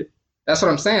that. He did. That's what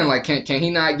I'm saying. Like, can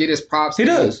he not get his props? He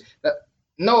does.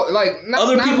 No, like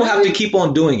other people have to keep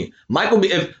on doing it. Michael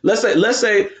B. If let's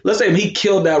say he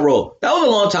killed that role. That was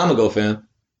a long time ago, fam.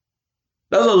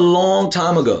 That was a long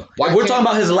time ago. We're talking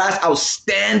about his last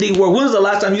outstanding work. When was the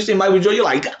last time you seen Michael B. Jordan? You're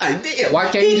like, God damn. Why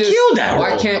can't he killed that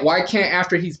role? Why can't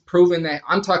after he's proven that?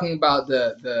 I'm talking about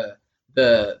the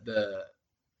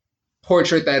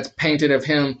portrait that's painted of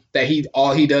him that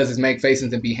all he does is make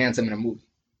faces and be handsome in a movie.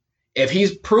 If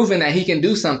he's proven that he can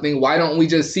do something, why don't we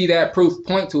just see that proof,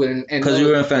 point to it? Because you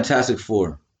were in Fantastic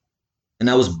Four, and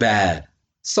that was bad.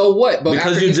 So what? But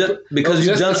because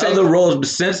you've done other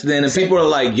roles since then, and people are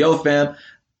like, "Yo, fam,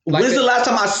 when's the last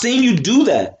time I seen you do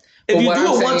that?" If you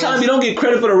do it one time, you don't get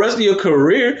credit for the rest of your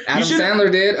career. Adam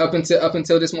Sandler did up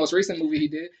until this most recent movie he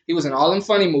did. He was in all them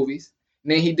funny movies.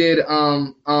 And then he did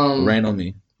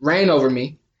Reign Over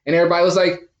Me, and everybody was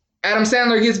like, Adam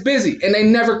Sandler gets busy, and they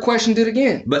never questioned it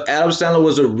again. But Adam Sandler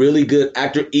was a really good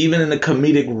actor, even in a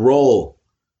comedic role.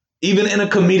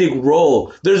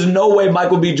 There's no way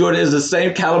Michael B. Jordan is the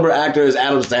same caliber actor as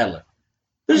Adam Sandler.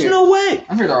 There's no way.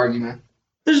 I'm here to argue, man.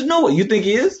 There's no way. You think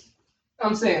he is?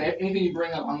 I'm saying anything you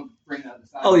bring up, I'm bringing up the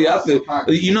side. Oh yeah, I feel.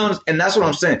 And that's what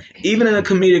I'm saying. Even in a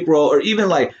comedic role, or even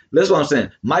like that's what I'm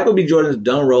saying. Michael B. Jordan's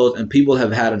done roles, and people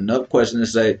have had enough questions to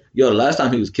say, "Yo, the last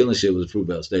time he was killing shit was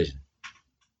Fruitvale Station."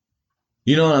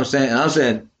 You know what I'm saying? And I'm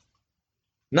saying,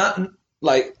 not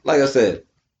like I said,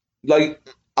 like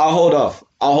I'll hold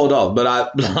off. But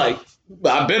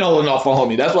I've been holding off on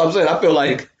homie. That's what I'm saying. I feel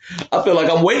like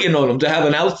I'm waiting on him to have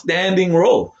an outstanding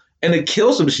role and to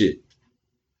kill some shit.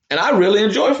 And I really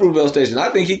enjoy Fruitvale Station. I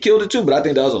think he killed it too, but I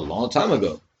think that was a long time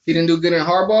ago. He didn't do good in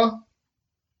Hardball?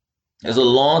 It's a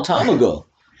long time ago.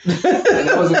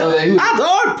 That was another.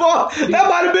 Hardball. That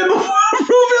might have been before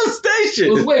Fruitvale Station.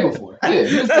 It was way before.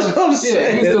 Yeah, that's what I'm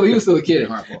saying. He was still a kid in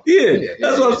Hardball. Yeah,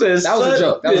 that's what I'm saying. That was a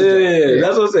joke. Yeah,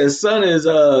 that's what I'm saying.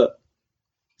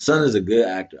 Son is a good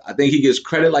actor. I think he gets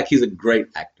credit like he's a great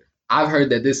actor. I've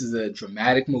heard that this is a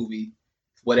dramatic movie.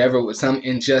 Whatever, with some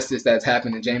injustice that's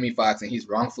happened to Jamie Foxx, and he's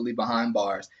wrongfully behind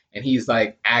bars, and he's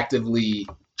like actively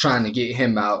trying to get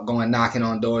him out, going knocking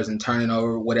on doors and turning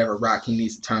over whatever rock he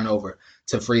needs to turn over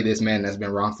to free this man that's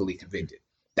been wrongfully convicted.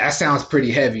 That sounds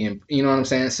pretty heavy, and you know what I'm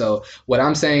saying? So what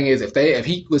I'm saying is if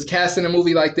he was cast in a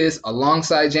movie like this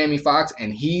alongside Jamie Foxx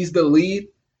and he's the lead,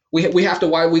 we got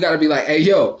to be like, hey,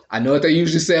 yo, I know what they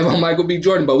usually say about Michael B.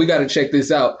 Jordan, but we got to check this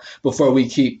out before we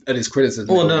keep this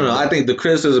criticism. Well, no. I think the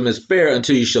criticism is fair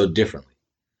until you show differently.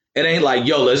 It ain't like,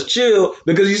 yo, let's chill,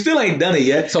 because you still ain't done it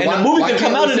yet. So and the movie can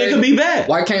come out and it could be bad.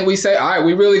 Why can't we say, all right,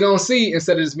 we really gonna see,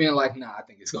 instead of just being like, nah, I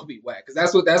think it's gonna be whack?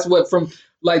 Because that's what from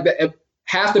like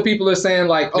half the people are saying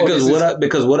like, oh,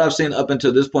 because what I've seen up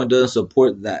until this point doesn't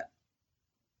support that.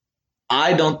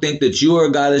 I don't think that you are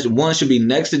a guy that one should be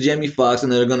next to Jamie Foxx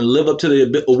and they're going to live up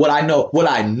to what I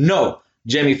know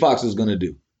Jamie Foxx is going to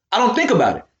do. I don't think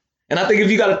about it. And I think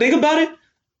if you got to think about it,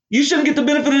 you shouldn't get the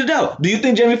benefit of the doubt. Do you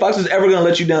think Jamie Foxx is ever going to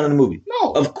let you down in the movie?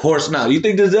 No. Of course not. You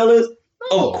think Denzel is?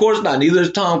 No. Of course not. Neither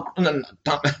is Tom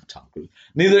Cruise.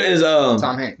 Neither is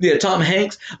Tom Hanks. Yeah, Tom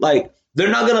Hanks. Like, they're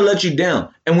not going to let you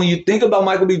down. And when you think about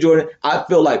Michael B. Jordan, I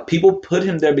feel like people put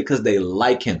him there because they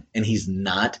like him, and he's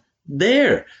not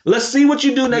there. Let's see what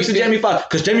you do next to Jamie Foxx,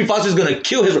 because Jamie Foxx is going to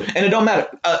kill his, and it don't matter.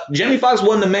 Jamie Foxx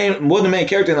wasn't the main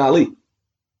character in Ali.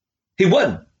 He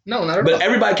wasn't. No, not at all. But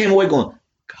everybody came away going,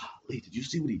 golly, did you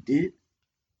see what he did?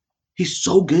 He's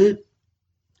so good.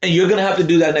 And you're going to have to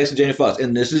do that next to Jamie Foxx,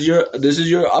 and this is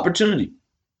your opportunity.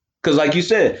 Because like you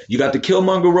said, you got the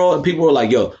Killmonger role, and people were like,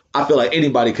 yo, I feel like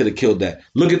anybody could have killed that.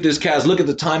 Look at this cast. Look at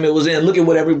the time it was in. Look at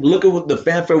what the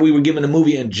fanfare we were giving the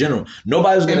movie in general.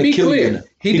 Nobody's going to kill you.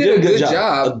 He did a good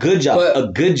job. A good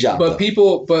job. But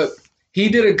he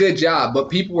did a good job. But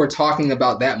people were talking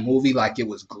about that movie like it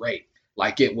was great.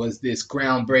 Like it was this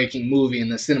groundbreaking movie,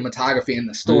 and the cinematography and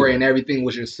the story and everything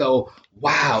was just so,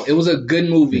 wow. It was a good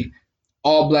movie.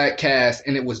 All black cast,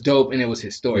 and it was dope, and it was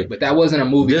historic. But that wasn't a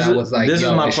movie that was like,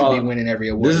 yo, it should be winning every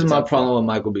award. This is my problem with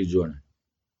Michael B. Jordan.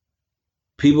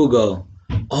 People go,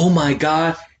 oh my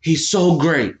God, he's so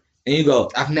great. And you go,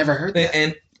 I've never heard that.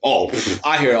 And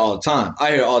I hear it all the time.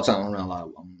 I'm around a lot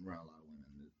of women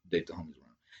that date the homies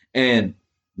around. And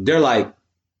they're like,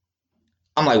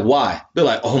 I'm like, why? They're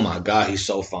like, oh my God, he's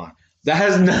so fine. That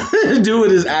has nothing to do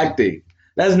with his acting.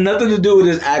 That's nothing to do with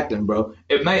his acting, bro.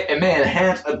 It may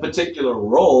enhance a particular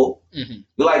role. Mm-hmm.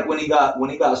 Like when he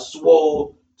got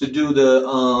swole to do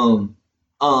the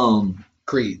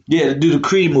Creed. Yeah, to do the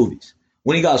Creed movies.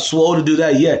 When he got swole to do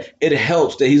that, yeah, it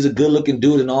helps that he's a good looking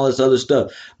dude and all this other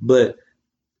stuff. But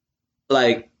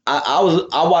like I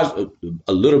watched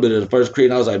a little bit of the first Creed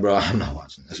and I was like, bro, I'm not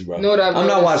watching this, bro. I'm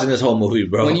not watching this whole movie,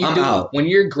 bro. When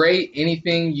you're great,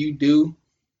 anything you do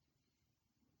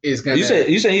is gonna. You say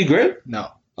he's great? No,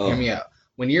 hear me out.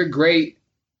 When you're great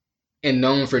and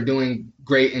known for doing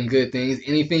great and good things,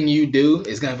 anything you do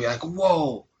is gonna be like,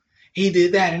 whoa, he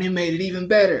did that and it made it even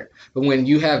better. But when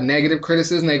you have negative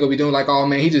criticism, they gonna be doing like, oh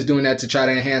man, he's just doing that to try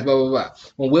to enhance blah blah blah.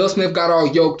 When Will Smith got all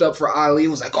yoked up for Ali, it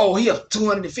was like, oh, he up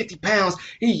 250 pounds,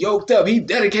 he yoked up, he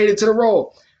dedicated to the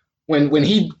role. When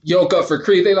he yoke up for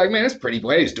Creed, they like, man, that's pretty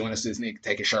boy. He's doing this nigga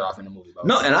take his shirt off in the movie.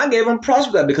 No, and I gave him props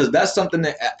for that because that's something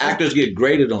that actors get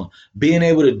graded on. Being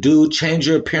able to change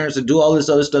your appearance, to do all this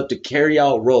other stuff to carry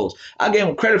out roles. I gave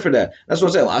him credit for that. That's what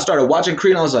I'm saying. When I started watching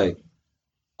Creed, I was like,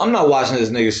 I'm not watching this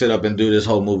nigga sit up and do this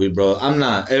whole movie, bro. I'm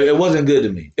not. It wasn't good to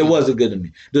me. It wasn't good to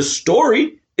me. The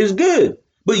story is good.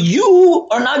 But you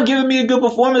are not giving me a good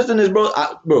performance in this, bro.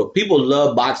 Bro, people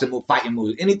love boxing, fighting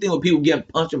movies. Anything with people getting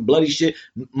punched and bloody shit,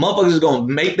 motherfuckers is going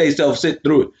to make themselves sit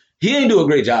through it. He ain't do a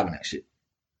great job in that shit.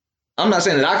 I'm not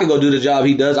saying that I could go do the job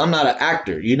he does. I'm not an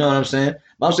actor. You know what I'm saying?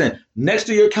 But I'm saying next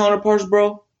to your counterparts,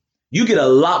 bro, you get a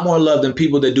lot more love than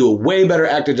people that do a way better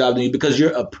actor job than you because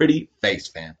you're a pretty face,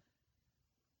 fam.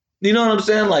 You know what I'm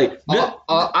saying? Like,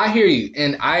 I hear you,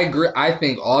 and I agree. I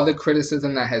think all the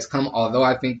criticism that has come, although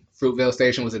I think Fruitvale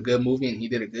Station was a good movie and he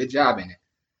did a good job in it.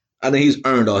 I think he's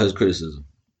earned all his criticism.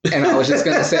 And I was just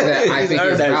going to say that I think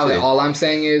it's valid. All I'm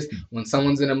saying is when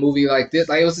someone's in a movie like this,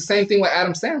 like it was the same thing with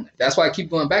Adam Sandler. That's why I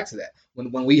keep going back to that.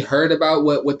 when we heard about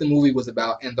what the movie was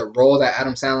about and the role that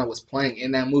Adam Sandler was playing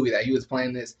in that movie, that he was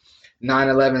playing this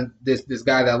 9/11, this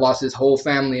guy that lost his whole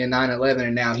family in 9/11,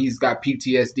 and now he's got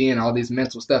PTSD and all this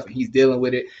mental stuff, and he's dealing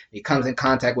with it. He comes in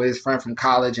contact with his friend from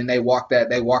college, and they walk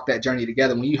that journey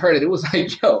together. When you heard it, it was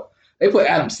like, yo, they put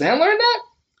Adam Sandler in that,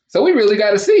 so we really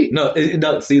got to see. No,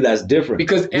 see, that's different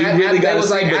Because we really got to see,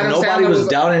 like, but nobody was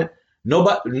doubting.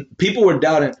 Nobody, people were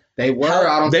doubting. They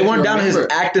were. They weren't doubting his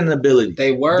acting ability.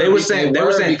 They were. They were saying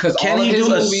because can he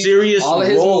do a serious role? All of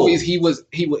his movies,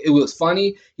 it was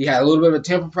funny. He had a little bit of a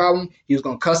temper problem. He was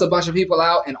gonna cuss a bunch of people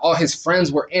out, and all his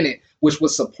friends were in it, which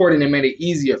was supporting and made it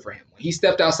easier for him. When he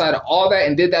stepped outside of all that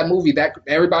and did that movie, that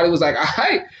everybody was like, all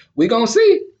right, we gonna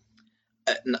see.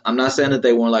 I'm not saying that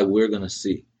they weren't like, we're gonna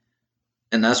see.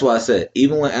 And that's why I said,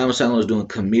 even when Adam Sandler was doing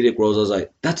comedic roles, I was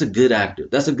like, that's a good actor.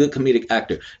 That's a good comedic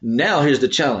actor. Now here's the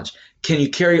challenge. Can you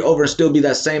carry over and still be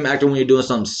that same actor when you're doing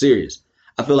something serious?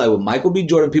 I feel like with Michael B.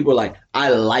 Jordan, people are like, I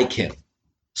like him.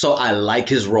 So I like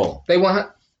his role. They want.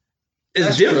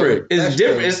 It's different. It's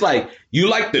different. It's like, you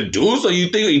like the dude, so you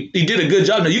think he did a good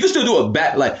job. No, you can still do a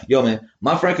bad, like, yo, man,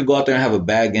 my friend could go out there and have a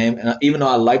bad game. And even though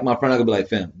I like my friend, I could be like,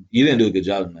 fam, you didn't do a good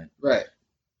job, man. Right.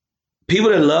 People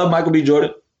that love Michael B.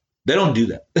 Jordan, they don't do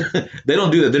that. They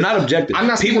don't do that. They're not objective. I'm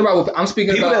not speaking about. I'm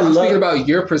speaking about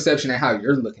your perception and how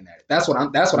you're looking at it. That's what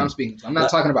I'm speaking to. I'm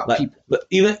not talking about people. But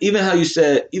even how you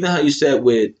said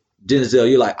with Denzel,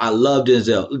 you're like, I love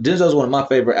Denzel. Denzel's one of my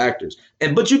favorite actors.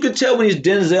 But you could tell when he's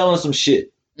Denzel on some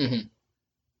shit. Mm-hmm.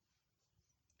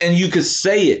 And you could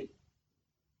say it.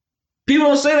 People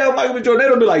don't say that with Michael B. Jordan. They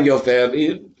don't be like, yo, fam,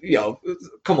 yo,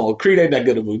 come on, Creed ain't that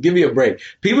good of a movie. Give me a break.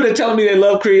 People that telling me they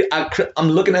love Creed, I'm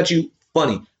looking at you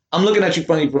funny. I'm looking at you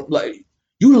funny. Like,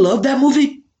 you love that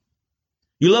movie?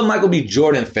 You love Michael B.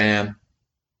 Jordan, fam.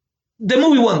 The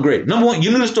movie wasn't great. Number one,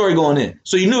 you knew the story going in.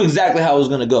 So you knew exactly how it was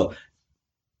going to go.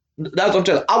 That's what I'm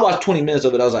telling you. I watched 20 minutes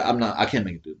of it. I was like, I can't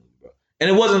make it through the movie, bro. And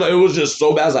it wasn't like, it was just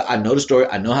so bad. I was like, I know the story.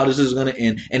 I know how this is going to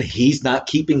end. And he's not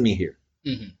keeping me here.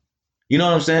 Mm-hmm. You know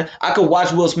what I'm saying? I could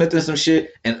watch Will Smith and some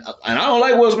shit. And I don't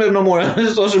like Will Smith no more.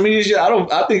 Social media shit.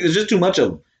 I think it's just too much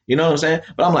of him. You know what I'm saying?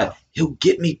 But I'm like, he'll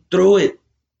get me through it.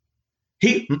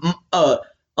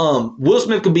 Will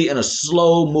Smith could be in a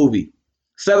slow movie.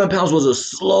 7 Pounds was a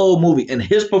slow movie, and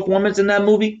his performance in that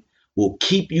movie will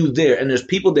keep you there. And there's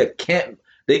people that can't.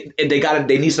 They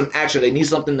need some action. They need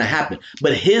something to happen.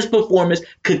 But his performance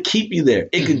could keep you there.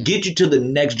 It could get you to the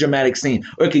next dramatic scene,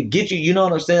 or it could get you. You know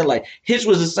what I'm saying? Like Hitch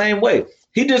was the same way.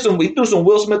 He threw some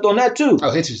Will Smith on that too.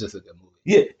 Oh, Hitch is just a good movie.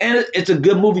 Yeah, and it's a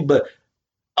good movie, but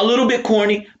a little bit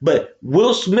corny, but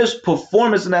Will Smith's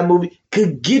performance in that movie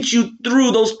could get you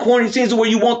through those corny scenes where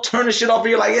you won't turn the shit off and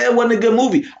you're like, yeah, it wasn't a good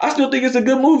movie. I still think it's a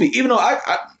good movie, even though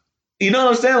I you know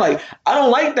what I'm saying? Like, I don't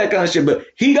like that kind of shit, but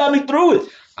he got me through it.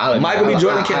 Michael B.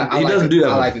 Jordan can't. He doesn't do that.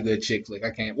 I like a good chick flick.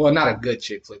 I can't. Well, not a good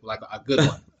chick flick, but like a good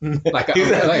one. Like I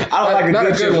don't like a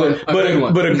good chick one, but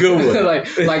a good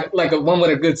one. like a one with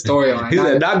a good storyline. He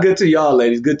said, not good to y'all,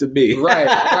 ladies. Good to me. Right.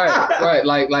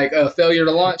 Like Failure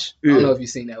to Launch. I don't know if you've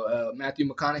seen that. Matthew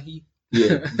McConaughey.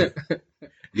 Yeah.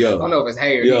 Yo, I don't know if it's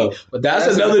hair. Yo, but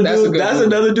that's another dude. That's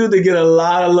another dude that get a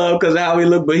lot of love because of how he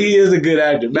look. But he is a good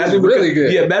actor. He's really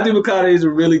good. Yeah, Matthew McConaughey is a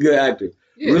really good actor.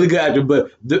 Yeah. Really good actor.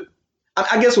 But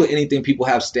I guess with anything, people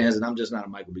have stands, and I'm just not a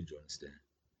Michael B. Jordan stand.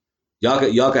 Y'all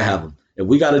can have him. If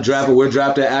we got a draft and we're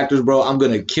drafting actors, bro, I'm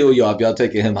gonna kill y'all if y'all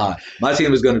taking him high. My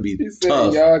team is gonna be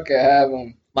tough. Y'all can have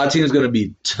him. My team is gonna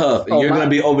be tough, and you're gonna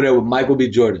be over there with Michael B.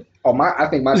 Jordan. I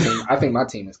think my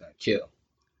team is gonna kill.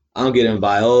 I'm getting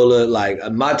Viola.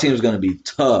 Like, my team's gonna be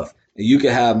tough, and you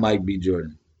can have Mike B.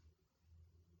 Jordan.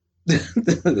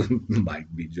 Mike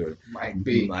B. Jordan.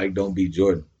 Mike don't be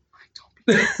Jordan.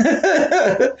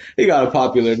 He got a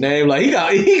popular name. Like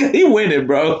he winning,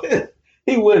 bro.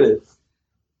 He winning.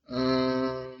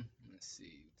 Let's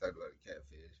see. Talk about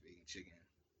catfish, vegan chicken.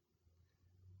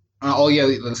 Oh yeah,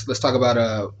 let's talk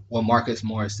about what Marcus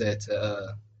Morris said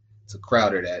to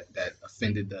Crowder that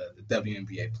offended the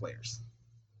WNBA players.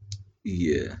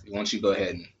 Yeah. Why don't you go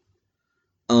ahead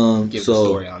and give the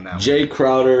story on that? Jay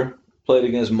Crowder played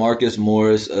against Marcus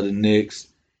Morris of the Knicks,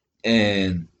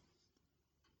 and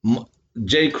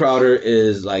Jay Crowder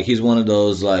is like he's one of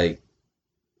those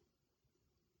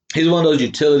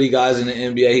utility guys in the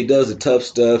NBA. He does the tough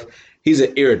stuff. He's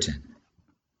an irritant.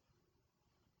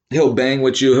 He'll bang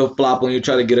with you. He'll flop on you,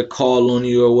 try to get a call on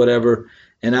you or whatever.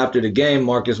 And after the game,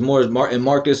 Marcus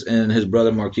and his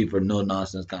brother Markieff are no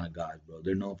nonsense kind of guys, bro.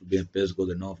 They're known for being physical.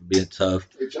 They're known for being tough.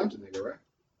 They jumped a nigga, right?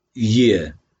 Yeah,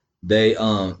 they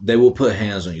will put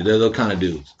hands on you. They're those kind of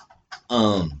dudes.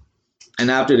 And And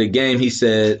after the game, he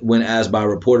said, when asked by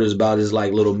reporters about his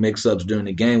like little mix-ups during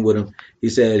the game with him, he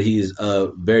said he's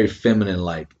very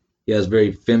feminine-like. He has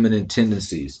very feminine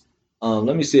tendencies.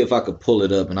 Let me see if I could pull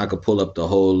it up, and I could pull up the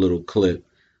whole little clip.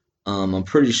 I'm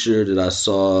pretty sure that I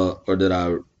saw or that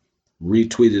I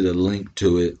retweeted a link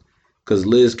to it because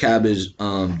Liz Cabbage,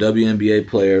 WNBA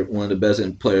player, one of the best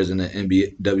players in the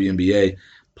WNBA,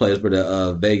 plays for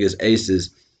the Vegas Aces,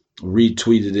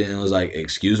 retweeted it and was like,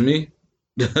 "Excuse me,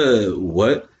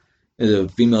 what?" And the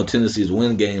female tendencies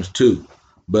win games too,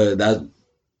 but that.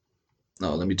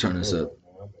 No, let me turn this up.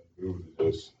 I think dudes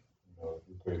just,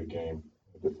 you play the game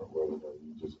a different way. Like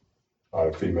you just a lot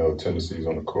of female tendencies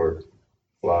on the court,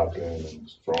 flopping and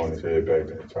just throwing his head back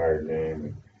the entire game.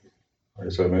 And like I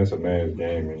said, man, it's a man's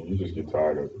game, and you just get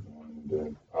tired of it. Man. And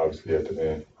then obviously at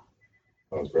the end,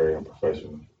 that was very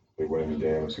unprofessional. They win the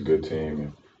game. It's a good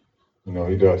team, and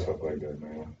he does stuff like that,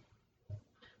 man.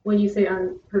 When you say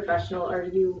unprofessional, are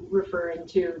you referring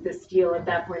to the steal at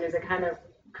that point as a kind of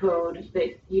code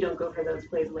that you don't go for those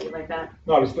plays late like that?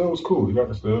 No, the steal was cool. You got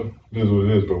the steal. It is what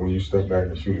it is. But when you step back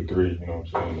and shoot a three, you know what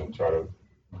I'm saying, and try to,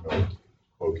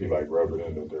 low-key like rub it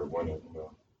in that they're winning,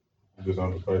 it's just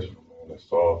unprofessional, man. It's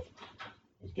soft.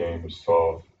 His game is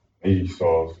soft. He's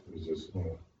soft. It's just,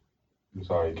 just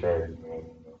how he carries, man.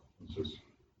 It's just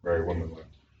very womanlike.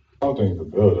 I don't think it's a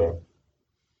build-up.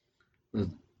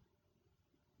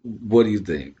 What do you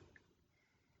think?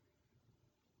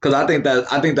 Because I think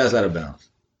that's out of bounds.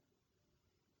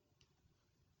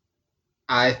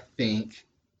 I think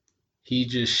he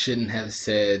just shouldn't have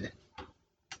said.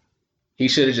 He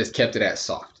should have just kept it at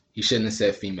soft. He shouldn't have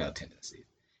said female tendencies.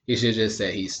 He should have just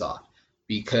said he's soft.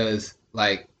 Because,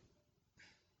 like,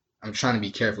 I'm trying to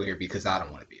be careful here because I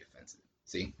don't want to be offensive.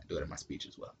 See, I do it in my speech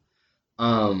as well.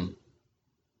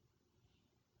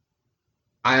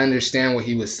 I understand what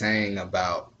he was saying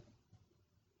about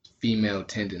female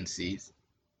tendencies.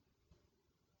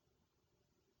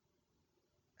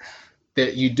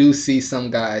 That you do see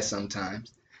some guys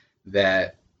sometimes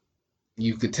that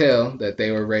you could tell that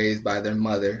they were raised by their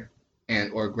mother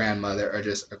and or grandmother or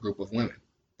just a group of women.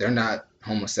 They're not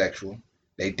homosexual.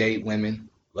 They date women,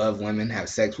 love women, have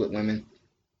sex with women,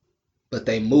 but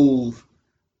they move.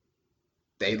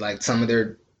 They like some of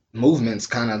their movements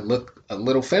kind of look a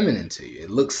little feminine to you. It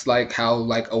looks like how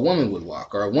like a woman would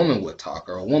walk or a woman would talk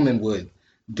or a woman would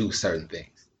do certain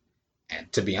things.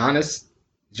 And to be honest,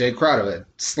 Jay Crowder had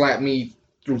slapped me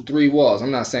through 3 walls.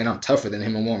 I'm not saying I'm tougher than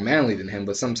him or more manly than him,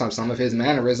 but sometimes some of his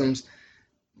mannerisms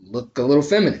look a little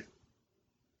feminine.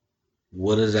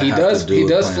 What does that have to do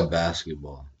with playing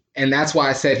basketball? And that's why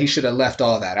I said he should have left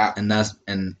all that out.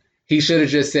 And he should have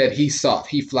just said he's soft.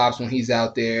 He flops when he's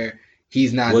out there.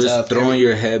 He's not what tough. Is throwing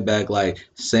your head back, like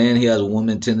saying he has a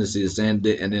woman tendency, saying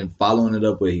and then following it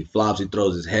up where he flops, he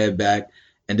throws his head back,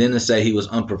 and then to say he was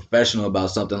unprofessional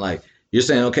about something like you're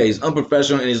saying, okay, he's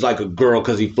unprofessional and he's like a girl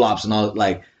because he flops and all.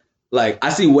 Like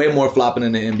I see way more flopping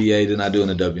in the NBA than I do in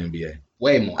the WNBA.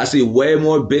 Way more. I see way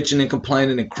more bitching and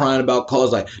complaining and crying about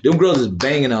calls. Like them girls is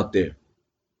banging out there.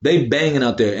 They banging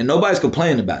out there and nobody's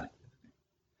complaining about it.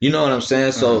 You know what I'm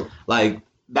saying? So like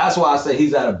that's why I say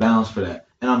he's out of bounds for that.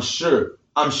 And I'm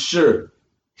sure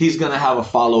he's gonna have a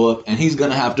follow up, and he's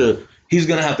gonna have to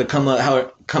come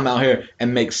out here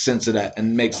and make sense of that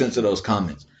and make sense of those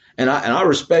comments. And I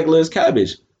respect Liz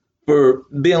Cabbage for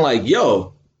being like,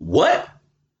 yo, what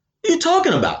are you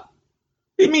talking about?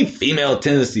 What do you mean female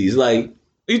tendencies? Like, what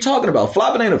are you talking about?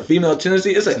 Flopping ain't a female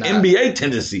tendency. It's an NBA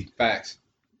tendency. Facts.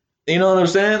 You know what I'm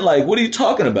saying? Like, what are you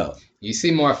talking about? You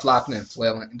see more flopping and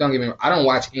flailing. Don't get me wrong. I don't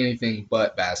watch anything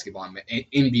but basketball,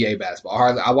 NBA basketball.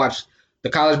 I watch the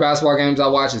college basketball games I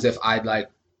watch as if I'd like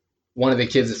one of the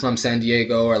kids that's from San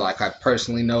Diego or like I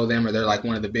personally know them or they're like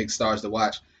one of the big stars to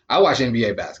watch. I watch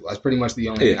NBA basketball. That's pretty much the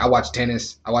only thing. I watch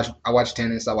tennis. I watch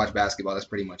tennis. I watch basketball. That's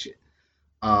pretty much it.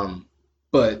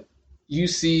 But you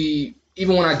see,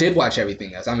 even when I did watch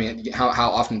everything else, I mean, how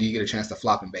often do you get a chance to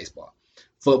flop in baseball?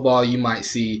 Football, you might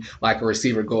see like a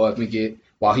receiver go up and get,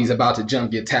 while he's about to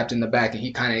jump, get tapped in the back, and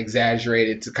he kind of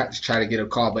exaggerated to try to get a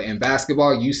call. But in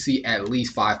basketball, you see at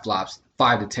least 5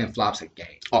 to 10 flops a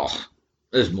game. Oh,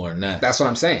 there's more than that. That's what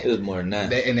I'm saying. There's more than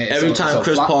that. Every time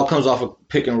Chris Paul comes off a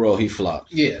pick and roll, he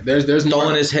flops. Yeah, there's more.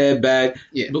 Throwing his head back,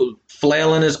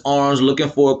 flailing his arms, looking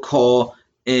for a call,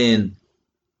 and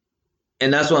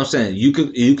that's what I'm saying. You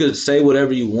could say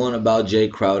whatever you want about Jay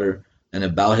Crowder and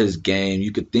about his game.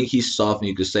 You could think he's soft, and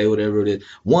you could say whatever it is.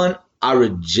 One, I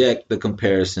reject the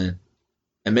comparison,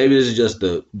 and maybe this is just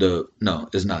no,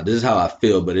 it's not. This is how I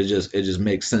feel, but it just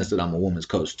makes sense that I'm a women's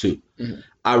coach too. Mm-hmm.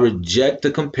 I reject the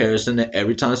comparison that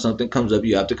every time something comes up,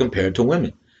 you have to compare it to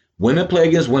women. Women play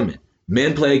against women.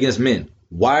 Men play against men.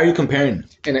 Why are you comparing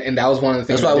them? And that was one of the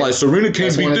things. That's why I'm like, Serena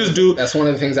can't beat this dude. That's one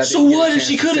of the things I So didn't what get a if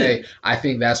she chance to couldn't? say. I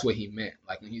think that's what he meant.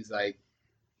 Like when he's like,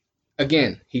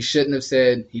 again, he shouldn't have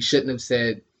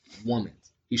said woman.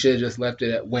 He should have just left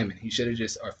it at women. He should have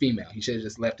just, or female. He should have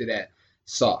just left it at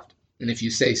soft. And if you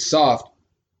say soft,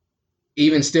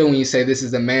 even still, when you say this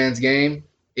is a man's game,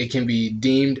 it can be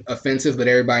deemed offensive, but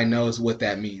everybody knows what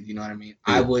that means. You know what I mean?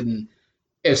 Yeah. I wouldn't.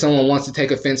 If someone wants to take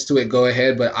offense to it, go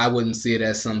ahead, but I wouldn't see it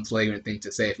as some flagrant thing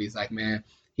to say if he's like, man,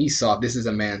 he's soft. This is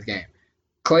a man's game.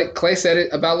 Clay said it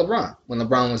about LeBron. When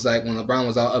LeBron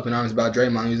was all up in arms about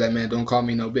Draymond, he was like, man, don't call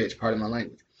me no bitch, pardon my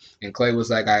language. And Clay was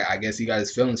like, I guess he got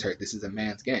his feelings hurt. This is a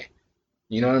man's game.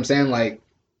 You know what I'm saying? Like,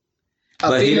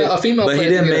 a female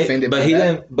player can get offended by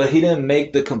that. But he didn't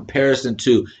make the comparison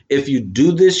to, if you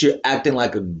do this, you're acting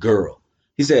like a girl.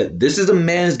 He said, this is a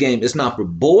man's game. It's not for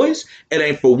boys. It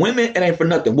ain't for women. It ain't for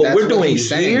nothing. What we're doing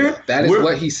here. That is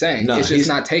what he's saying. It's just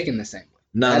not taken the same way.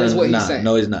 That is what he's saying.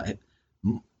 No, he's not.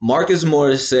 Marcus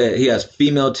Morris said he has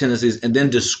female tendencies and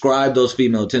then described those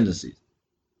female tendencies.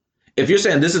 If you're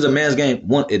saying this is a man's game,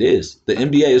 one, it is. The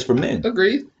NBA is for men.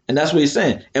 Agreed. And that's what he's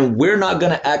saying. And we're not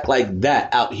going to act like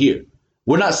that out here.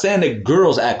 We're not saying that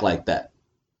girls act like that.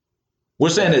 We're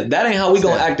saying that ain't how we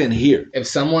going to act in here. If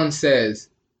someone says,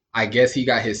 I guess he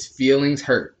got his feelings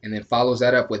hurt, and then follows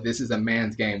that up with this is a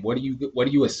man's game, what are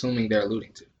you assuming they're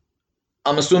alluding to?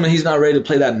 I'm assuming he's not ready to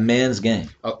play that man's game.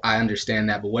 Oh, I understand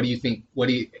that, but what do you think?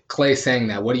 Clay saying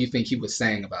that? What do you think he was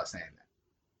saying about saying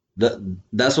that?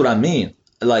 That's what I mean.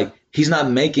 Like, he's not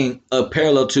making a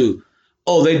parallel to,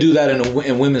 oh, they do that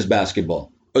in women's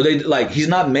basketball, or they like he's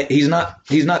not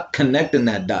connecting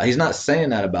that dot. He's not saying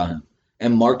that about him.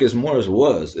 And Marcus Morris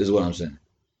is what I'm saying.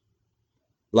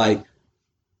 Like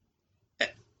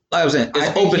I was saying, it's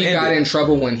I think open-ended. he got in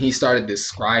trouble when he started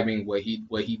describing what he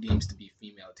deems to be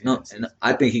female tendencies. No, and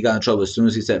I think he got in trouble as soon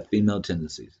as he said female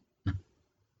tendencies.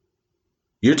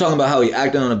 You're talking about how he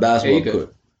acted on a basketball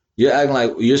court. You're acting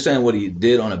like you're saying what he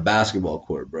did on a basketball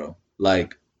court, bro.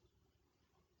 Like,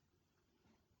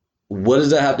 what does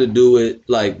that have to do with,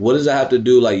 like,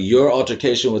 your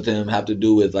altercation with him have to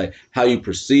do with, like, how you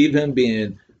perceive him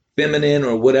being feminine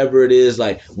or whatever it is?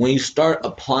 Like, when you start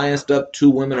applying stuff to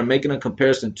women or making a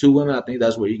comparison to women, I think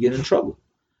that's where you get in trouble.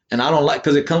 And I don't like,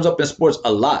 because it comes up in sports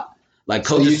a lot. Like,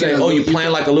 coaches say, oh, you're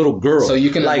playing like a little girl. So you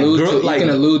can, like,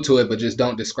 allude to it, but just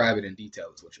don't describe it in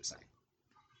detail is what you're saying.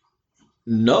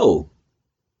 No.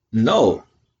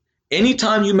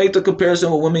 Anytime you make the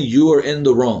comparison with women, you are in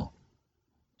the wrong.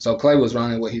 So Clay was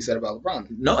wrong in what he said about LeBron.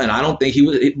 No, and I don't think he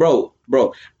was.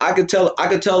 Bro. I could tell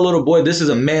a little boy, this is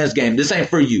a man's game. This ain't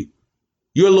for you.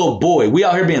 You're a little boy. We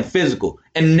out here being physical,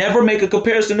 and never make a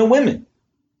comparison to women.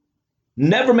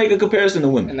 Never make a comparison to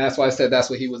women. And that's why I said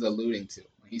that's what he was alluding to.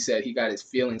 He said he got his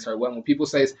feelings hurt. When people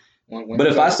say, but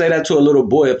if I say that to a little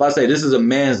boy, if I say this is a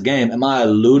man's game, am I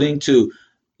alluding to,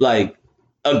 like,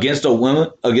 against a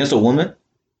woman?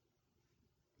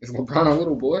 Is LeBron a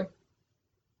little boy?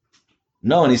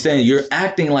 No, and he's saying you're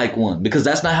acting like one, because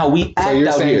that's not how we act out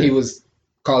here. So you're saying he was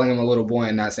calling him a little boy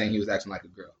and not saying he was acting like a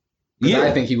girl? Yeah.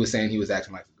 I think he was saying he was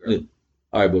acting like a girl. Yeah.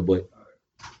 All right, boy.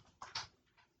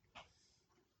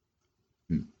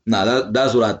 Nah,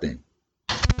 that's what I think.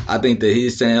 I think that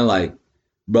he's saying, like,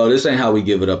 bro, this ain't how we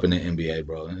give it up in the NBA,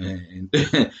 bro.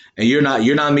 And you're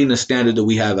not meeting the standard that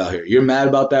we have out here. You're mad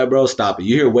about that, bro? Stop it.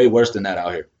 You hear way worse than that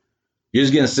out here. You're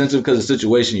just getting sensitive because of the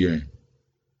situation you're in.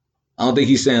 I don't think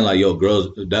he's saying, like, yo, girls,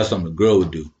 that's something a girl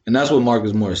would do. And that's what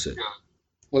Marcus Morris said.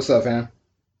 What's up, fam?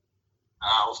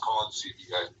 I was calling to see if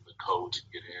you guys knew the code to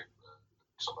get in.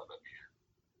 Somebody let me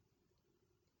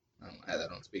in. I don't have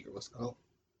that on speaker. What's the code?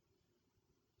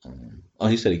 Oh,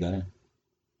 he said he got in.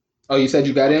 Oh, you said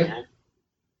you got in?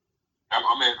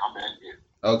 I'm in.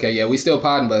 Yeah. Okay, yeah, we still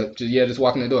podding, but just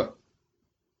walk in the door.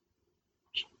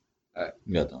 All right.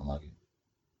 You got to unlock it.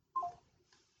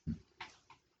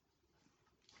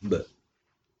 But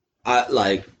I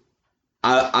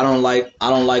don't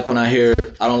like when I hear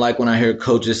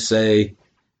coaches say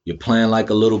you're playing like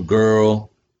a little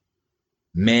girl,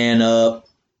 man up.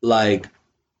 Like,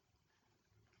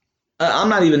 I'm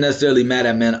not even necessarily mad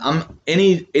at men. I'm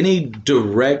any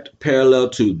direct parallel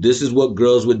to this is what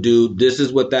girls would do. This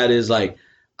is what that is. Like,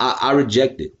 I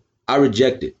reject it.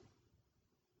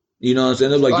 You know what I'm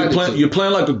saying? They're like, you're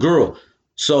playing like a girl.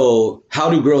 So how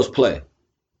do girls play?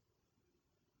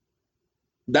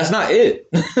 That's not it.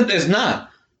 It's not.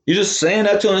 You're just saying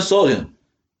that to insult him.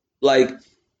 Like,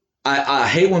 I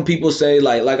hate when people say,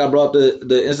 like I brought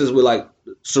the instance with, like,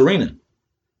 Serena.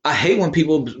 I hate when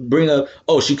people bring up,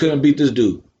 oh, she couldn't beat this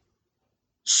dude.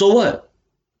 So what?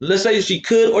 Let's say she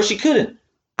could or she couldn't.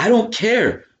 I don't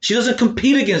care. She doesn't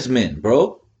compete against men,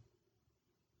 bro.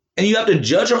 and you have to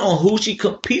judge her on who she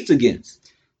competes against.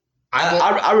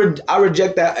 I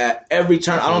reject that at every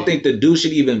turn. I don't think the dude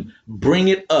should even bring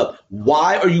it up.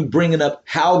 Why are you bringing up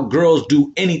how girls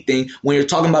do anything when you're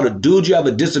talking about a dude you have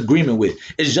a disagreement with?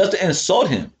 It's just to insult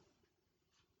him.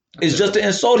 It's just to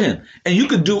insult him. And you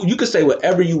could say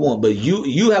whatever you want, but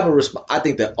you have I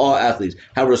think that all athletes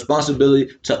have a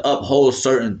responsibility to uphold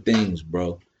certain things,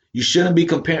 bro. You shouldn't be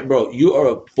comparing, bro. You are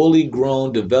a fully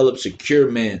grown, developed, secure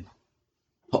man.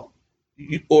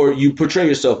 Or you portray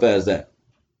yourself as that.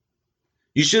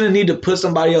 You shouldn't need to put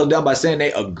somebody else down by saying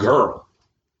they a girl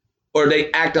or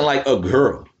they acting like a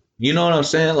girl. You know what I'm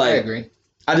saying? Like, I agree.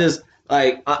 I just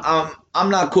like I'm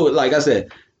not cool. Like I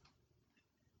said,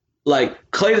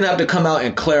 like Clay didn't have to come out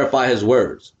and clarify his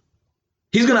words.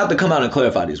 He's gonna have to come out and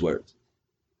clarify these words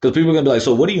because people are gonna be like,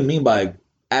 so what do you mean by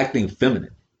acting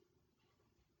feminine?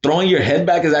 Throwing your head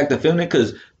back is acting feminine?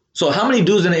 Because so how many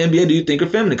dudes in the NBA do you think are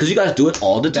feminine? Because you guys do it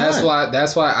all the time.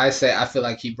 That's why I say I feel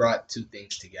like he brought two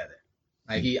things together.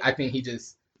 Like I think he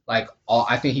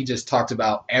just talked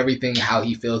about everything, how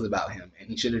he feels about him, and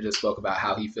he should have just spoke about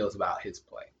how he feels about his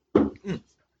play,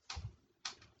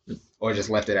 or just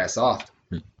left it as soft.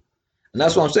 And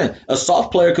that's what I'm saying. A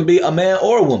soft player could be a man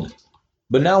or a woman,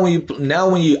 but now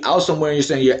when you out somewhere and you're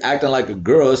saying you're acting like a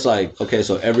girl, it's like, okay,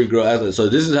 so every girl acts like, so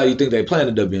this is how you think they play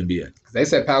in the WNBA? Because they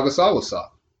said Pau Gasol was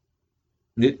soft.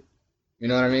 Yeah. You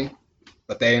know what I mean?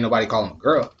 But they ain't nobody call him a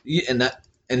girl. Yeah,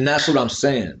 and that's what I'm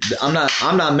saying. I'm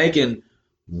not making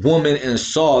woman and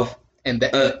soft. And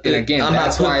again,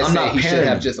 that's why I say he should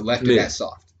have just left it as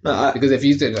soft. No, because if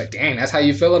you said like, dang, that's how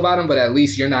you feel about him, but at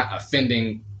least you're not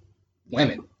offending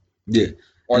women. Yeah.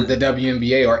 Or the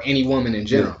WNBA or any woman in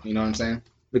general. Yeah. You know what I'm saying?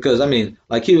 Because I mean,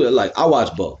 I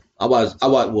watch both. I watch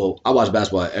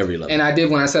basketball at every level. And I did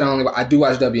when I said I do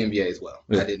watch WNBA as well.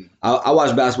 Yeah. I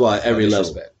watch basketball at every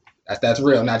level. That's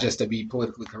real, not just to be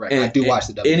politically correct. And I do watch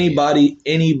the WNBA.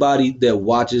 Anybody that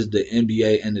watches the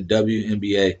NBA and the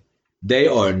WNBA, they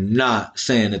are not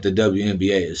saying that the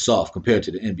WNBA is soft compared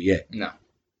to the NBA. No.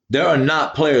 There are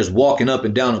not players walking up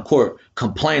and down the court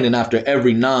complaining after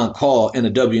every non-call in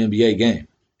a WNBA game.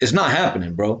 It's not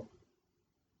happening, bro.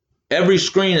 Every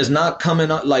screen is not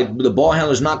coming up, like the ball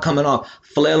handler's not coming off,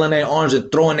 flailing their arms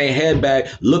and throwing their head back,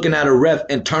 looking at a ref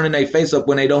and turning their face up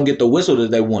when they don't get the whistle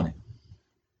that they wanted.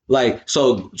 Like,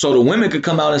 so the women could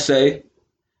come out and say,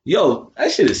 yo,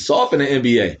 that shit is soft in the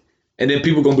NBA. And then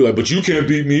people going to be like, but you can't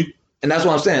beat me. And that's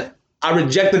what I'm saying. I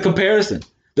reject the comparison.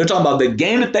 They're talking about the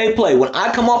game that they play. When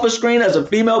I come off a screen as a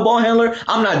female ball handler,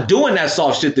 I'm not doing that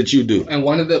soft shit that you do. And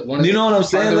you know what I'm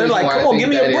saying? They're like, come on, give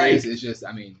me a break. It's just,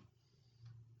 I mean,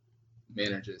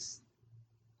 men are just,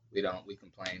 we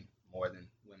complain more than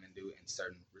women do in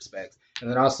certain respects. And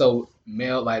then also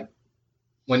male,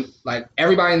 when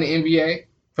everybody in the NBA,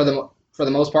 for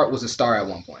the most part, was a star at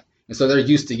one point. And so they're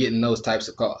used to getting those types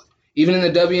of calls. Even in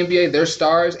the WNBA, they're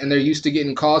stars and they're used to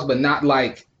getting calls, but not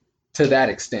to that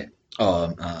extent.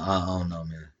 Oh, I don't know,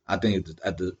 man. I think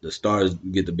the stars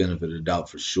get the benefit of the doubt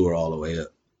for sure all the way up.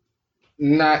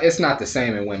 Nah, it's not the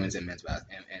same in women's and men's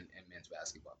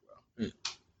basketball, bro.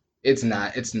 It's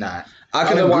not. I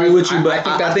can agree with you, but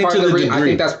I think to the degree. I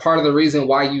think that's part of the reason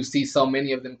why you see so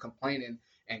many of them complaining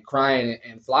and crying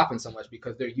and flopping so much,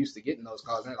 because they're used to getting those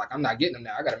calls. And they're like, I'm not getting them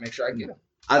now. I got to make sure I get them.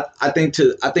 I think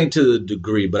to the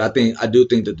degree, but I do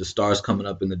think that the stars coming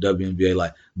up in the WNBA,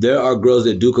 like there are girls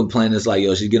that do complain. It's like,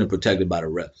 yo, she's getting protected by the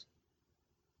refs.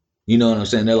 You know what I'm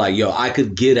saying? They're like, yo, I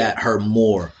could get at her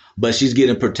more, but she's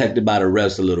getting protected by the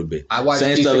refs a little bit. I watched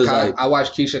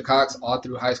Keisha Cox all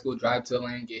through high school drive to the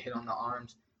lane, get hit on the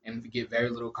arms, and get very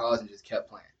little calls and just kept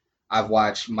playing. I've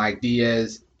watched Mike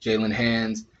Diaz, Jalen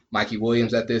Hands, Mikey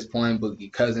Williams at this point,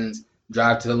 Boogie Cousins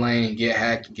drive to the lane, get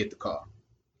hacked, get the call.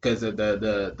 Because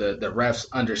the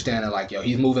refs understand that, like, yo,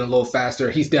 he's moving a little faster.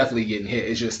 He's definitely getting hit.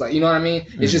 It's just like, you know what I mean?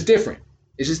 Mm-hmm. It's just different.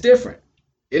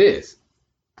 It is.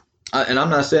 And I'm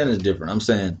not saying it's different. I'm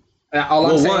saying. All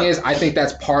I'm saying is I think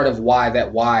that's part of why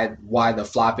the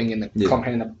flopping and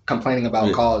the complaining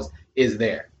about calls is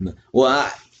there.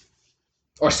 Well,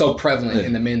 or so prevalent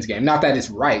in the men's game. Not that it's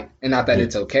right and not that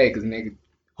it's okay, because nigga,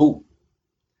 who?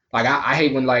 Like, I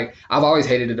hate when, like, I've always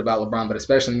hated it about LeBron, but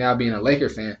especially now being a Laker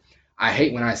fan, I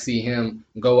hate when I see him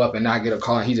go up and not get a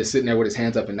call and he's just sitting there with his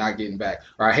hands up and not getting back.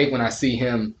 Or I hate when I see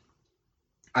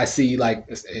like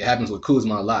it happens with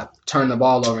Kuzma a lot, turn the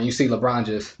ball over and you see LeBron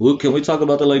just. Well, can we talk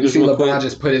about the Lakers? You see LeBron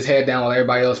just put his head down while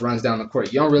everybody else runs down the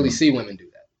court. You don't really see women do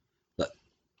that.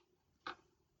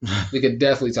 We could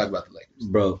definitely talk about the Lakers,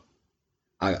 bro.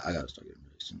 I gotta start getting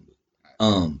ready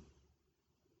soon.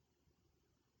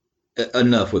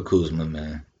 Enough with Kuzma,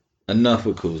 man. Enough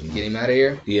with Kuzma. Get him out of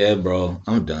here. Yeah, bro.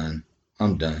 I'm done.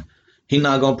 He's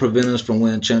not gonna prevent us from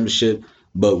winning championship,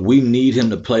 but we need him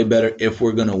to play better if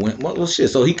we're gonna win. Well, shit.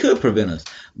 So he could prevent us,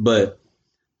 but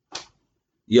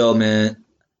yo, man,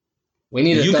 We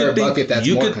need a you third could bucket that's think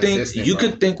you more could think consistent. you bro.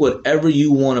 could think whatever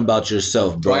you want about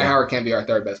yourself, bro. Dwight Howard can't be our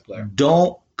third best player.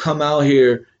 Don't come out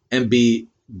here and be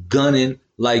gunning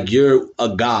like you're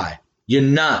a guy. You're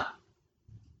not.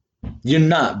 You're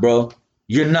not, bro.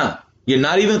 You're not. You're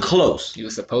not even close. He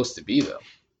was supposed to be though.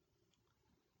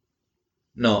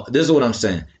 No, this is what I'm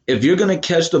saying. If you're going to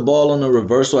catch the ball on the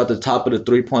reversal at the top of the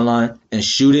three-point line and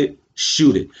shoot it,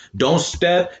 shoot it. Don't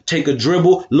step, take a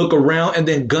dribble, look around, and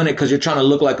then gun it because you're trying to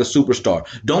look like a superstar.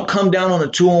 Don't come down on a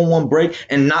 2-on-1 break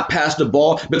and not pass the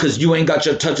ball because you ain't got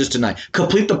your touches tonight.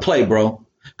 Complete the play, bro.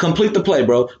 Complete the play,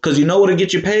 bro, because you know what'll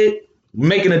get you paid?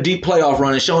 Making a deep playoff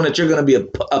run and showing that you're going to be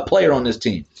a player on this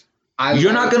team.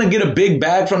 You're not going to get a big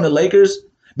bag from the Lakers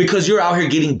because you're out here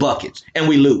getting buckets and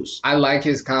we lose. I like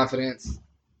his confidence.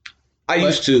 I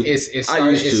used to. It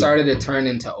started to turn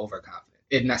into overconfidence.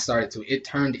 It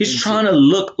turned He's into, trying to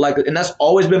look like, and that's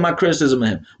always been my criticism of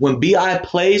him. When B.I.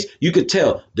 plays, you could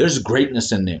tell there's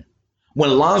greatness in there. When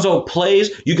Alonzo plays,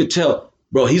 you could tell,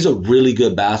 bro, he's a really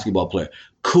good basketball player.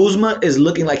 Kuzma is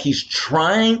looking like he's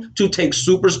trying to take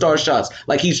superstar shots.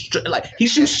 Like he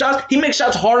shoots shots. He makes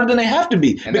shots harder than they have to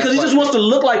be And because he just wants to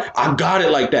look like I got it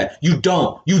like that. You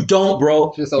don't, bro.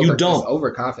 You don't. It's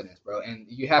overconfidence, bro. And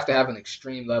you have to have an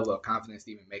extreme level of confidence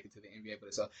to even make it to the NBA.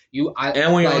 But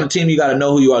And when you're on the team, you got to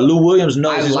know who you are. Lou Williams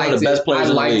knows he's one of the best players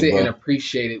in the league, I liked it bro. and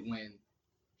appreciated when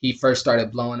he first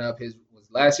started blowing up. His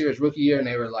last year, his rookie year, and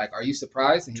they were like, "Are you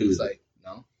surprised?" And he was like,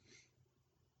 "No."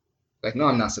 Like, no,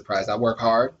 I'm not surprised. I work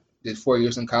hard. Did 4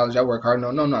 years in college. I work hard. No,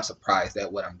 I'm not surprised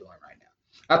at what I'm doing right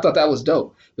now. I thought that was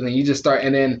dope. But then you just start,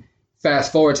 and then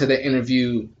fast forward to the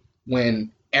interview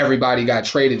when everybody got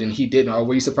traded and he didn't. Or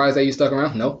were you surprised that you stuck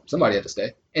around? No, somebody had to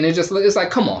stay. And it's like,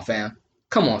 come on, fam.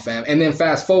 And then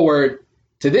fast forward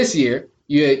to this year,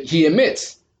 he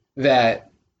admits that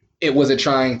it was a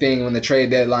trying thing when the trade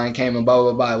deadline came and blah,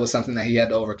 blah, blah. It was something that he had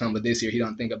to overcome. But this year, he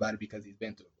don't think about it because he's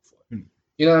been through it before.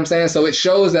 You know what I'm saying? So it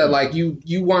shows that like you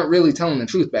weren't really telling the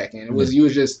truth back then. You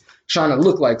was just trying to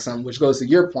look like something, which goes to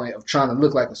your point of trying to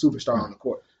look like a superstar on the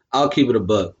court. I'll keep it a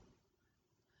buck.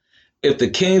 If the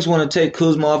Kings want to take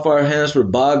Kuzma off our hands for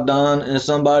Bogdan and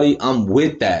somebody, I'm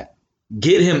with that.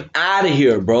 Get him out of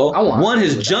here, bro. One,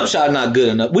 his jump shot not good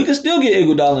enough. We can still get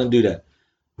Iguodala and do that.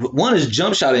 One, his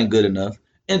jump shot ain't good enough.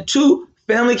 And two,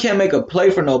 family can't make a play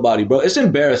for nobody, bro. It's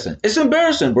embarrassing. It's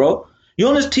embarrassing, bro. You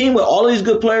on this team with all of these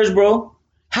good players, bro.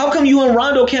 How come you and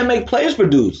Rondo can't make plays for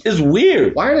dudes? It's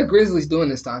weird. Why are the Grizzlies doing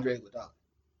this to Andre Iguodala?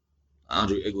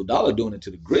 Andre Iguodala doing it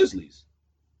to the Grizzlies.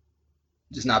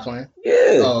 Just not playing?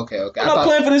 Yeah. Oh, okay. I'm not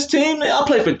playing for this team. I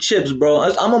play for chips,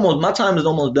 bro. My time is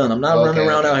almost done. I'm not running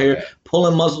around out here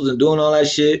pulling muscles and doing all that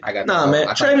shit.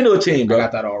 Man. Trade me to a team, bro. I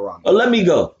got that all wrong. Or let me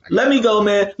go. Let me go,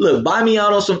 man. Look, buy me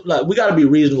out on some. Like, we got to be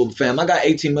reasonable, fam. I got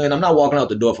 $18 million. I'm not walking out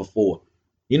the door for $4 million.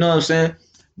 You know what I'm saying?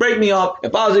 Break me off.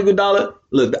 If I was Iguodala,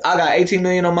 look, I got $18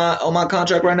 million on my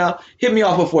contract right now. Hit me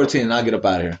off for 14 and I'll get up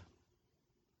out of here.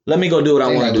 Let me go do what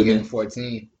I want to do. Getting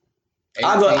 14.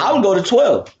 I would go to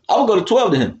 12. I would go to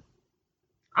 12 to him.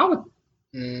 I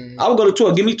would go to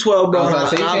 12. Give me 12, bro.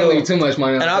 You can't leave too much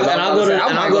money on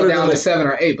I'll go down to 7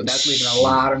 or 8, but that's leaving a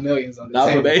lot of millions on the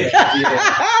table.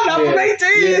 Not from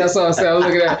 18. Yeah, that's what I'm saying.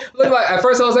 Look at that. Look like at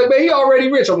first I was like, man, he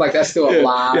already rich. I'm like, that's still a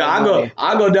lot. Yeah,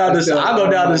 I go down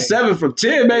to 7 from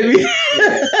 10, baby.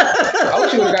 I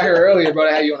wish you would have got here earlier, bro.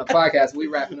 I had you on a podcast. We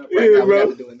wrapping up right now. We got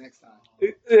to do it next time.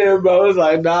 Yeah, bro. It's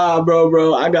like, nah, bro.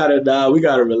 We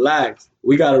gotta relax.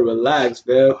 We gotta relax,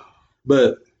 man.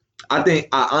 But I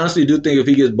honestly do think if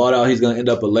he gets bought out, he's gonna end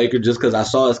up a Laker just because I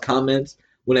saw his comments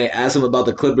when they asked him about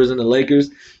the Clippers and the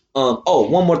Lakers.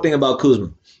 One more thing about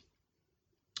Kuzma.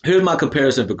 Here's my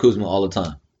comparison for Kuzma all the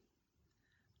time.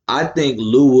 I think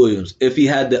Lou Williams, if he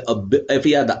had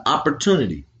the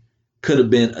opportunity, could have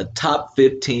been a top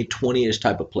 15, 20-ish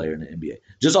type of player in the NBA.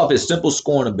 Just off his simple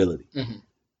scoring ability. Mm-hmm.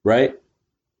 Right?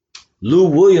 Lou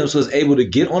Williams was able to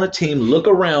get on a team, look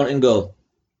around, and go,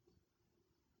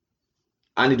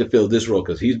 I need to fill this role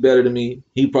because he's better than me.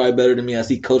 He probably better than me. I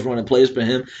see coach running plays for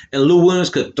him. And Lou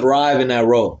Williams could thrive in that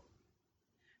role.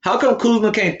 How come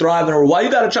Kuzma can't thrive in a role? Why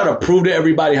you got to try to prove to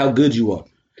everybody how good you are?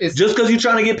 Just because you're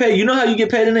trying to get paid. You know how you get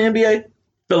paid in the NBA?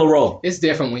 Fill a role. It's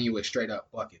different when you would straight up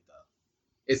bucket, though.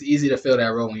 It's easy to fill that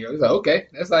role when you're like, okay.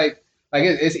 That's like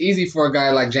it's easy for a guy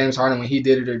like James Harden when he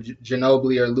did it, or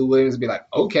Ginobili or Lou Williams to be like,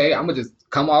 okay, I'm going to just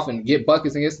come off and get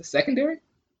buckets against the secondary.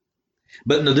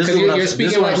 But no, this Because is what you're I'm, this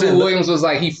speaking is what like I'm Lou saying. Williams was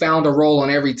like he found a role on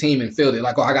every team and filled it.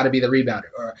 Like, oh, I got to be the rebounder,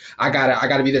 or I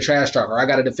gotta be the trash talker, or I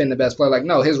got to defend the best player. Like,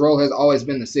 no, his role has always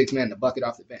been the sixth man, the bucket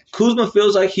off the bench. Kuzma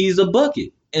feels like he's a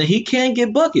bucket, and he can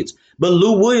get buckets. But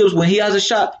Lou Williams, when he has a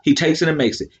shot, he takes it and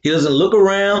makes it. He doesn't look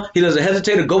around. He doesn't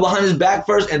hesitate to go behind his back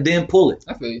first and then pull it.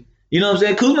 I feel you. You know what I'm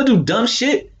saying? Kuzma do dumb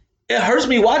shit. It hurts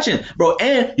me watching, bro.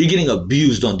 And you're getting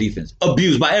abused on defense.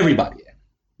 Abused by everybody.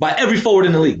 By every forward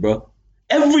in the league, bro.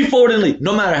 Every forward in the league,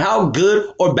 no matter how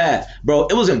good or bad. Bro,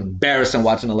 it was embarrassing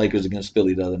watching the Lakers against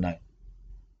Philly the other night.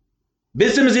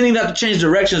 Ben Simmons didn't even have to change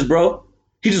directions, bro.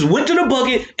 He just went to the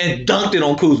bucket and dunked it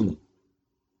on Kuzma.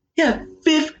 Yeah,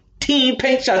 15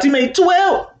 paint shots. He made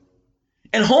 12.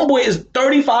 And homeboy is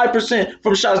 35%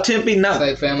 from shots 10 feet It's now.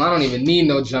 like, fam, I don't even need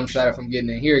no jump shot if I'm getting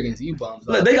in here against you bums.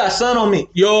 Look, they got sun on me.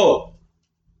 Yo.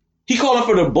 He calling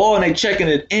for the ball and they checking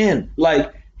it in.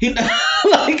 Like, he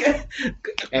like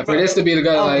And for this to be the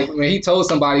guy, like when he told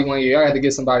somebody one year, I had to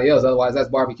get somebody else. Otherwise, that's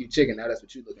barbecue chicken. Now that's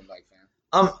what you looking like,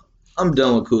 fam. I'm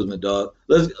done with Kuzma, dog.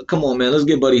 Let's come on, man. Let's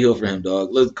get Buddy Hield for him, dog.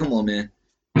 Let's come on, man.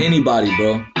 Anybody,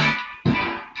 bro.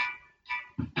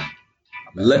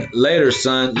 Later,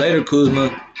 son. Later,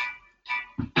 Kuzma.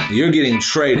 You're getting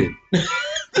traded.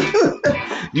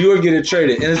 You are getting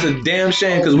traded, and it's a damn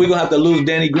shame because we're gonna have to lose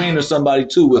Danny Green or somebody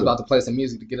too I was with him. about to play some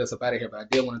music to get us up out of here, but I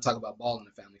did want to talk about Ball in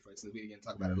the Family first, since we didn't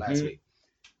talk about it last week.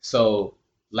 So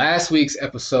last week's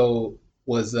episode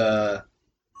was I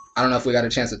don't know if we got a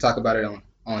chance to talk about it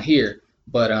on here,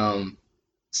 but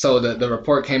so the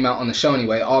report came out on the show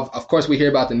anyway. Of course, we hear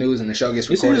about the news and the show gets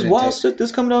You see recorded. this wild shit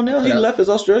that's coming down now? He Yeah. left his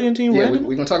Australian team Yeah, randomly?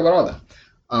 we're gonna talk about all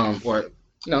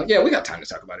that. Yeah, we got time to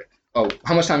talk about it. Oh,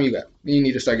 how much time you got? You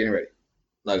need to start getting ready.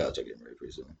 I gotta check it ready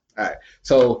pretty soon. All right.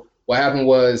 So what happened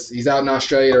was he's out in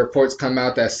Australia. The reports come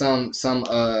out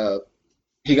that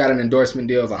he got an endorsement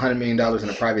deal of $100 million in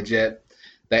a private jet.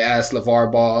 They asked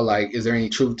LeVar Ball, like, is there any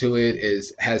truth to it?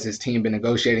 Has his team been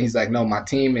negotiating? He's like, no,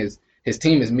 his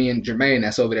team is me and Jermaine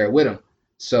that's over there with him.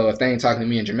 So if they ain't talking to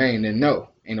me and Jermaine, then no.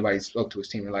 Ain't nobody spoke to his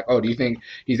team. They're like, oh, do you think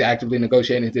he's actively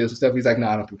negotiating deals and stuff? He's like, no,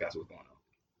 I don't think that's what's going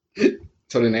on.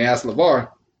 So then they asked LeVar.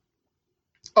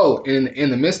 Oh, in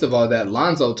the midst of all that,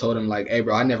 Lonzo told him, like, hey,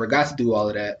 bro, I never got to do all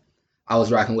of that. I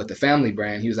was rocking with the family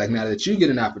brand. He was like, now that you get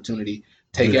an opportunity,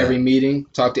 take every meeting,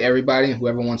 talk to everybody, and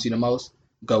whoever wants you the most,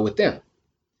 go with them.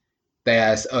 They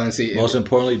asked, Most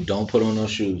importantly, don't put on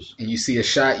those shoes. and you see a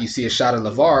shot of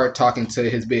LeVar talking to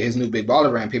his new big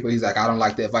baller brand people. He's like, I don't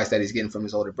like the advice that he's getting from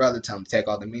his older brother. Tell him to take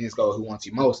all the meetings, go, who wants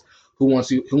you most? Who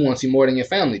wants you more than your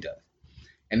family does?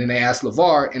 And then they asked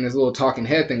LeVar in his little talking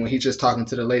head thing when he's just talking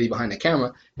to the lady behind the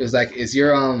camera. It was like, is it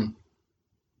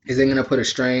gonna put a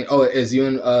strain? Oh, is you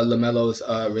and LaMelo's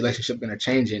relationship gonna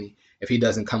change any if he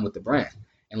doesn't come with the brand?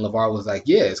 And LeVar was like,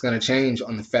 yeah, it's gonna change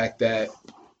on the fact that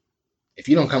if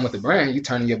you don't come with the brand, you're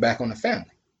turning your back on the family.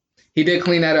 He did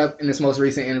clean that up in this most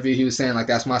recent interview. He was saying, like,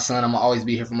 that's my son. I'm going to always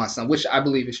be here for my son, which I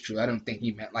believe is true. I don't think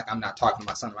he meant, like, I'm not talking to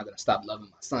my son. I'm not going to stop loving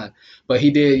my son. But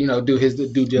he did, do his due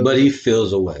diligence. But he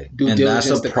feels away. And that's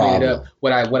a problem.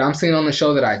 What I'm seeing on the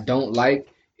show that I don't like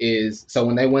is, so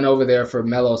when they went over there for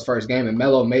Melo's first game, and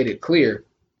Melo made it clear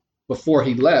before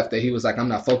he left that he was like, I'm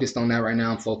not focused on that right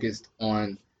now. I'm focused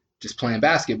on just playing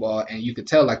basketball. And you could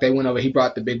tell, like, they went over, he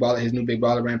brought his new big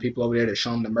baller brand people over there to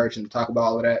show him the merch and to talk about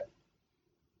all of that.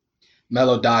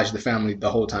 Melo dodged the family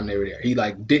the whole time they were there. He,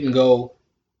 like, didn't go,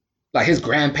 like, his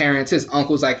grandparents, his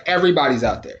uncles, like, everybody's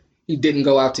out there. He didn't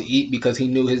go out to eat because he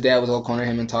knew his dad was going to corner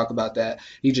him and talk about that.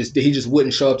 He just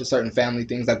wouldn't show up to certain family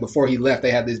things. Like, before he left,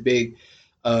 they had this big,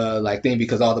 thing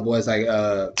because all the boys, like,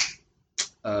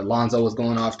 Lonzo was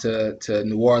going off to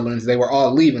New Orleans. They were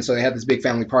all leaving, so they had this big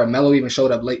family party. Melo even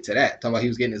showed up late to that, talking about he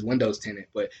was getting his windows tinted.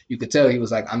 But you could tell he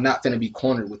was like, I'm not finna be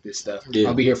cornered with this stuff. Yeah.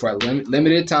 I'll be here for a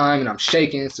limited time, and I'm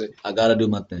shaking. So I gotta do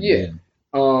my thing. Yeah.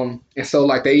 And so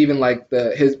like they even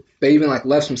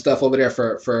left some stuff over there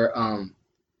for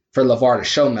LeVar to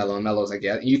show Melo, and Melo's like,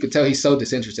 yeah. And you could tell he's so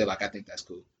disinterested. Like, I think that's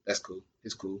cool. That's cool.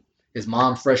 It's cool. His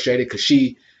mom frustrated because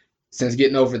since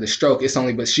getting over the stroke,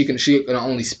 she can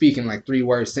only speak in like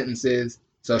 3-word sentences.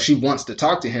 So she wants to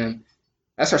talk to him.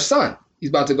 That's her son. He's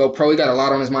about to go pro. He got a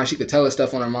lot on his mind. She could tell his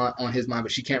stuff on his mind,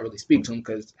 but she can't really speak to him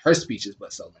because her speech is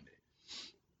but so limited.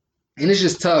 And it's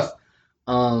just tough.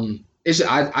 I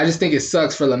just think it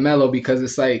sucks for LaMelo because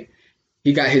it's like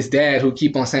he got his dad who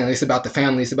keep on saying it's about the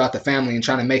family, and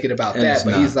trying to make it about that.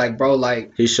 But he's like, bro,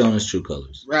 like he's showing his true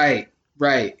colors. Right.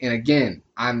 And again,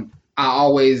 I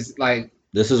always like.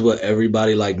 This is what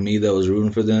everybody like me that was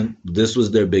rooting for them, this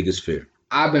was their biggest fear.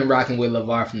 I've been rocking with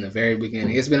LeVar from the very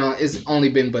beginning. It's only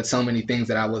been but so many things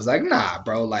that I was like, nah,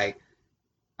 bro, like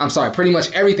I'm sorry, pretty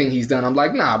much everything he's done. I'm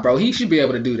like, nah, bro, he should be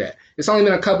able to do that. It's only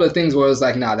been a couple of things where it's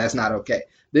like, nah, that's not okay.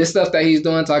 This stuff that he's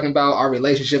doing, talking about our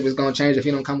relationship is gonna change if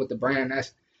he don't come with the brand,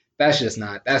 that's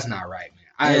not right,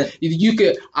 man.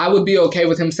 I would be okay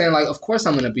with him saying like, of course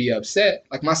I'm gonna be upset.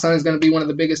 Like my son is gonna be one of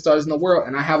the biggest stars in the world,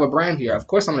 and I have a brand here. Of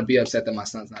course I'm gonna be upset that my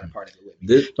son's not a part of it with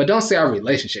me. But don't say our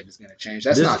relationship is gonna change.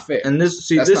 That's not fair. And this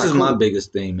is my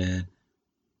biggest thing, man.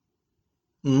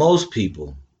 Most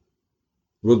people,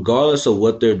 regardless of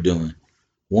what they're doing,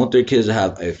 want their kids to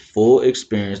have a full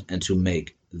experience and to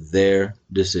make their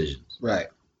decisions. Right.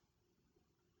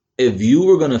 If you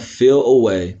were going to feel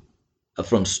away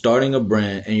from starting a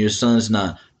brand and your son's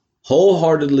not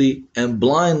wholeheartedly and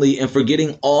blindly and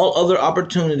forgetting all other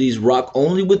opportunities rock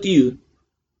only with you,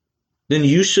 then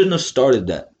you shouldn't have started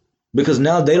that. Because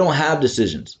now they don't have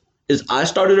decisions. It's I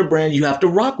started a brand, you have to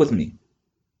rock with me.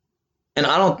 And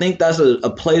I don't think that's a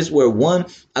place where, one,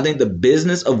 I think the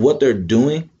business of what they're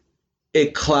doing,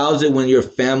 it clouds it when your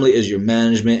family is your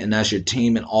management and that's your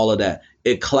team and all of that.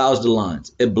 It clouds the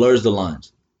lines. It blurs the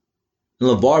lines. And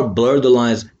LeVar blurred the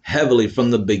lines heavily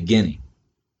from the beginning.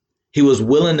 He was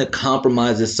willing to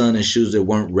compromise his son in shoes that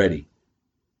weren't ready.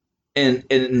 And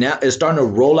now it's starting to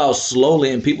roll out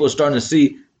slowly and people are starting to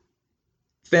see,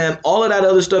 fam, all of that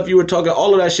other stuff you were talking,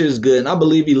 all of that shit is good. And I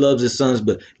believe he loves his sons,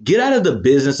 but get out of the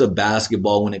business of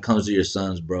basketball when it comes to your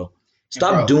sons, bro.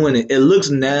 Stop doing it. It looks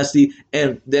nasty.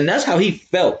 And then that's how he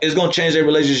felt. It's going to change their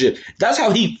relationship. That's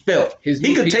how he felt.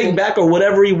 He could take back or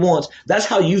whatever he wants. That's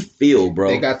how you feel, bro.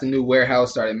 They got the new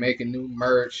warehouse, started making new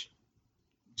merch.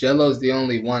 Jello's the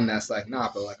only one that's like, nah,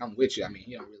 but like, I'm with you. I mean,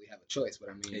 he don't really have a choice, but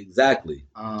I mean. Exactly.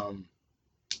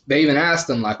 They even asked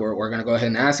him, like, we're going to go ahead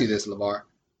and ask you this, LeVar.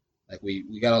 Like,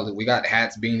 we got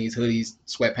hats, beanies, hoodies,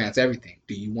 sweatpants, everything.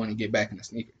 Do you want to get back in the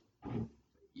sneaker?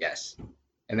 Yes.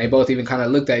 And they both even kind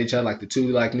of looked at each other, like the two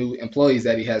like new employees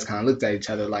that he has kind of looked at each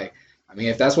other like, I mean,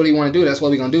 if that's what he want to do, that's what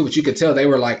we're going to do. But you could tell they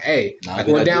were like, hey, like,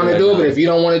 we're down to do it, but if you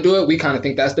don't want to do it, we kind of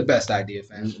think that's the best idea,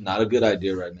 fam. Not a good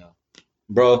idea right now.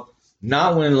 Bro,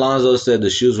 not when Lonzo said the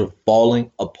shoes were falling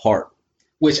apart.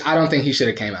 Which I don't think he should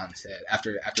have came out and said.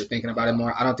 After thinking about it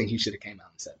more, I don't think he should have came out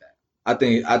and said that.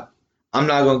 I'm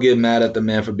not going to get mad at the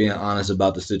man for being honest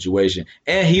about the situation.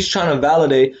 And he's trying to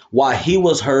validate why he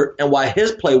was hurt and why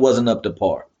his play wasn't up to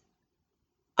par.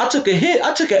 I took a hit.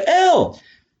 I took an L.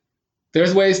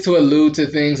 There's ways to allude to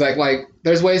things like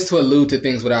there's ways to allude to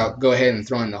things without go ahead and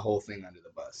throwing the whole thing under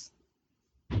the bus.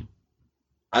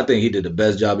 I think he did the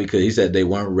best job he could. He said they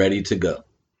weren't ready to go.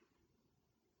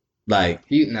 Like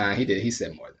he did. He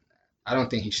said more than that. I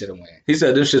don't think he should have won it. He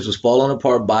said this shit was falling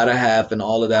apart by the half and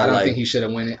all of that. I don't think he should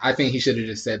have won it. I think he should have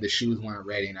just said the shoes weren't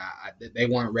ready, and they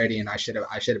weren't ready, and I should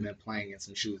have been playing in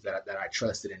some shoes that I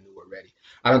trusted and knew were ready.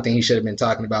 I don't think he should have been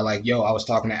talking about like, yo, I was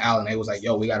talking to Al, and they was like,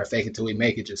 yo, we gotta fake it till we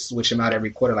make it. Just switch him out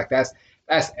every quarter. Like that's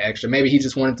extra. Maybe he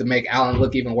just wanted to make Allen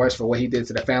look even worse for what he did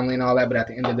to the family and all that. But at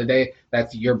the end of the day,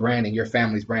 that's your brand and your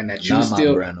family's brand. That you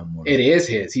still, brand no more. It is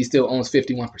his. He still owns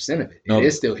 51% of it. It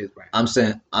is still his brand. I'm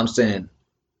saying.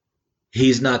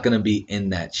 He's not going to be in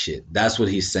that shit. That's what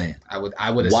he's saying. I would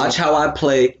watch how I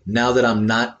play now that I'm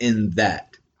not in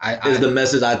that. Is the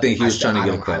message I think he was trying to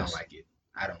get across. I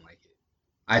don't like it.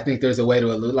 I think there's a way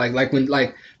to allude, like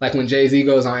when Jay-Z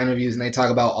goes on interviews and they talk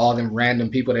about all them random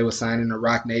people they were signing to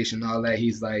Rock Nation and all that.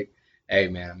 He's like, hey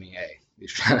man, I mean, hey, we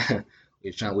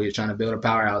were trying to build a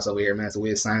powerhouse over here, man. So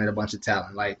we were signing a bunch of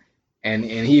talent, like, and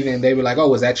they were like, oh,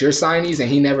 was that your signees? And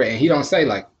he don't say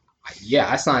like,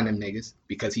 yeah, I signed them niggas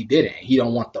because he didn't. He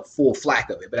don't want the full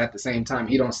flack of it. But at the same time,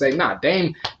 he don't say, nah,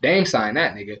 Dame signed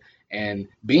that nigga and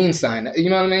Bean signed that. You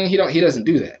know what I mean? He doesn't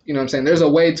do that. You know what I'm saying? There's a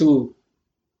way to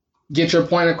get your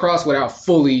point across without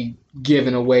fully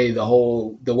giving away the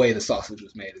way the sausage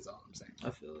was made is all I'm saying.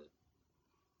 I feel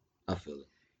it.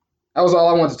 That was all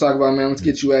I wanted to talk about, man. Let's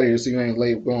get you out of here so you ain't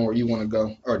late going where you want to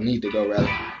go or need to go, rather.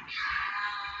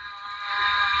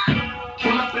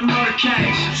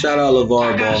 Shout out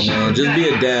LeVar Ball, man. Just be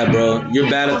a dad, bro. You're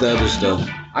bad at the other stuff.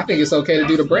 I think it's okay to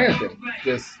do the brand thing.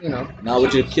 Just, not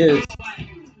with your kids.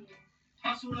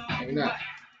 Maybe not.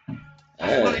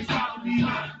 Hey.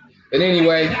 But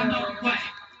anyway,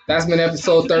 that's been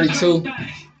episode 32.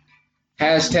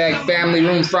 Hashtag Family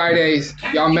Room Fridays.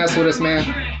 Y'all mess with us, man.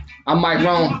 I'm Mike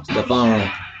Rome. Stephon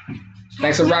Rome.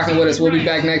 Thanks for rocking with us. We'll be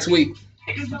back next week.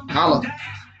 Holla.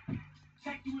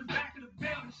 Thank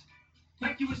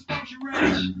you,